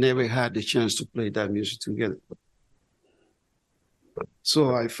 And we never had the chance to play that music together.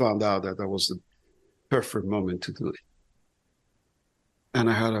 So I found out that was the perfect moment to do it. And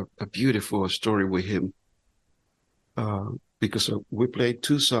I had a beautiful story with him because we played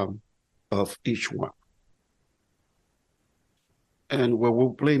two songs of each one. And when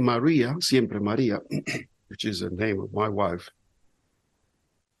we play Maria, Siempre Maria, which is the name of my wife,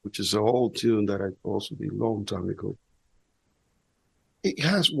 which is an old tune that I also did a long time ago, it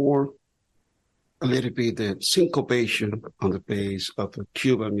has more, a little bit, the syncopation on the bass of the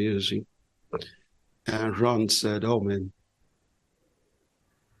Cuban music. And Ron said, oh man,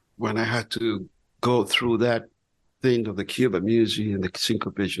 when I had to go through that thing of the Cuban music and the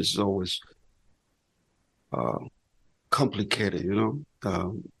syncopation is always complicated, you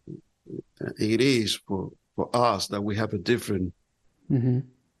know. It is for us that we have a different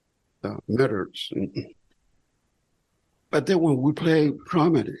methods. But then when we play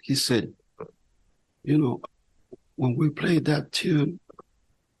Prominent, he said, you know, when we play that tune,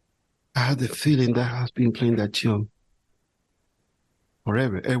 I had the feeling that I've been playing that tune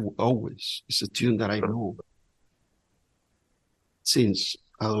forever, always. It's a tune that I know since,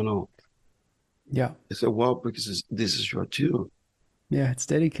 I don't know. Yeah. I said, well, because this is your tune. Yeah, it's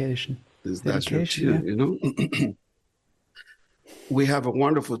dedication. That's your tune, you know? We have a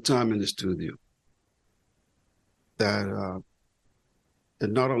wonderful time in the studio that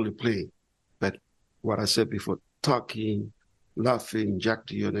not only play, but what I said before, talking, laughing, Jack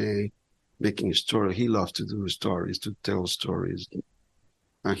DNA, making a story. He loves to do stories, to tell stories.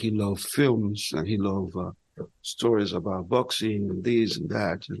 And he loves films, and he loves stories about boxing and this and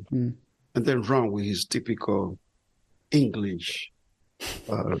that. And then Ron with his typical English,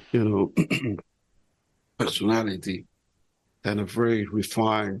 you know, personality and a very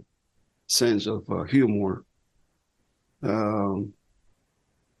refined sense of humor.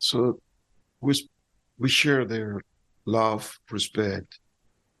 So we share their love, respect,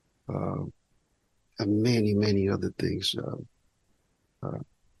 and many, many other things.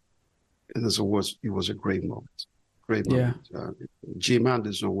 And it was a great moment. Great moment. Yeah. Jim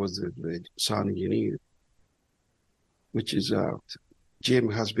Anderson was the sound engineer, which is Jim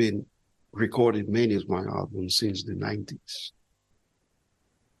has been recorded many of my albums since the 90s.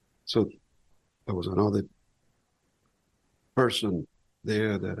 So there was another person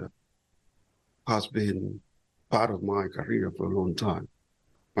there that has been part of my career for a long time.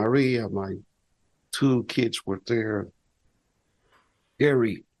 Maria, my two kids were there.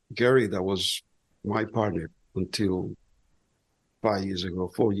 Gary, that was my partner until 4 years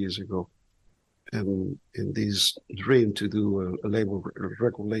ago. And in this dream to do a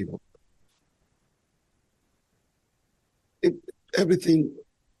record label. Everything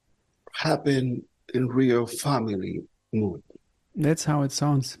happened in real family mood. That's how it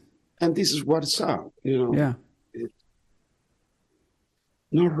sounds. And this is what it sounds, you know. Yeah.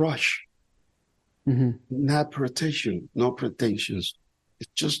 No rush, not pretension, no pretensions.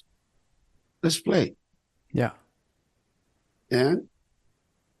 It's just, let's play. Yeah. And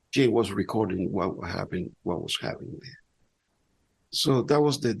Jay was recording what was happening there. So that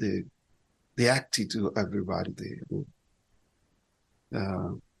was the attitude of everybody there.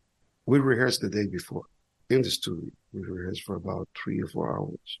 We rehearsed the day before in the studio. We rehearsed for about 3 or 4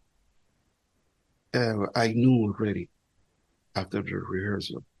 hours. I knew already after the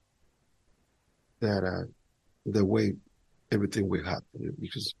rehearsal that the way everything will happen,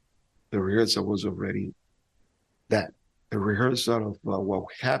 because the rehearsal was already that a rehearsal of what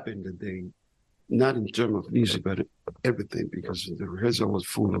happened that day, not in terms of music, but everything, because the rehearsal was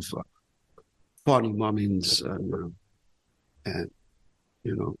full of funny moments and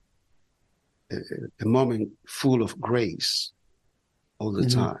you know, a, a moment full of grace all the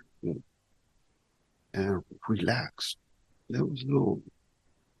Mm-hmm. time, and relaxed. There was no,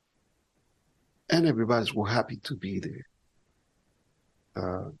 and everybody's were happy to be there.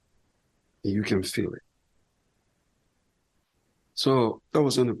 You can feel it. So that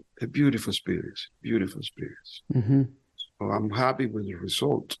was a beautiful experience, beautiful experience. Mm-hmm. So I'm happy with the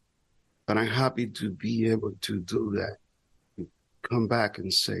result, and I'm happy to be able to do that, come back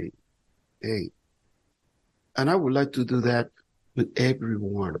and say, hey, and I would like to do that with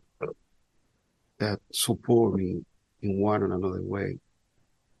everyone that support me in one or another way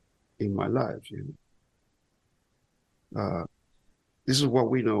in my life. This is what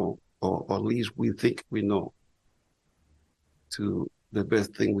we know, or at least we think we know, to the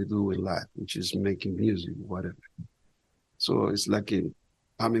best thing we do in life, which is making music, whatever. So it's like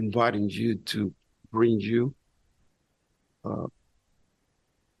I'm inviting you to bring you uh,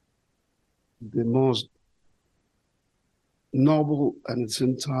 the most noble and at the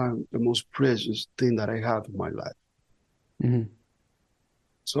same time the most precious thing that I have in my life. Mm-hmm.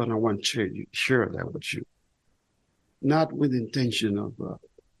 So I want to share that with you, not with the intention of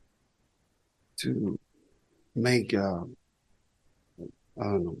to make I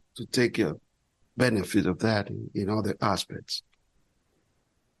don't know, to take a benefit of that in other aspects.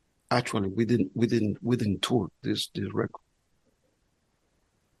 Actually, we didn't tour this record.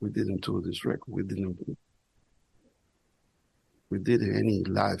 We didn't tour this record. We did any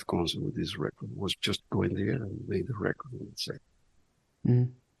live concert with this record. It was just going there and made the record and say. Mm-hmm.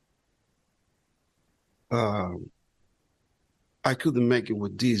 I couldn't make it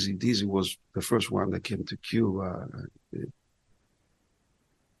with Dizzy. Dizzy was the first one that came to Cuba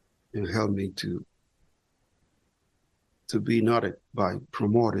and helped me to be noted by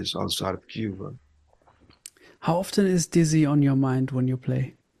promoters outside of Cuba. How often is Dizzy on your mind when you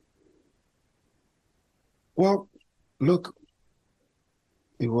play? Well, look,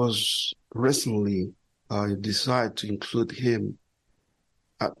 it was recently I decided to include him.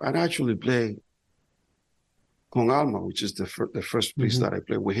 I'd actually play Con Alma, which is the first piece Mm-hmm. that I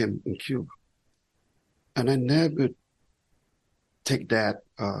played with him in Cuba. And I never take that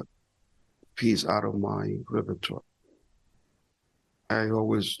piece out of my repertoire. I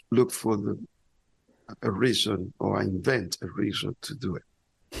always look for a reason, or I invent a reason to do it.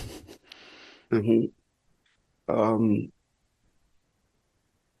 Mm-hmm.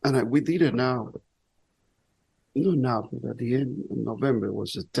 We did it now, not now, but at the end of November, it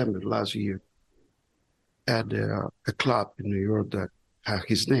was September last year, at a club in New York that had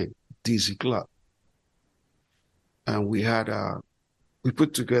his name, DC Club. And we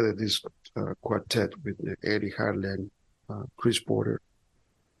put together this quartet with Eddie Harlan, Chris Porter,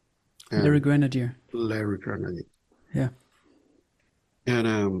 Larry and Grenadier. Larry Grenadier. Yeah.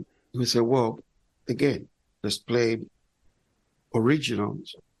 And we said, well, again, let's play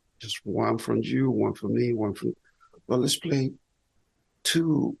originals, just one from you, one from me, one from. Well, let's play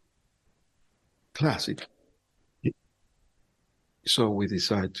two classic. So we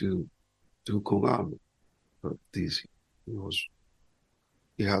decided to do Kungam of this.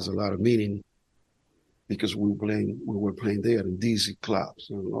 It has a lot of meaning because we were playing there in DC clubs,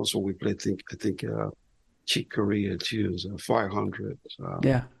 and also we played I think Chick Corea tunes, 500.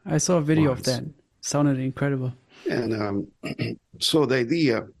 Yeah. I saw a video of Once. that. Sounded incredible. And so the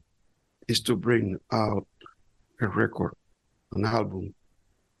idea is to bring out a record, an album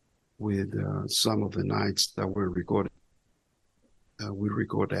with some of the nights that were recorded. We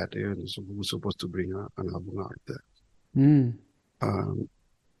record that there, and so we were supposed to bring an album out there. Mm.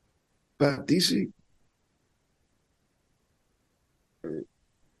 But DC,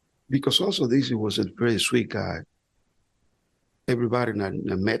 because also DC was a very sweet guy. Everybody that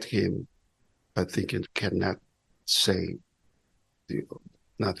met him, I think it cannot say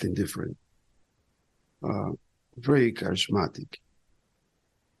nothing different. Very charismatic,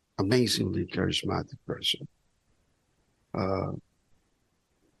 amazingly charismatic person.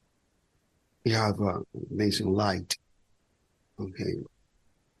 He have amazing light. Okay.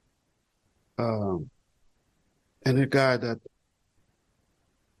 And a guy that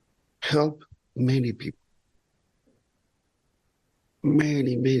helped many people.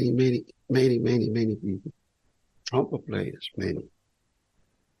 Many people. Trumpet players, many.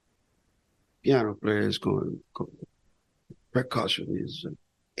 Piano players going percussionists,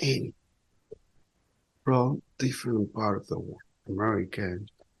 any from different part of the world. Americans,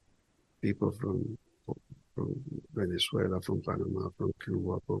 people from Venezuela, from Panama, from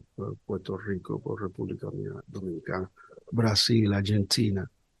Cuba, from Puerto Rico, from República Dominicana, Brazil, Argentina.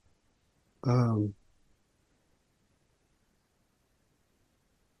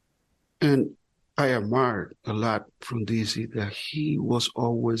 And I admired a lot from Dizzy that he was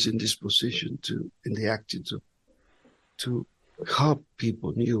always in this position in the acting to help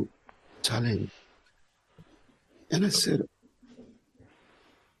people, new talent. And I said,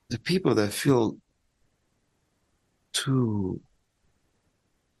 the people that feel too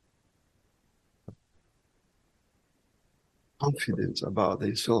confident about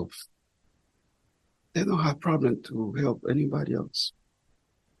themselves, they don't have problem to help anybody else.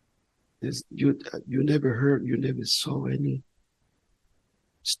 You never heard, you never saw any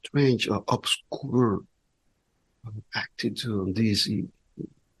strange or obscure attitude on DC,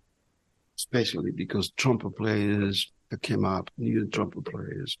 especially because trumpet players that came up, new trumpet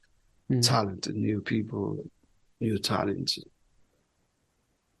players, talented new people, new talents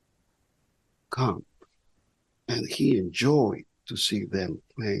come. And he enjoyed to see them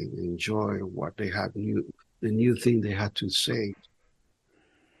playing, enjoy what they had the new thing they had to say.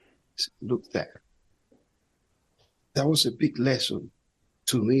 Look there. That was a big lesson.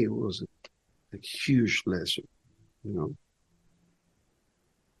 To me, it was a huge lesson, you know.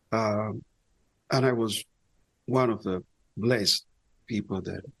 And I was one of the blessed people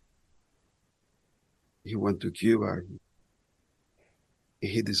that he went to Cuba. And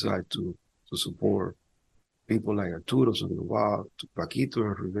he decided to support people like Arturo Sandoval, to Paquito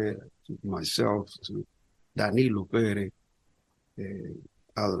Rivera, to myself, to Danilo Perez,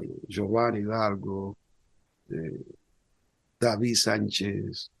 Giovanni Hidalgo, David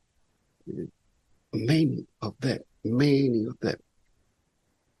Sanchez, many of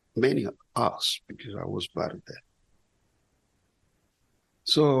us, because I was part of that.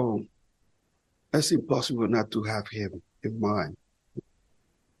 So it's impossible not to have him in mind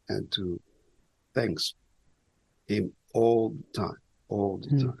and to thanks him all the time.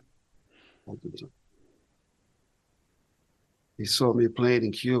 He saw me playing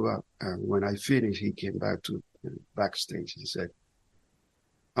in Cuba, and when I finished, he came back to backstage and said,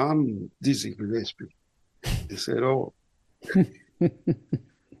 "I'm Dizzy Gillespie." He said, "Oh."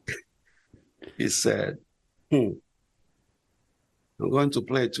 He said, "I'm going to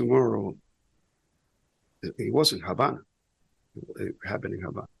play tomorrow." It was in Havana. It happened in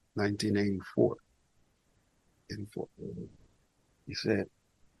Havana, 1984. He said,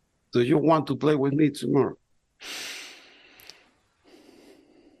 "Do you want to play with me tomorrow?"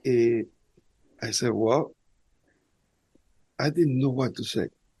 I said, "Well," I didn't know what to say.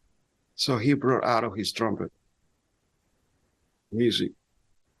 So he brought out of his trumpet music.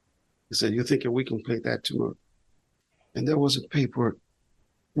 He said, "You think we can play that tomorrow?" And there was a paper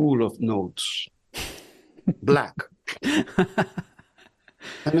full of notes, black. And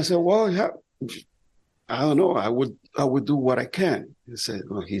I said, "Well, yeah, I don't know. I would do what I can." He said,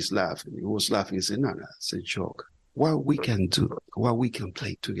 "Well," he's laughing. He was laughing. He said, "No, it's a joke. What we can do, what we can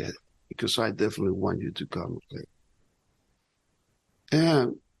play together, because I definitely want you to come and play."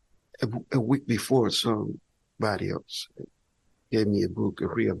 And a week before, somebody else gave me a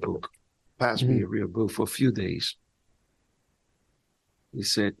real book, passed me a real book for a few days. He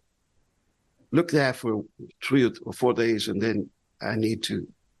said, "Look there for 3 or 4 days, and then I need to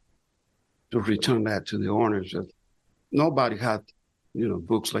return that to the owners." Nobody had,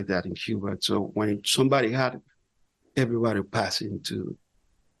 books like that in Cuba. So when somebody had it, everybody passing to.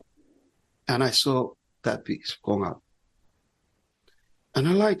 And I saw that piece going up. And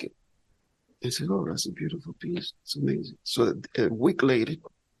I like it. I said, "Oh, that's a beautiful piece. It's amazing." So a week later,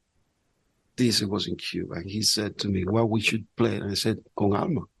 Dizzy was in Cuba. And he said to me, "Well, we should play it." And I said, "Con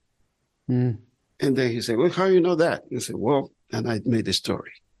alma." And then he said, "Well, how you know that?" And I said, "Well," and I made the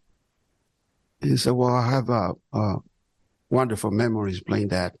story. And he said, "Well, I have wonderful memories playing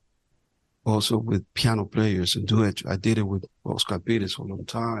that also with piano players and duet. I did it with Oscar Pires for a long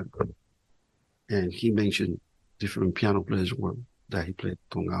time." And he mentioned different piano players that he played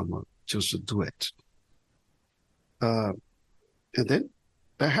Con Alma, just a duet. And then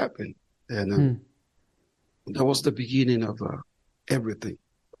that happened. And that was the beginning of everything.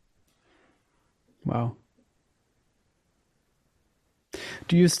 Wow.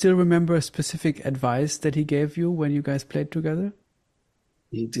 Do you still remember a specific advice that he gave you when you guys played together?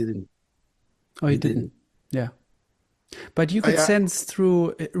 He didn't. Oh, he didn't? Yeah. But you could sense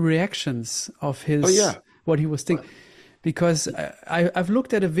through reactions of his, what he was thinking. Because I've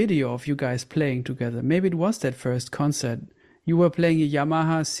looked at a video of you guys playing together. Maybe it was that first concert You were playing a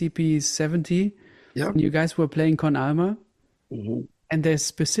Yamaha CP70, Yeah. and you guys were playing Con Alma, Mhm. and there's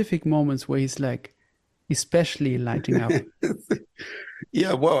specific moments where he's like, especially lighting up.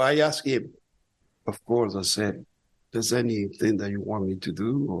 Yeah, well, I asked him, of course, I said, "There's anything that you want me to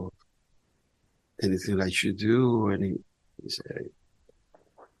do or anything I should do?" And he said,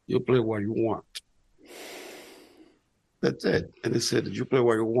 "You play what you want." That's it. And he said, "You play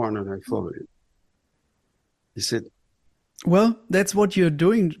what you want," and I followed it. He said, Well, that's what you're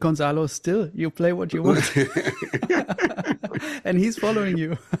doing, Gonzalo, still. You play what you want. And he's following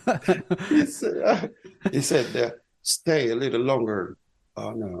you. he said, stay a little longer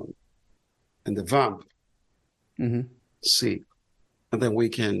on in the vamp, Hmm. see, and then we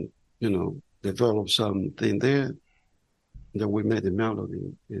can, develop something there. And then we made the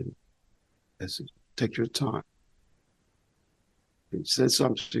melody. And I said, take your time. He said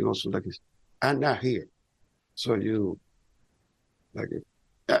something also like, "I'm not here." So you, like,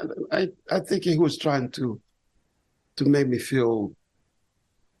 I think he was trying to make me feel,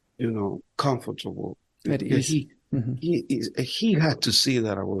 comfortable. At Yeah, ease. Hmm. he had to see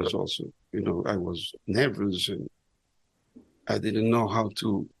that I was also, I was nervous and I didn't know how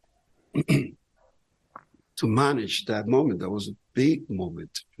to to manage that moment. That was a big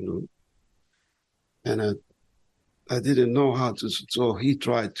moment. And I didn't know how to. So he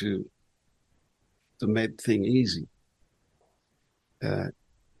tried to make things easy. Uh,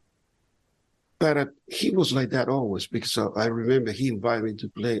 but he was like that always because I remember he invited me to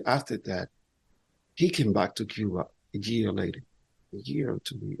play. After that, he came back to Cuba a year later, a year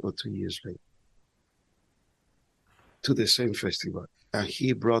or 2 years later, to the same festival. And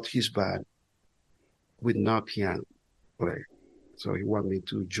he brought his band with no piano player. So he wanted me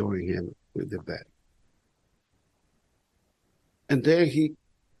to join him with the band. And then he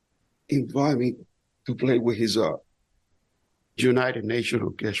invited me to play with his United Nations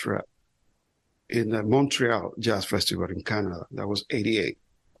Orchestra in the Montreal Jazz Festival in Canada. That was 88.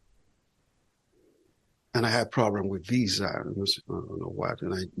 And I had problem with visa. I don't know what.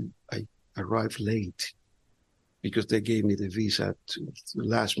 And I arrived late because they gave me the visa to the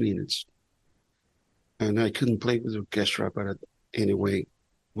last minutes. And I couldn't play with the orchestra, but anyway,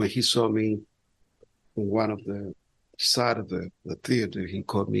 when he saw me on one of the side of the theater, he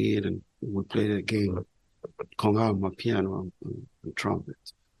called me in and we played a game, con alma, piano, and trumpet.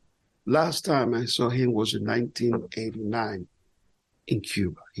 Last time I saw him was in 1989 in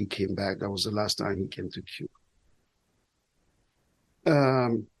Cuba. He came back. That was the last time he came to Cuba.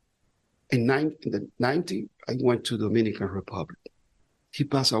 In the 90, I went to Dominican Republic. He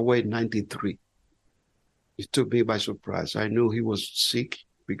passed away in 93. It took me by surprise. I knew he was sick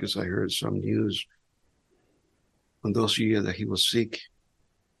because I heard some news on those years that he was sick.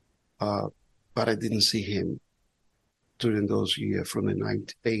 But I didn't see him during those years from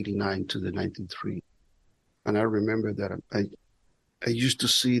the 89 to the 93. And I remember that I used to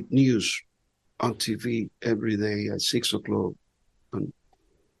see news on TV every day at 6 o'clock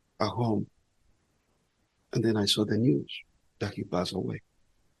at home. And then I saw the news that he passed away.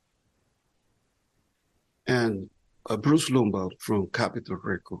 And Bruce Lombard from Capitol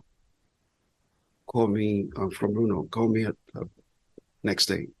Record called me from Bruno, called me next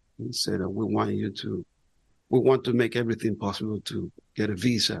day and said, we want to make everything possible to get a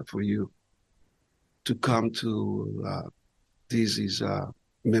visa for you to come to this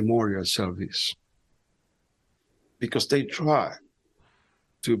memorial service. Because they tried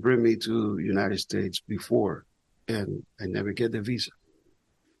to bring me to the United States before, and I never get the visa.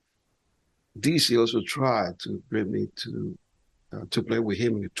 DC also tried to bring me to play with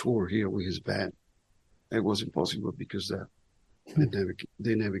him in a tour here with his band. It was impossible because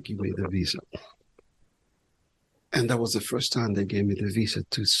they never give me the visa. And that was the first time they gave me the visa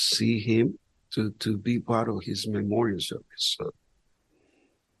to see him, to be part of his memorial service.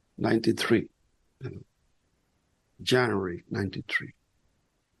 93, January 93.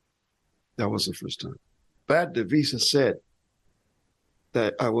 That was the first time. But the visa said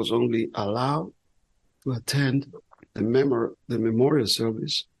that I was only allowed to attend the memorial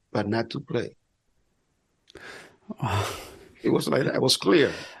service, but not to play. Oh, It was like that. It was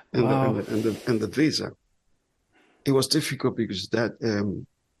clear in, wow. in the visa. It was difficult because that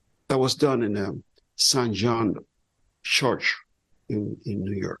was done in St. John Church in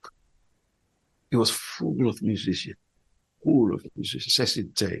New York. It was full of musicians, Cecil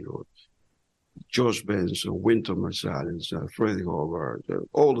Taylor, George Benson, Wynton Marsalis, Freddie Hubbard,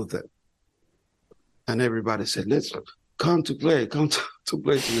 all of them. And everybody said, let's come to play to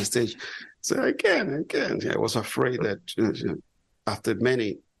the stage. So I can. I was afraid that after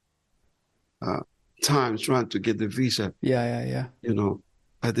many times trying to get the visa. Yeah.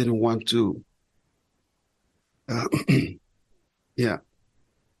 I didn't want to. Yeah.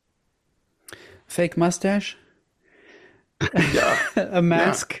 Fake mustache, Yeah. a Yeah.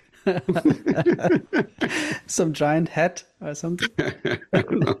 mask, some giant hat or something.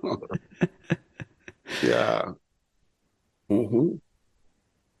 No. Yeah. Mm-hmm.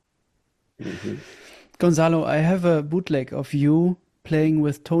 Mm-hmm. Gonzalo, I have a bootleg of you playing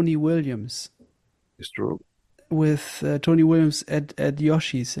with Tony Williams. It's true. With Tony Williams at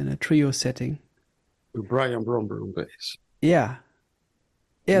Yoshi's in a trio setting. With Brian Bromberg on bass. Yeah.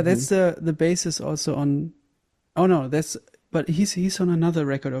 Yeah, Mm-hmm. that's the basis also on. Oh no, but he's on another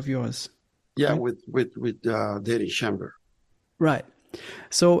record of yours. Yeah, right? with Danny Chamber. Right.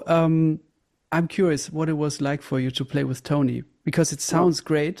 So I'm curious what it was like for you to play with Tony, because it Well, sounds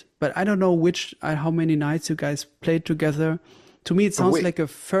great, but I don't know how many nights you guys played together. To me, it a sounds week. like a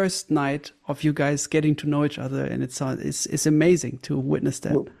first night of you guys getting to know each other, and it's amazing to witness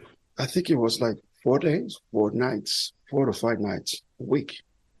that. Well, I think it was like 4 days, 4 nights, 4 to 5 nights a week.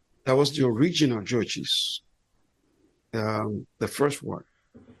 That was the original Georges, the first one.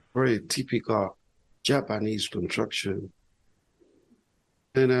 Very typical Japanese construction.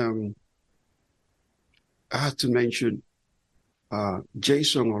 And I had to mention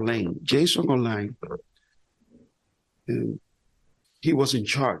Jason Olaine. Jason Olaine, he was in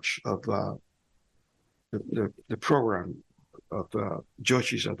charge of the program of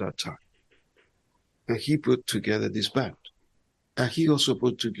Georges at that time. And he put together this band. And he also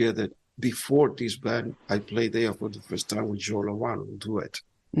put together, before this band, I played there for the first time with Joe Lawano, duet.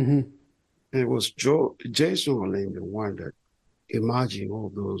 Mm-hmm. And it was Jason Olaine, the one that imagined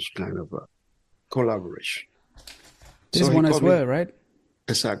all those kind of collaboration. This So he one as called me, well, right?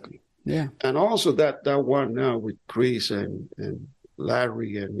 exactly. Yeah. And also that one now with Chris and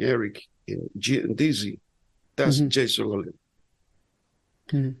Larry and Eric and Dizzy, that's Mm-hmm. Jason Olaine.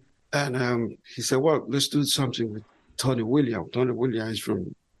 Mm-hmm. And he said, well, let's do something with Tony Williams. Tony Williams is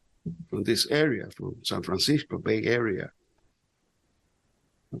from this area, from San Francisco Bay Area.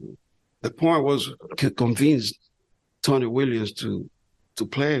 The point was to convince Tony Williams to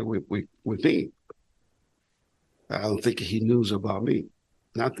play with me. I don't think he knew about me,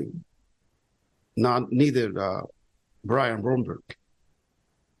 nothing. Neither Brian Bromberg.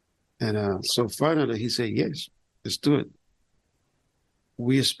 And so finally he said, yes, let's do it.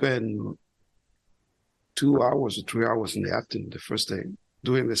 We spent 2 hours or 3 hours in the afternoon, the first day,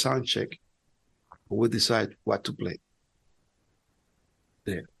 doing the sound check. We decide what to play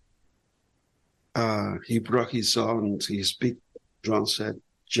there. He brought his big drum set,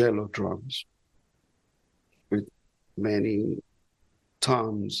 jello drums, with many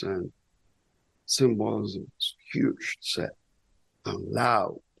toms and cymbals. It's huge set and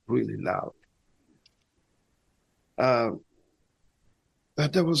loud, really loud.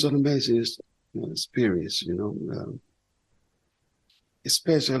 But that was an amazing experience,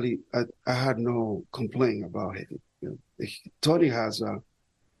 especially, I had no complaint about him. Tony has a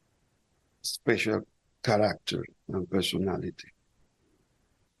special character and personality.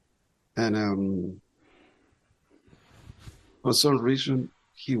 And for some reason,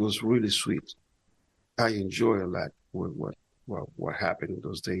 he was really sweet. I enjoy a lot what happened in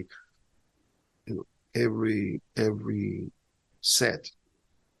those days. Every set,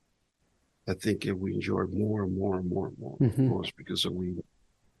 I think we enjoyed more and more and more and more, Mm-hmm. of course, because we,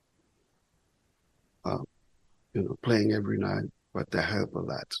 playing every night, but that helped a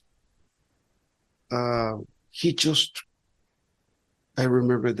lot. I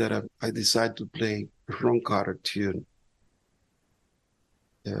remember that I decided to play a Ron Carter tune.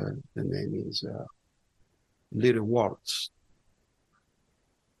 The name is Little Waltz.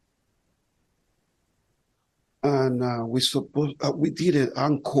 And we did an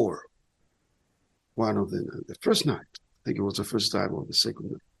encore one of the first night. I think it was the first time or the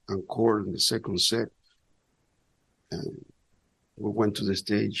second encore in the second set. And we went to the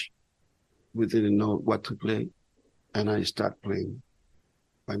stage. We didn't know what to play. And I started playing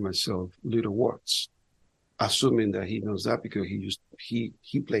by myself, Little Waltz, assuming that he knows that because he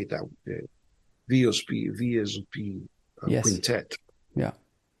played that with the VSOP Yes. quintet. Yeah.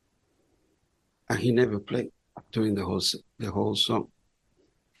 And he never played during the whole song.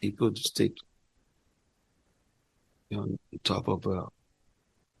 He put the stick on top of a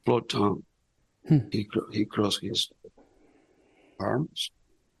float tom. He crossed his arms,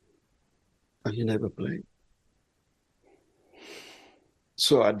 and he never played.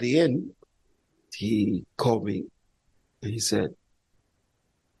 So at the end, he called me and he said,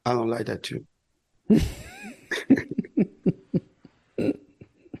 I don't like that tune.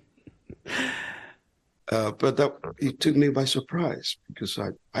 But it took me by surprise because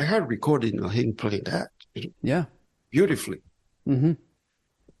I had recording of him playing that Yeah. beautifully. Mm-hmm.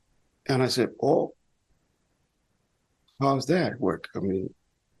 And I said, oh, how's that work? I mean,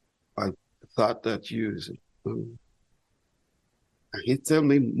 I thought that you, um, and he tell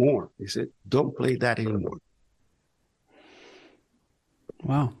me more. He said, don't play that anymore.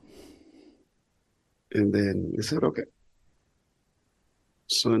 Wow. And then he said, okay.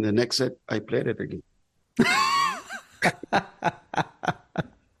 So in the next set, I played it again.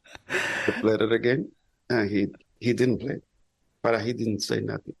 I played it again, and he didn't play it, but he didn't say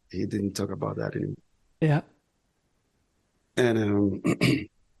nothing. He didn't talk about that anymore. Yeah. And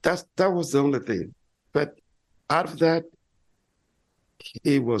that was the only thing. But out of that,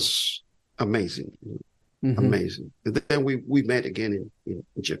 it was amazing, Mm-hmm. amazing. And then we met again in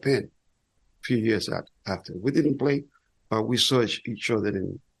Japan a few years after. We didn't play, but we saw each other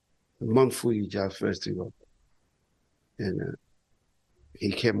in the Monfui Jazz Festival, and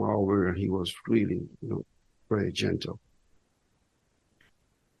he came over and he was really, very gentle.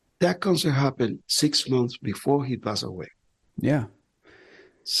 That concert happened 6 months before he passed away. Yeah.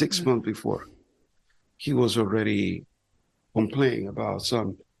 6 months before, he was already complaining about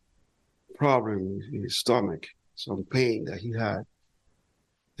some problem in his stomach, some pain that he had,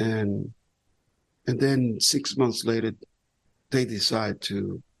 and then 6 months later, they decide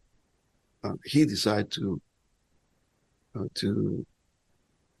to he decided to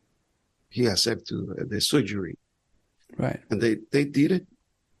he accept to the surgery, Right. and they did it.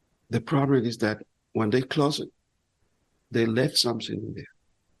 The problem is that when they close it, they left something in there,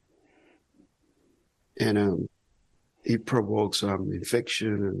 and it provoked some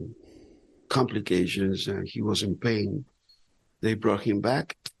infection and complications, and he was in pain. They brought him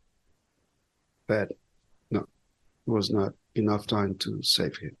back, but no, it was not enough time to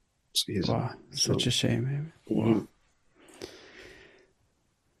save him. His life. Wow. Such So, a shame. Wow. mhm,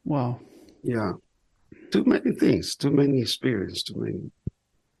 Wow. yeah, too many things, too many experiences, too many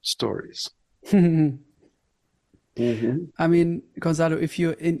stories. Mm-hmm. I mean, Gonzalo, if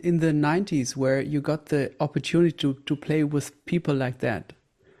you're in the 90s where you got the opportunity to play with people like that,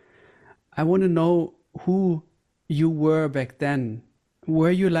 I want to know who you were back then.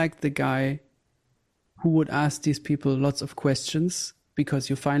 Were you like the guy who would ask these people lots of questions because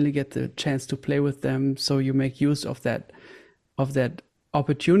you finally get the chance to play with them, so you make use of that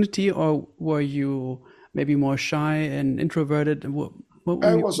opportunity, or were you maybe more shy and introverted? What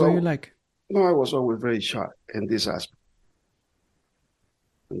I was were you all like? no, I was always very shy in this aspect,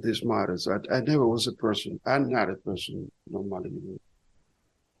 in these matters. I never was a person. I'm not a person normally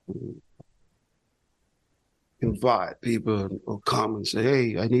who invite people or come and say,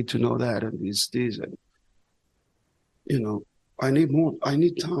 "Hey, I need to know that and this," and you know, I need more. I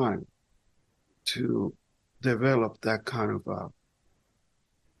need time to develop that kind of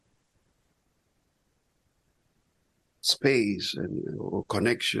space and or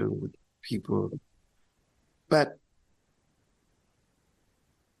connection with people. But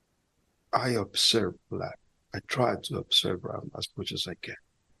I observe that. I try to observe as much as I can.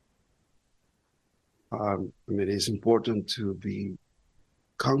 I mean, it's important to be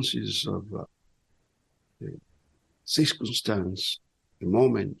conscious of the circumstance, the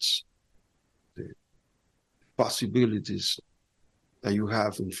moments, the possibilities that you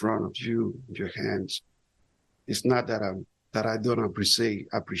have in front of you, in your hands. It's not that I don't appreciate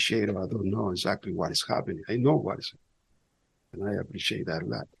or I don't know exactly what is happening. I know what is happening, and I appreciate that a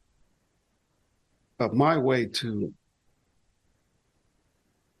lot. But my way to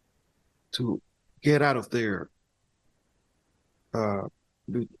get out of there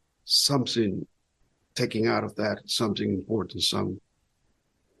with something, taking out of that something important,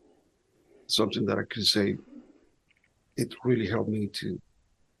 something that I could say it really helped me to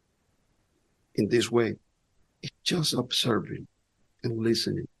in this way. It's just observing and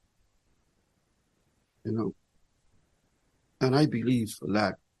listening, you know. And I believe a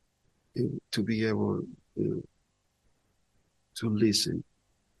lot to be able, to listen,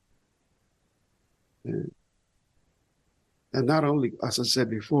 and, and not only, as I said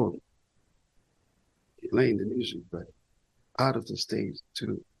before, playing the music, but out of the stage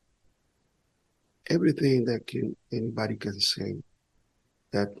to everything that can anybody can say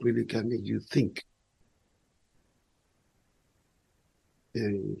that really can make you think,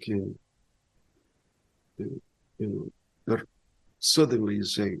 and you can, you but suddenly you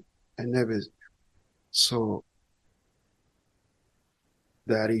say, I never saw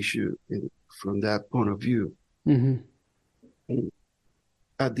that issue from that point of view. Hmm. And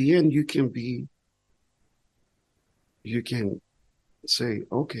at the end, you can say,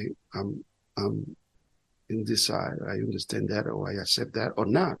 okay, I'm in this side. I understand that, or I accept that, or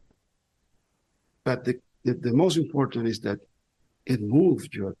not. But the most important is that it moves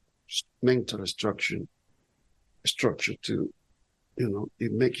your mental structure to,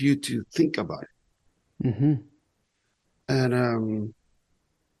 it makes you to think about it. Mm-hmm. And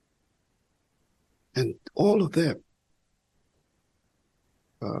and all of them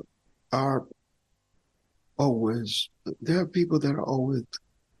uh, are always, there are people that are always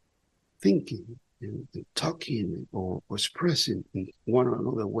thinking and talking or expressing in one or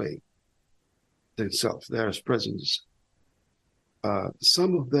another way themselves. They're expressing this.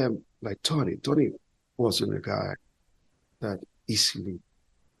 Some of them, like Tony wasn't a guy that easily,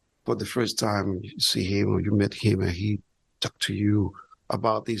 for the first time you see him or you met him and he talked to you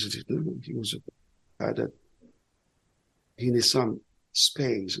about this. He was a guy that he needs some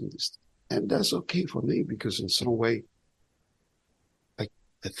space and this. And that's okay for me because in some way,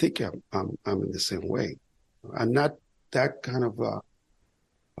 I think I'm in the same way. I'm not that kind of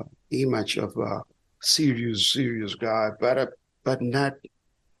image of a serious guy, but not.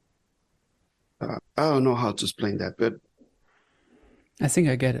 I don't know how to explain that, but I think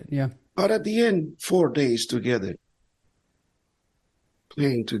I get it. Yeah. but at the end, 4 days together,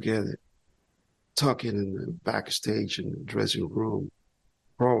 playing together, talking in the backstage in the dressing room,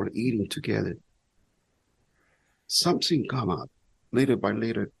 probably eating together. Something come up little by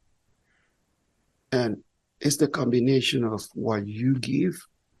little, and it's the combination of what you give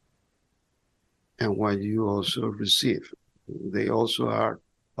and what you also receive. They also are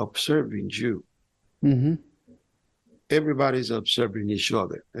observing you. Mm-hmm. Everybody's observing each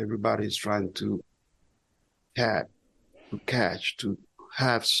other. Everybody's trying to catch, to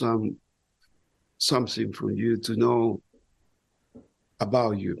have something from you, to know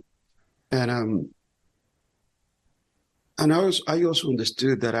about you. And I also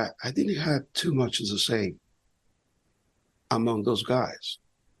understood that I didn't have too much to say among those guys.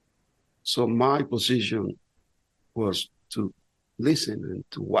 So my position was to listen and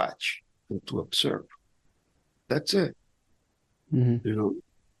to watch and to observe. That's it. Mm-hmm.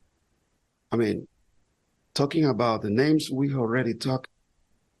 I mean, talking about the names we already talked,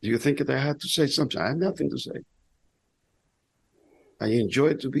 do you think that I had to say something? I had nothing to say. I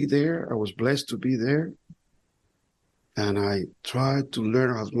enjoyed to be there. I was blessed to be there. And I tried to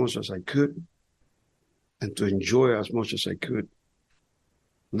learn as much as I could and to enjoy as much as I could.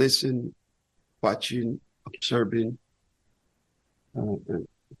 Listen, watching, observing, and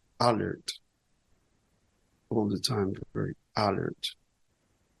alert all the time, very alert.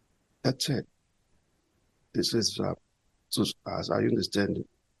 That's it. This is, as I understand it,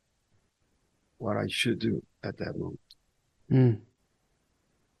 what I should do at that moment. Mm.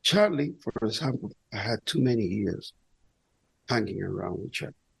 Charlie, for example, I had too many years hanging around with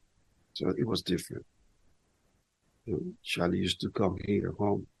Charlie, so it was different. Charlie used to come here at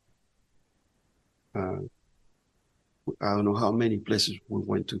home. I don't know how many places we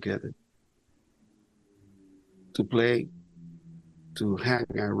went together to play, to hang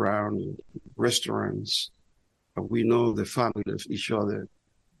around restaurants. We know the family of each other.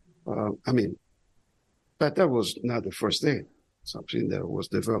 But that was not the first day. Something that was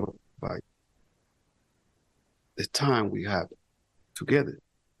developed by the time we had together.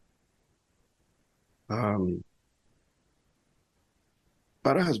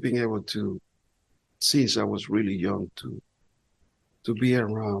 But I has been able to, since I was really young, to be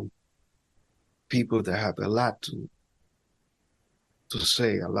around people that have a lot to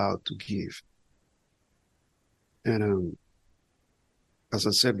say, a lot to give. And as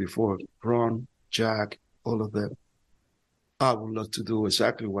I said before, Ron, Jack, all of them, I would love to do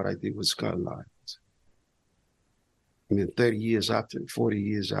exactly what I did with Skyline. I mean, 30 years after, 40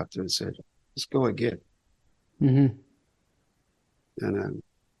 years after, I said, let's go again. Mm-hmm. And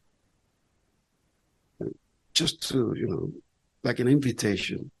just to, like an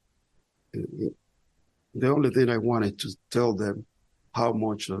invitation. The only thing I wanted to tell them how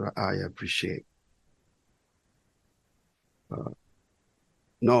much I appreciate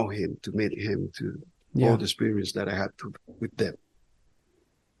know him, to meet him, to all the experience that I had with them.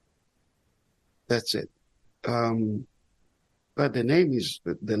 That's it. But the name is,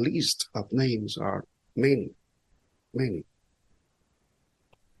 the list of names are many.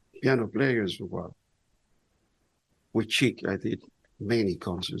 Piano players with Chick, I did many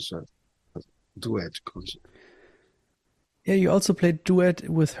concerts, duet concerts. Yeah, you also played duet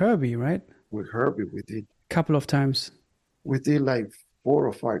with Herbie, right? With Herbie, we did. Couple of times. We did like 4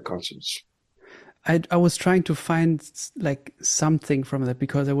 or 5 concerts. I was trying to find like something from that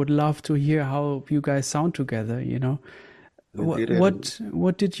because I would love to hear how you guys sound together,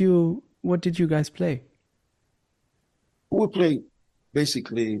 What did you guys play? We play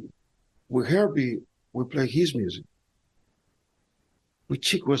basically with Herbie. We play his music. With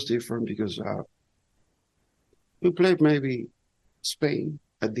Chick was different because we played maybe Spain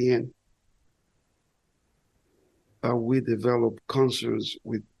at the end. We developed concerts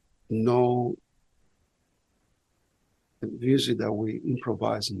with no music that we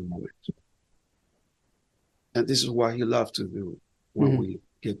improvise in the moment. And this is what he loved to do when we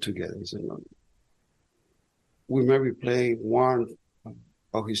get together. He said, no, we maybe play one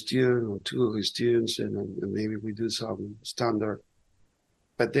of his tunes or two of his tunes, and maybe we do some standard.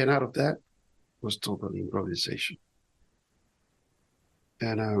 But then out of that was total improvisation.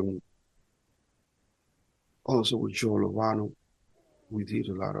 And also with Joe Lovano, we did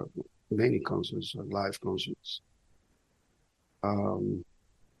many concerts, live concerts.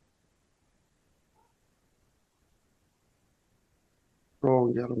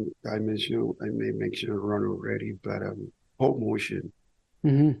 Wrong, I may mention Run already, but Whole Motion.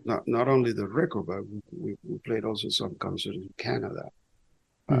 Not only the record, but we played also some concerts in Canada.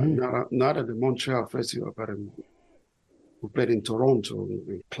 Not at the Montreal Festival, but we played in Toronto.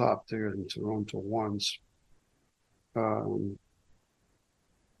 We clubbed there in Toronto once.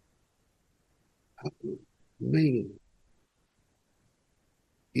 Many.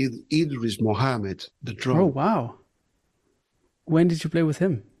 Idris Mohammed, the drummer. Oh, wow. When did you play with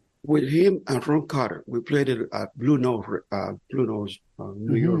him? With him and Ron Carter. We played it at Blue Nose,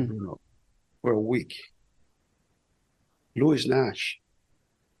 New York Blue Nose, for a week. Louis Nash.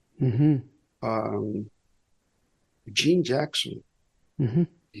 Gene Jackson.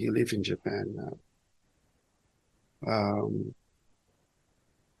 He lives in Japan now.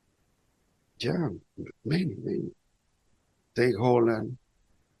 Yeah, many. Dave Holland.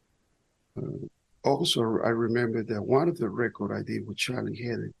 Also, I remember that one of the records I did with Charlie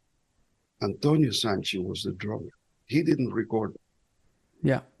Haley, Antonio Sanchi was the drummer. He didn't record.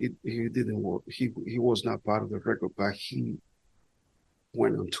 Yeah. He didn't work. He was not part of the record, but he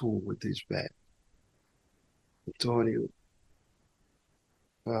went on tour with this band. Antonio.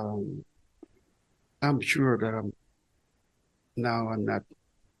 I'm sure that I'm not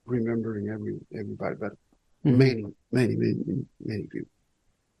remembering everybody, but many people.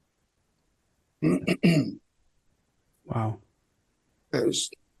 Wow.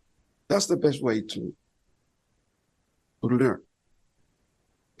 That's the best way to learn.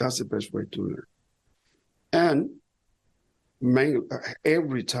 That's the best way to learn. And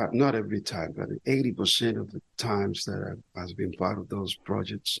every time, not every time, but 80% of the times that I've been part of those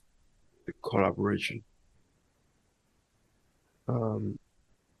projects, the collaboration,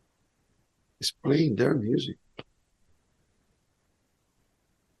 is playing their music.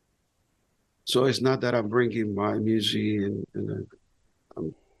 So it's not that I'm bringing my music and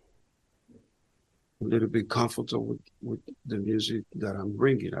I'm a little bit comfortable with the music that I'm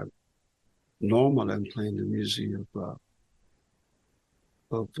bringing. Normally I'm playing the music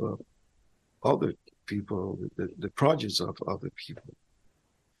of other people, the projects of other people.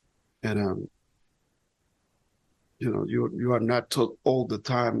 And, you are not took all the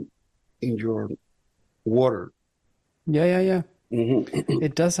time in your water. Yeah.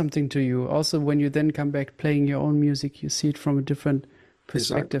 It does something to you. Also, when you then come back playing your own music, you see it from a different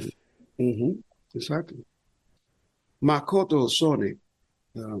perspective. Exactly. Makoto Sonic,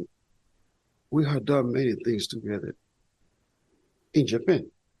 we had done many things together in Japan.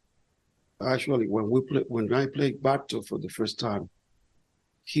 Actually, when I played Bato for the first time,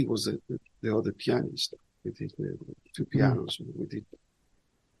 he was the other pianist. We did two pianos. We did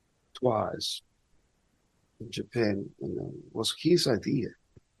twice in Japan, and it was his idea.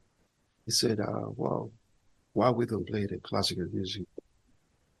 He said, well, why we don't play the classical music,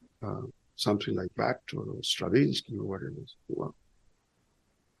 something like Bach or Stravinsky or whatever. Well,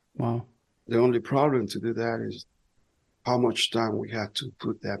 wow. The only problem to do that is how much time we had to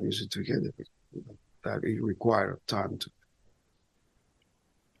put that music together. That it required time to.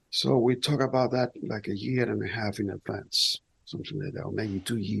 So we talk about that like a year and a half in advance, something like that, or maybe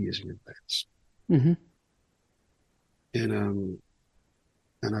 2 years in advance. And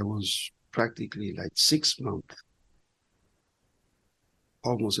I was practically like 6 months,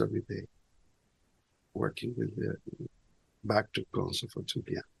 almost every day, working with the back to concert for two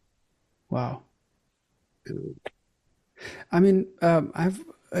piano. Wow. I mean, I've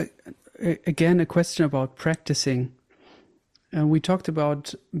again a question about practicing. We talked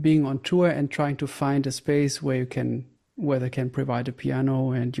about being on tour and trying to find a space where they can provide a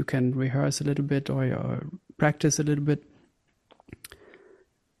piano and you can rehearse a little bit or practice a little bit.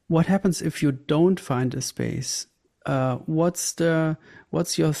 What happens if you don't find a space? What's your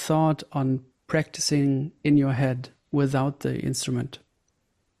thought on practicing in your head without the instrument?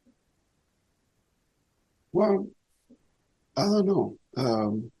 Well, I don't know.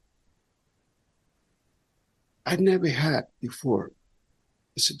 I never had before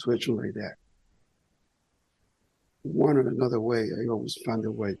a situation like that. One or another way, I always find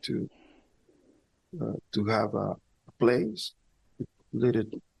a way to have a place, little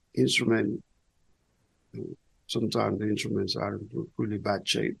instrument. Sometimes the instruments are in really bad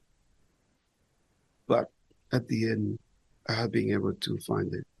shape, but at the end, I have been able to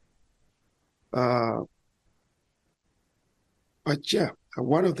find it. Uh, but yeah,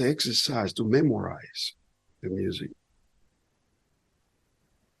 one of the exercise to memorize the music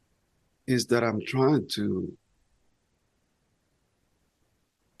is that I'm trying to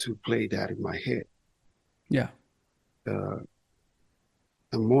play that in my head. Yeah. Uh,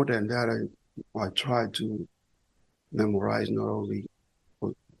 and more than that, I try to memorize not only,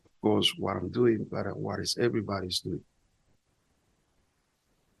 of course, what I'm doing, but what is everybody's doing.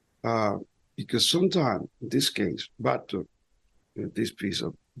 Uh, because sometimes, in this case, Bato, this piece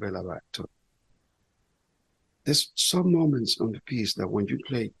of Bella Bato, there's some moments on the piece that when you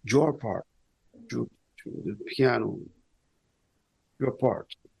play your part, to the piano, your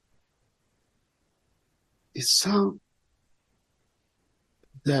part, it sounds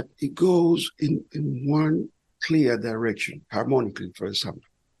that it goes in one clear direction, harmonically, for example.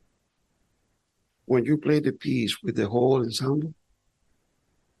 When you play the piece with the whole ensemble,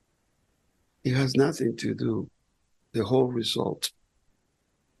 it has nothing to do the whole result.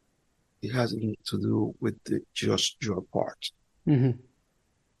 It has nothing to do with just your part. Mm-hmm.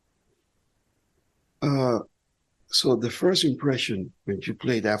 So the first impression when you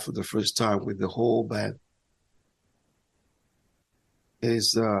play that for the first time with the whole band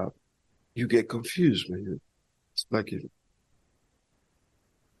is you get confused, man. It's like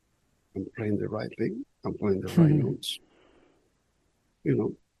I'm playing the right thing. I'm playing the right notes. You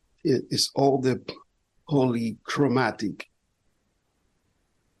know, it's all the polychromatic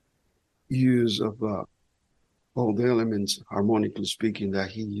use of all the elements, harmonically speaking,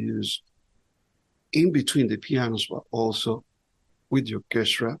 that he used in between the pianos, but also with the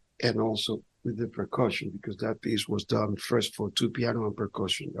orchestra and also with the percussion, because that piece was done first for two piano and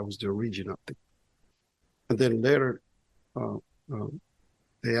percussion. That was the original thing. And then later, uh, uh,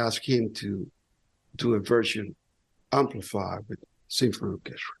 they asked him to do a version amplified with symphony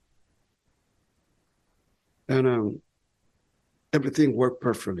orchestra. And everything worked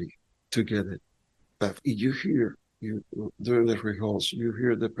perfectly together. But you hear, during the rehearsal, you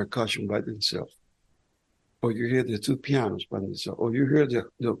hear the percussion by themselves, or you hear the two pianos by themselves, or you hear the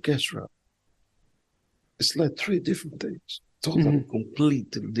orchestra. It's like three different things, totally,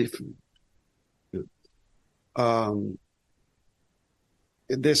 completely different. At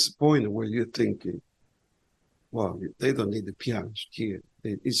this point where you're thinking, well, they don't need the pianos here.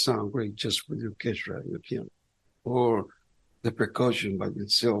 It sounds great just with the orchestra and the piano, or the percussion by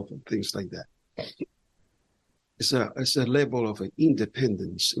itself and things like that. It's a level of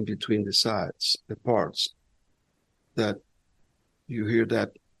independence in between the sides, the parts, that you hear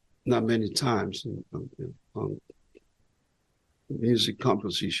that not many times on music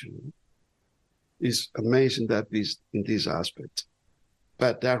composition. It's amazing that in this aspect,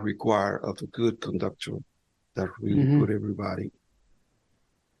 but that require of a good conductor that really put everybody.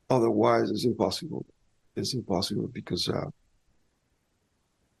 Otherwise, it's impossible. It's impossible because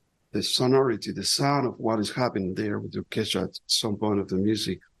the sonority, the sound of what is happening there with the orchestra at some point of the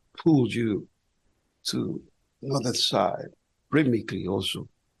music pulls you to another side, rhythmically also.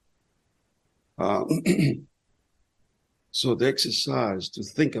 So the exercise to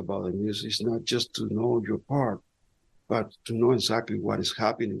think about the music is not just to know your part, but to know exactly what is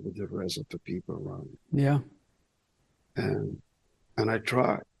happening with the rest of the people around you. Yeah. And I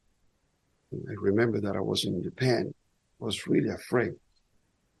tried. I remember that I was in Japan. I was really afraid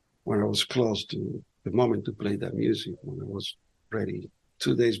when I was close to the moment to play that music, when I was ready.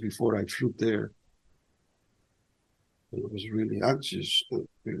 2 days before I flew there, I was really anxious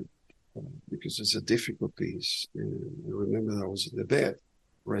because it's a difficult piece. And I remember that I was in the bed,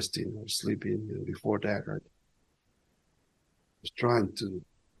 resting or sleeping. And before that, I was trying to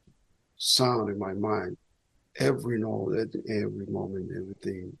sound in my mind every note, every moment,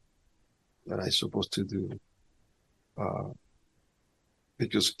 everything that I'm supposed to do.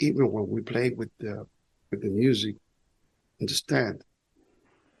 Because even when we played with the music, understand,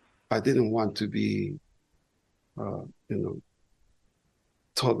 I didn't want to be,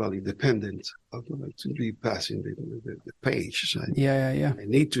 totally dependent of to be passing the page. I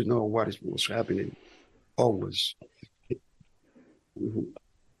need to know what's happening always.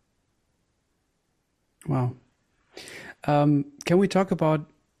 Wow. Can we talk about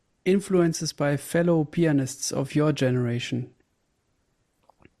influences by fellow pianists of your generation?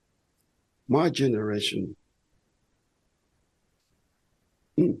 My generation,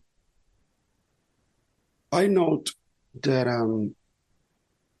 I note that in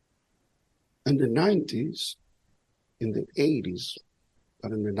the 90s, in the 80s,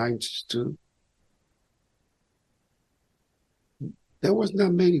 but in the 90s too, there was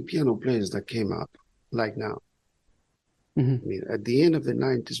not many piano players that came up like now. Mm-hmm. I mean, at the end of the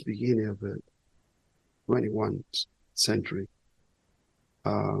 90s, beginning of the 21st century,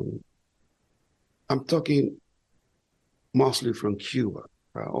 I'm talking mostly from Cuba,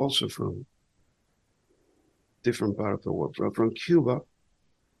 also from different part of the world. From Cuba,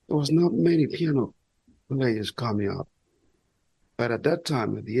 there was not many piano players coming up. But at that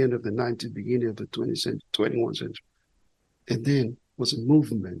time, at the end of the 19th, beginning of the 20th century, 21st century, and then was a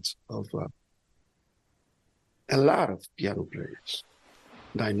movement of a lot of piano players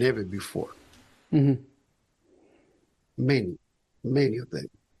like never before. Mm-hmm. Many, many of them.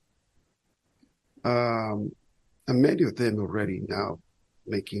 And many of them already now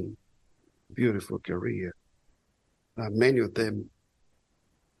making beautiful career. Many of them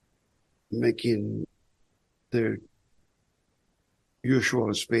making their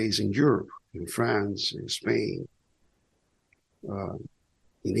usual space in Europe, in France, in Spain, in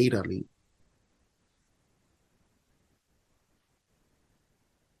Italy.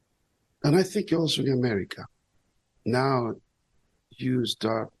 And I think also in America. Now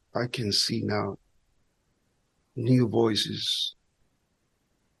I can see now new voices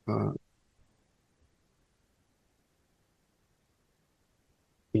in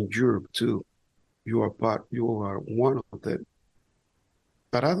Europe too. You are one of them.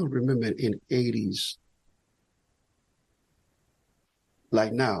 But I don't remember in 80s,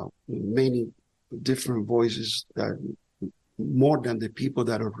 like now, many different voices that more than the people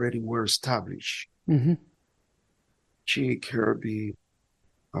that already were established. Mm-hmm. Chick, Herbie,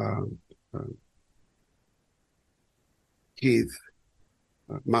 uh, uh, Keith,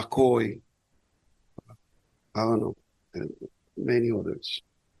 McCoy, I don't know, and many others.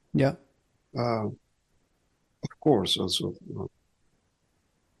 Yeah. Of course, also,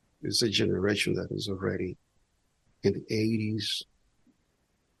 it's a generation that is already in the 80s.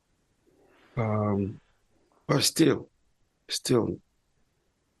 But still,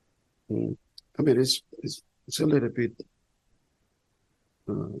 I mean, it's a little bit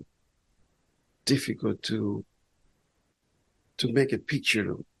difficult to make a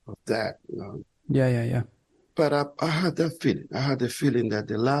picture of that. Yeah. But I had that feeling. I had the feeling that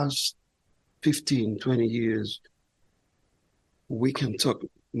the last 15, 20 years, we can talk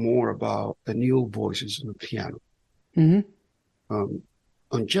more about the new voices on the piano, Mm-hmm.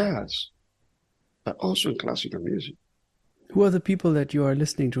 on jazz, but also in classical music. Who are the people that you are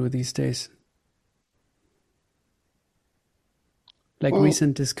listening to these days? Like Well,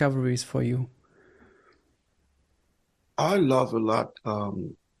 recent discoveries for you? I love a lot.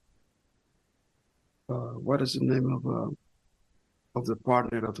 What is the name of the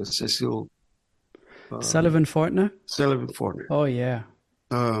partner of Cecil Sullivan Fortner? Sullivan Fortner? Oh, yeah.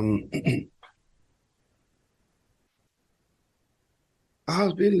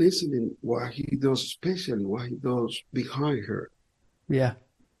 I've been listening what he does, especially what he does behind her, Yeah.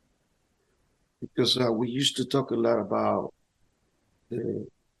 because we used to talk a lot about the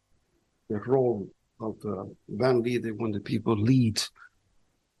role of the band leader when the people lead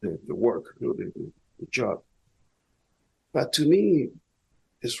the work, the job. But to me,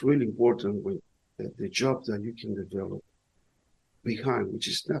 it's really important when the job that you can develop behind, which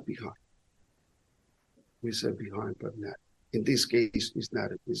is not behind. We said behind, but not. In this case, it's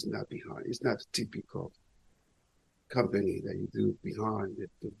not behind. It's not a typical company that you do behind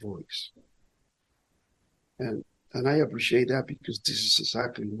the voice. And I appreciate that because this is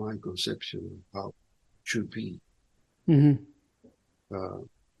exactly my conception of how it should be. Mm-hmm. A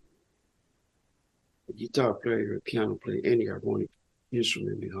guitar player, a piano player, any harmonic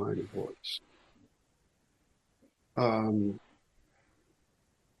instrument behind the voice.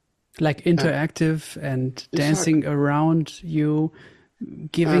 Like interactive and dancing exactly. around you,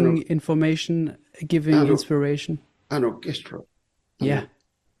 giving information, giving inspiration. An orchestra. Yeah.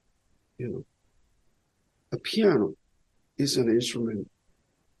 A piano is an instrument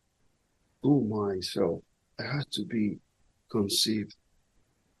to myself. It has to be conceived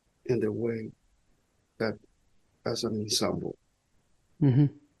in the way that as an ensemble. Mm-hmm.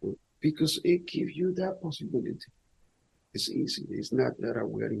 Because it gives you that possibility. It's easy. It's not that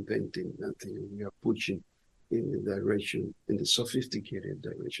we are inventing nothing. We are pushing in the direction, in the sophisticated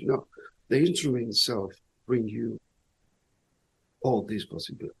direction. No, the instrument itself bring you all these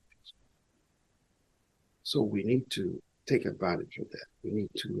possibilities. So we need to take advantage of that. We need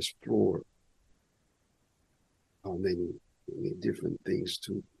to explore how many different things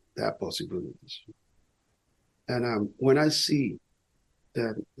to that possibilities. And when I see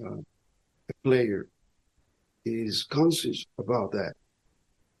that a player is conscious about that,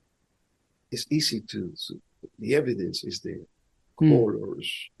 it's easy to, the evidence is there.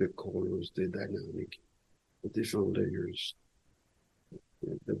 Colors, the dynamic, the different layers,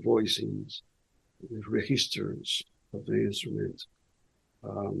 the voicings, the registers of the instrument,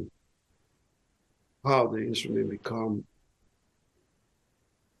 how the instrument become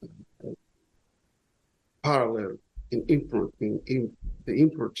parallel in import, in the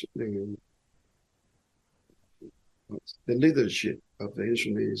import, the leadership of the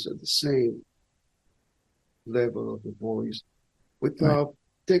instrument is at the same level of the voice without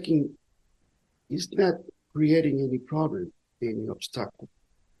taking, it's not creating any problem, any obstacle.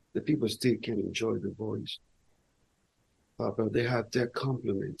 The people still can enjoy the voice, but they have their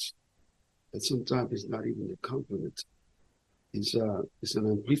compliments. And sometimes it's not even a compliment. It's an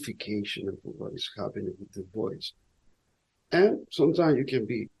amplification of what is happening with the voice. And sometimes you can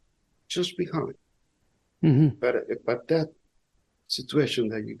be just behind. Mm-hmm. But that situation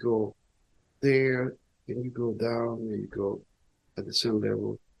that you go there and you go down and you go at the same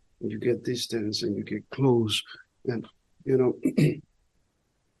level and you get distance and you get close and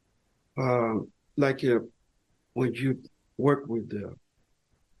like when you work with the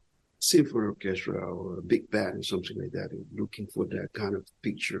symphony orchestra or a big band or something like that, and looking for that kind of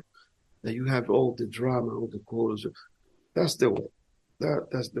picture, that you have all the drama, all the chorus. That's the way.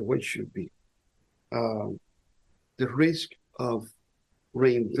 That's the way it should be. The risk of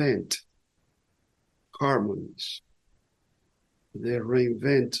reinvent harmonies, they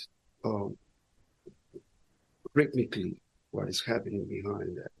reinvent rhythmically what is happening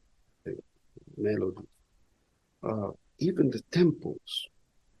behind that melody. Even the tempos,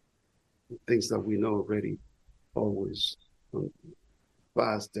 things that we know already, always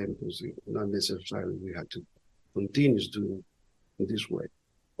fast tempos, not necessarily we have to continue doing in this way,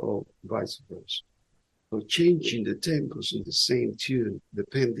 or vice versa. So changing the tempos in the same tune,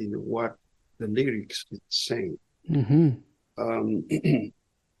 depending on what the lyrics is saying. Mm-hmm.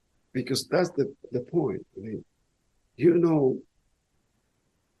 Because that's the point. I mean,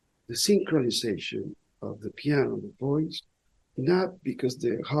 the synchronization of the piano and the voice, not because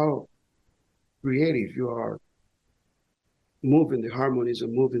how creative you are moving the harmonies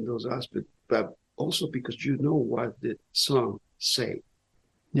and moving those aspects, but also because you know what the song say.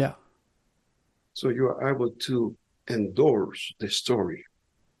 Yeah. So you are able to endorse the story,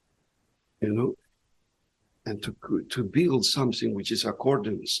 and to build something which is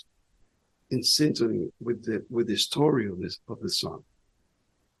accordance in symphony with the story of the song.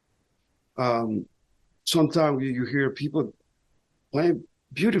 Sometimes you hear people playing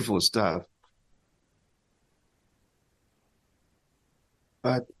beautiful stuff,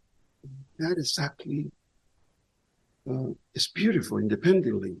 but not exactly it's beautiful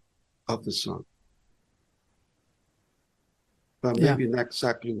independently of the song, but maybe not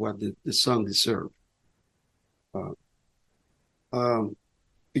exactly what the song deserves.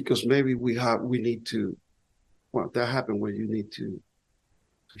 Because maybe we need to. Well, that happened where you need to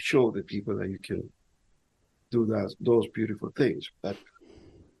show the people that you can do those beautiful things. But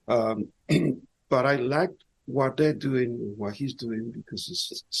but I like what they're doing, what he's doing, because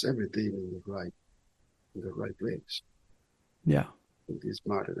it's everything in the right place. Yeah. In this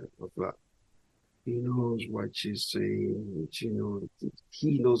matter of he knows what she's saying.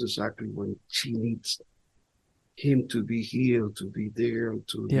 He knows exactly when she needs him to be here, to be there,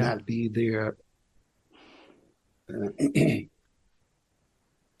 to not be there.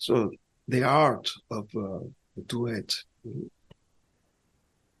 So the art of the duet,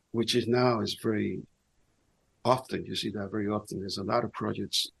 which is very often, you see that very often. There's a lot of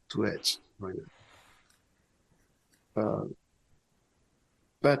projects, duets right now.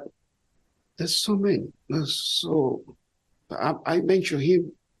 But there's so many. I mention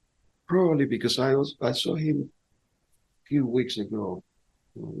him probably because I saw him a few weeks ago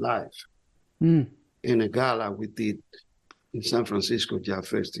live in a gala we did in San Francisco Jazz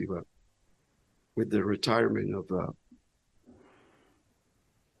Festival with the retirement of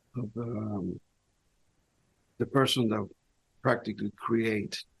the person that practically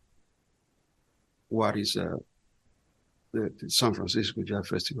create what is the San Francisco Jazz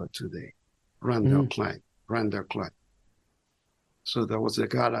Festival today, Randall Klein. So there was a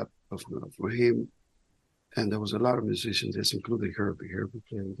gala for him, and there was a lot of musicians, including Herbie. Herbie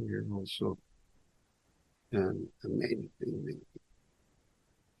playing here also. and amazing.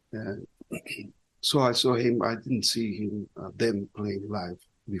 And so I saw him. I didn't see him them playing live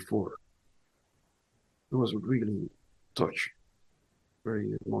before. It was really touch,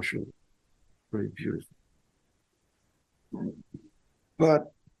 very emotional, very beautiful.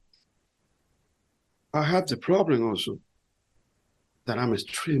 But I have the problem also that I'm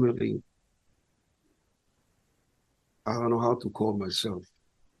extremely, I don't know how to call myself.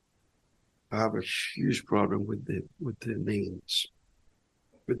 I have a huge problem with the names,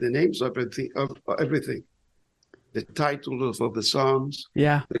 with the names of everything, the titles of the songs,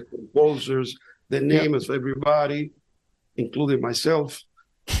 Yeah. the composers, the name of everybody, including myself.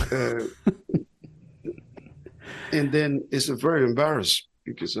 And then it's very embarrassing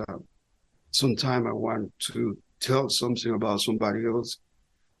because sometimes I want to tell something about somebody else,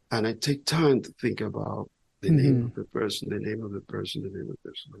 and I take time to think about the name of the person, the name of the person, the name of the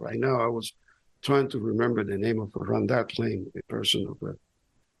person. Right now, I was trying to remember the name of Randall Klein, a person of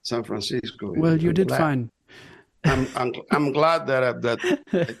San Francisco. Well, you did fine. I'm glad that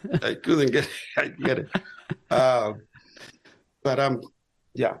I couldn't get it. But I'm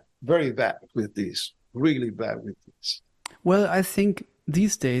very bad with this. Really bad with this. Well, I think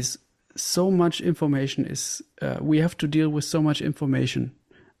these days so much information is we have to deal with so much information.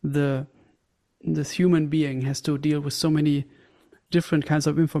 This human being has to deal with so many different kinds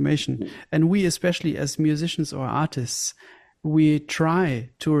of information, and we, especially as musicians or artists, we try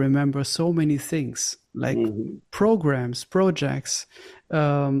to remember so many things like programs, projects,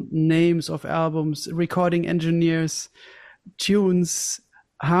 names of albums, recording engineers, tunes,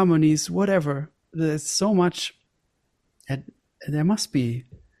 harmonies, whatever. There's so much, and there must be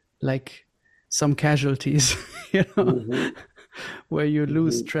like some casualties, where you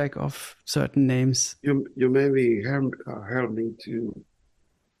lose track of certain names. You maybe help me to,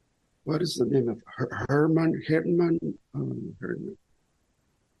 what is the name of Herman? Herman.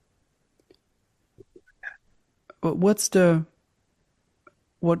 What's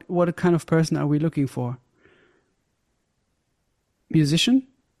what kind of person are we looking for? Musician?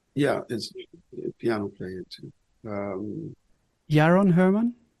 Yeah, it's a piano player too. Jaron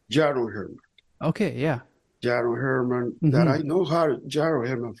Herman? Jaron Herman. Okay, yeah. Jaron Herman. That I know how Jaron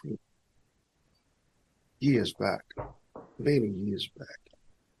Herman from years back, many years back.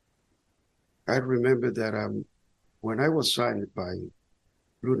 I remember that when I was signed by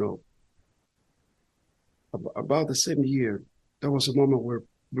Bruno, about the same year, there was a moment where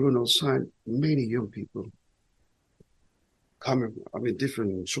Bruno signed many young people coming,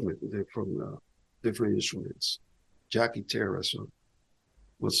 different instruments, they're from different instruments. Jackie Terrace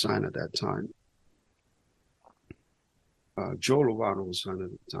was signed at that time. Joe Lovano was signed at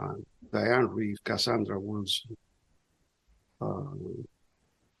the time. Diane Reeve, Cassandra Wilson.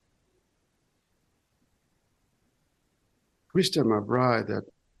 Christian McBride that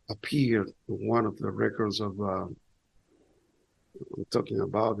appeared in one of the records of, I'm talking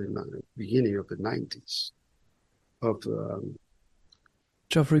about in the beginning of the 90s, of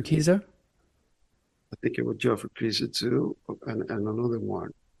Geoffrey Keyser? I think it was Geoffrey Keyser too, and another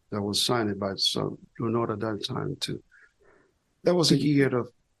one that was signed by some Blue Note at that time too. That was a year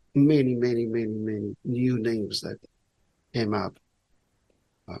of many new names that came up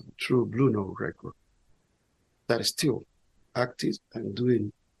through Blue Note record that is still active and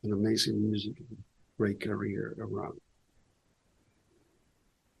doing an amazing music, great career around.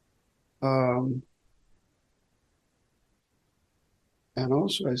 And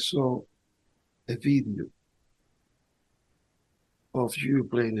also I saw a video of you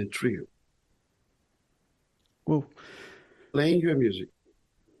playing a trio. Whoa. Playing your music.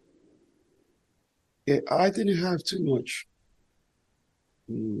 I didn't have too much.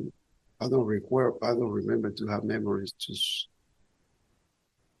 I don't remember to have memories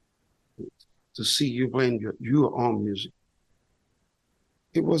to see you playing your own music.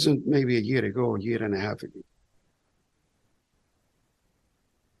 It wasn't maybe a year ago, a year and a half ago.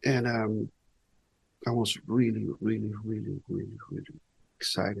 And I was really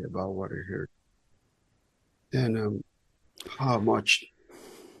excited about what I heard. And how much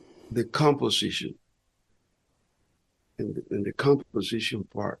the composition and the composition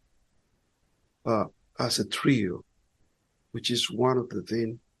part as a trio, which is one of the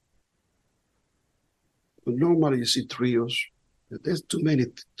things. Normally you see trios. There's too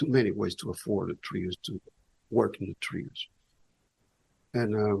many ways to afford the trios, to work in the trios.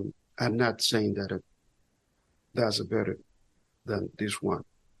 And I'm not saying that that's better than this one.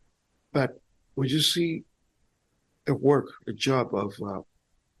 But when you see a job of a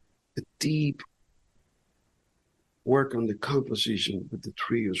deep work on the composition with the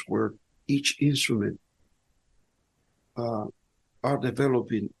trios, where each instrument uh, are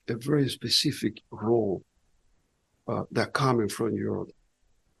developing a very specific role that coming from your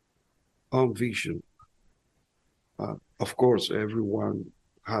own vision. Of course, everyone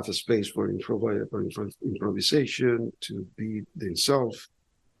has a space for improvisation to be themselves,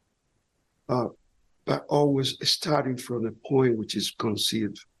 but always starting from a point which is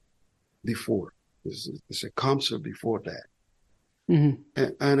conceived before. There's a concept before that.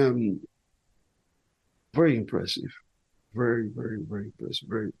 And very impressive, very, very, very impressive,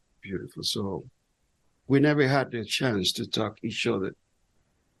 very beautiful. So we never had the chance to talk each other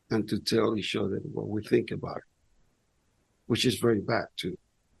and to tell each other what we think about it, which is very bad too.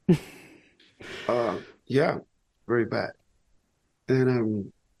 Yeah, very bad.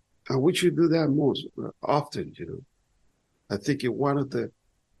 And we should do that most often, you know. I think one of the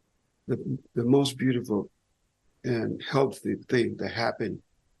most beautiful and healthy thing that happened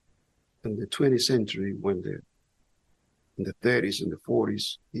in the 20th century in the 30s and the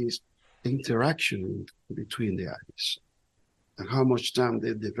 40s is interaction between the artists and how much time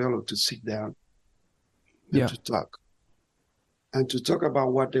they developed to sit down and to talk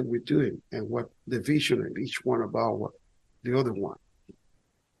about what they were doing and what the vision of each one about what the other one.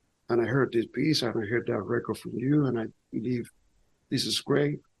 And I heard this piece and I heard that record from you and I believe this is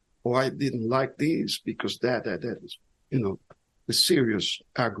great. Or I didn't like this because that is, you know, the serious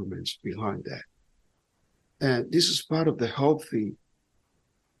arguments behind that. And this is part of the healthy,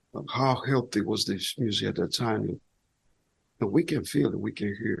 of how healthy was this music at that time. And we can feel it, we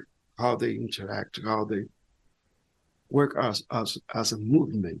can hear how they interact, how they work as a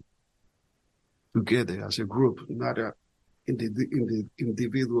movement together, as a group, not in the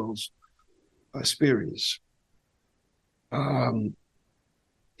individual's experience.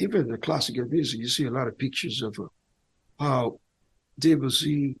 Even the classical music, you see a lot of pictures of how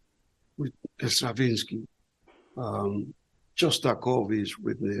Debussy with Stravinsky, Shostakovich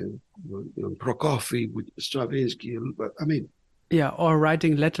with Prokofiev with Stravinsky. But I mean, or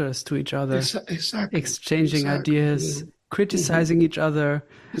writing letters to each other, exactly, exchanging ideas, criticizing each other,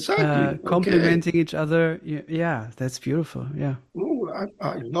 complimenting each other. Yeah, that's beautiful. Yeah. Oh,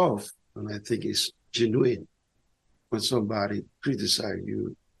 I love, and I think it's genuine when somebody criticizes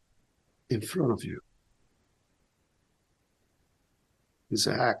you in front of you. It's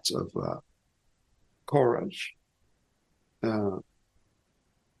an act of courage. But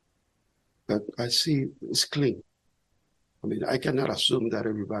I see it's clean. I mean, I cannot assume that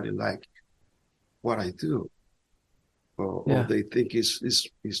everybody like what I do, or they think it's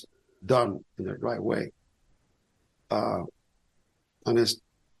done in the right way. And it's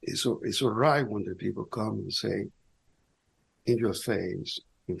all right when the people come and say, in your face,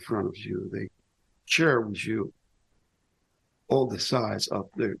 in front of you, they share with you all the sides of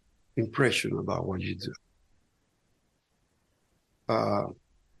their impression about what you do. I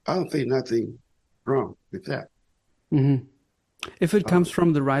don't think nothing wrong with that. Mm-hmm. If it comes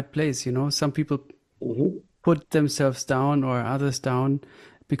from the right place, you know, some people put themselves down or others down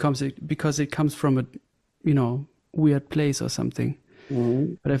because it comes from a, you know, weird place or something.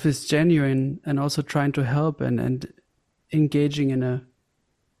 Mm-hmm. But if it's genuine and also trying to help and engaging in a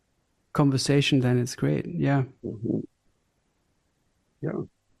conversation, then it's great. Yeah. Mm-hmm. Yeah.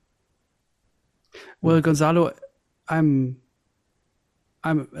 Well, Gonzalo,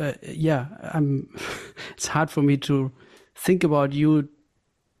 it's hard for me think about you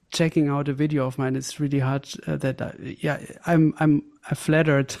checking out a video of mine. It's really hard I'm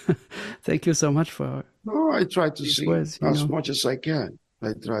flattered. Thank you so much for. No, I try to see words, as much as I can.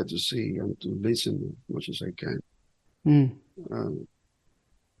 I try to see and to listen as much as I can.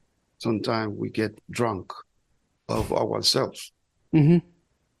 Sometimes we get drunk of ourselves, you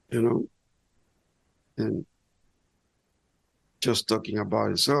know, and just talking about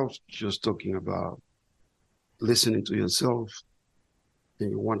yourself, just talking about listening to yourself.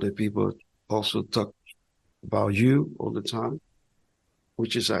 And you want the people also talk about you all the time,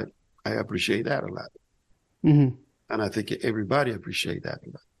 which is, I appreciate that a lot. Mm-hmm. And I think everybody appreciates that a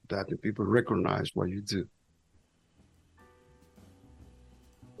lot, that the people recognize what you do.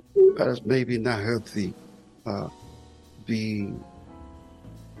 That is maybe not healthy,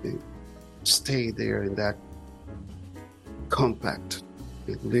 stay there in that compact,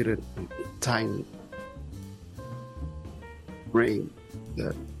 little tiny brain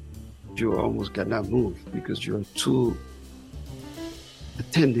that you almost cannot move because you're too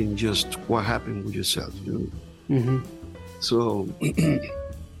attending just what happened with yourself, you know? Mm-hmm. So,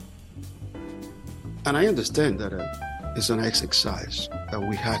 and I understand that it's an exercise that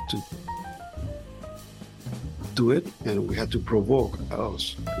we have to do it, and we had to provoke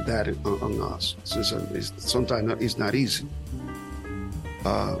that on us. Sometimes it's not easy.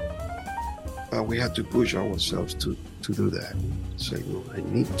 We had to push ourselves to do that. Say, no, I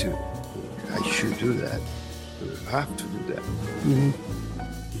need to. I should do that. I have to do that. Mm-hmm.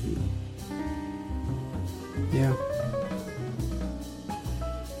 Yeah.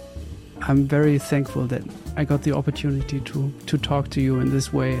 I'm very thankful that I got the opportunity to talk to you in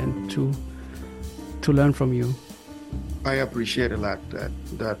this way and to learn from you. I appreciate a lot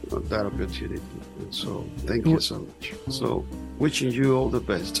that opportunity. So thank you so much. So wishing you all the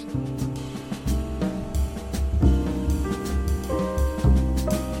best.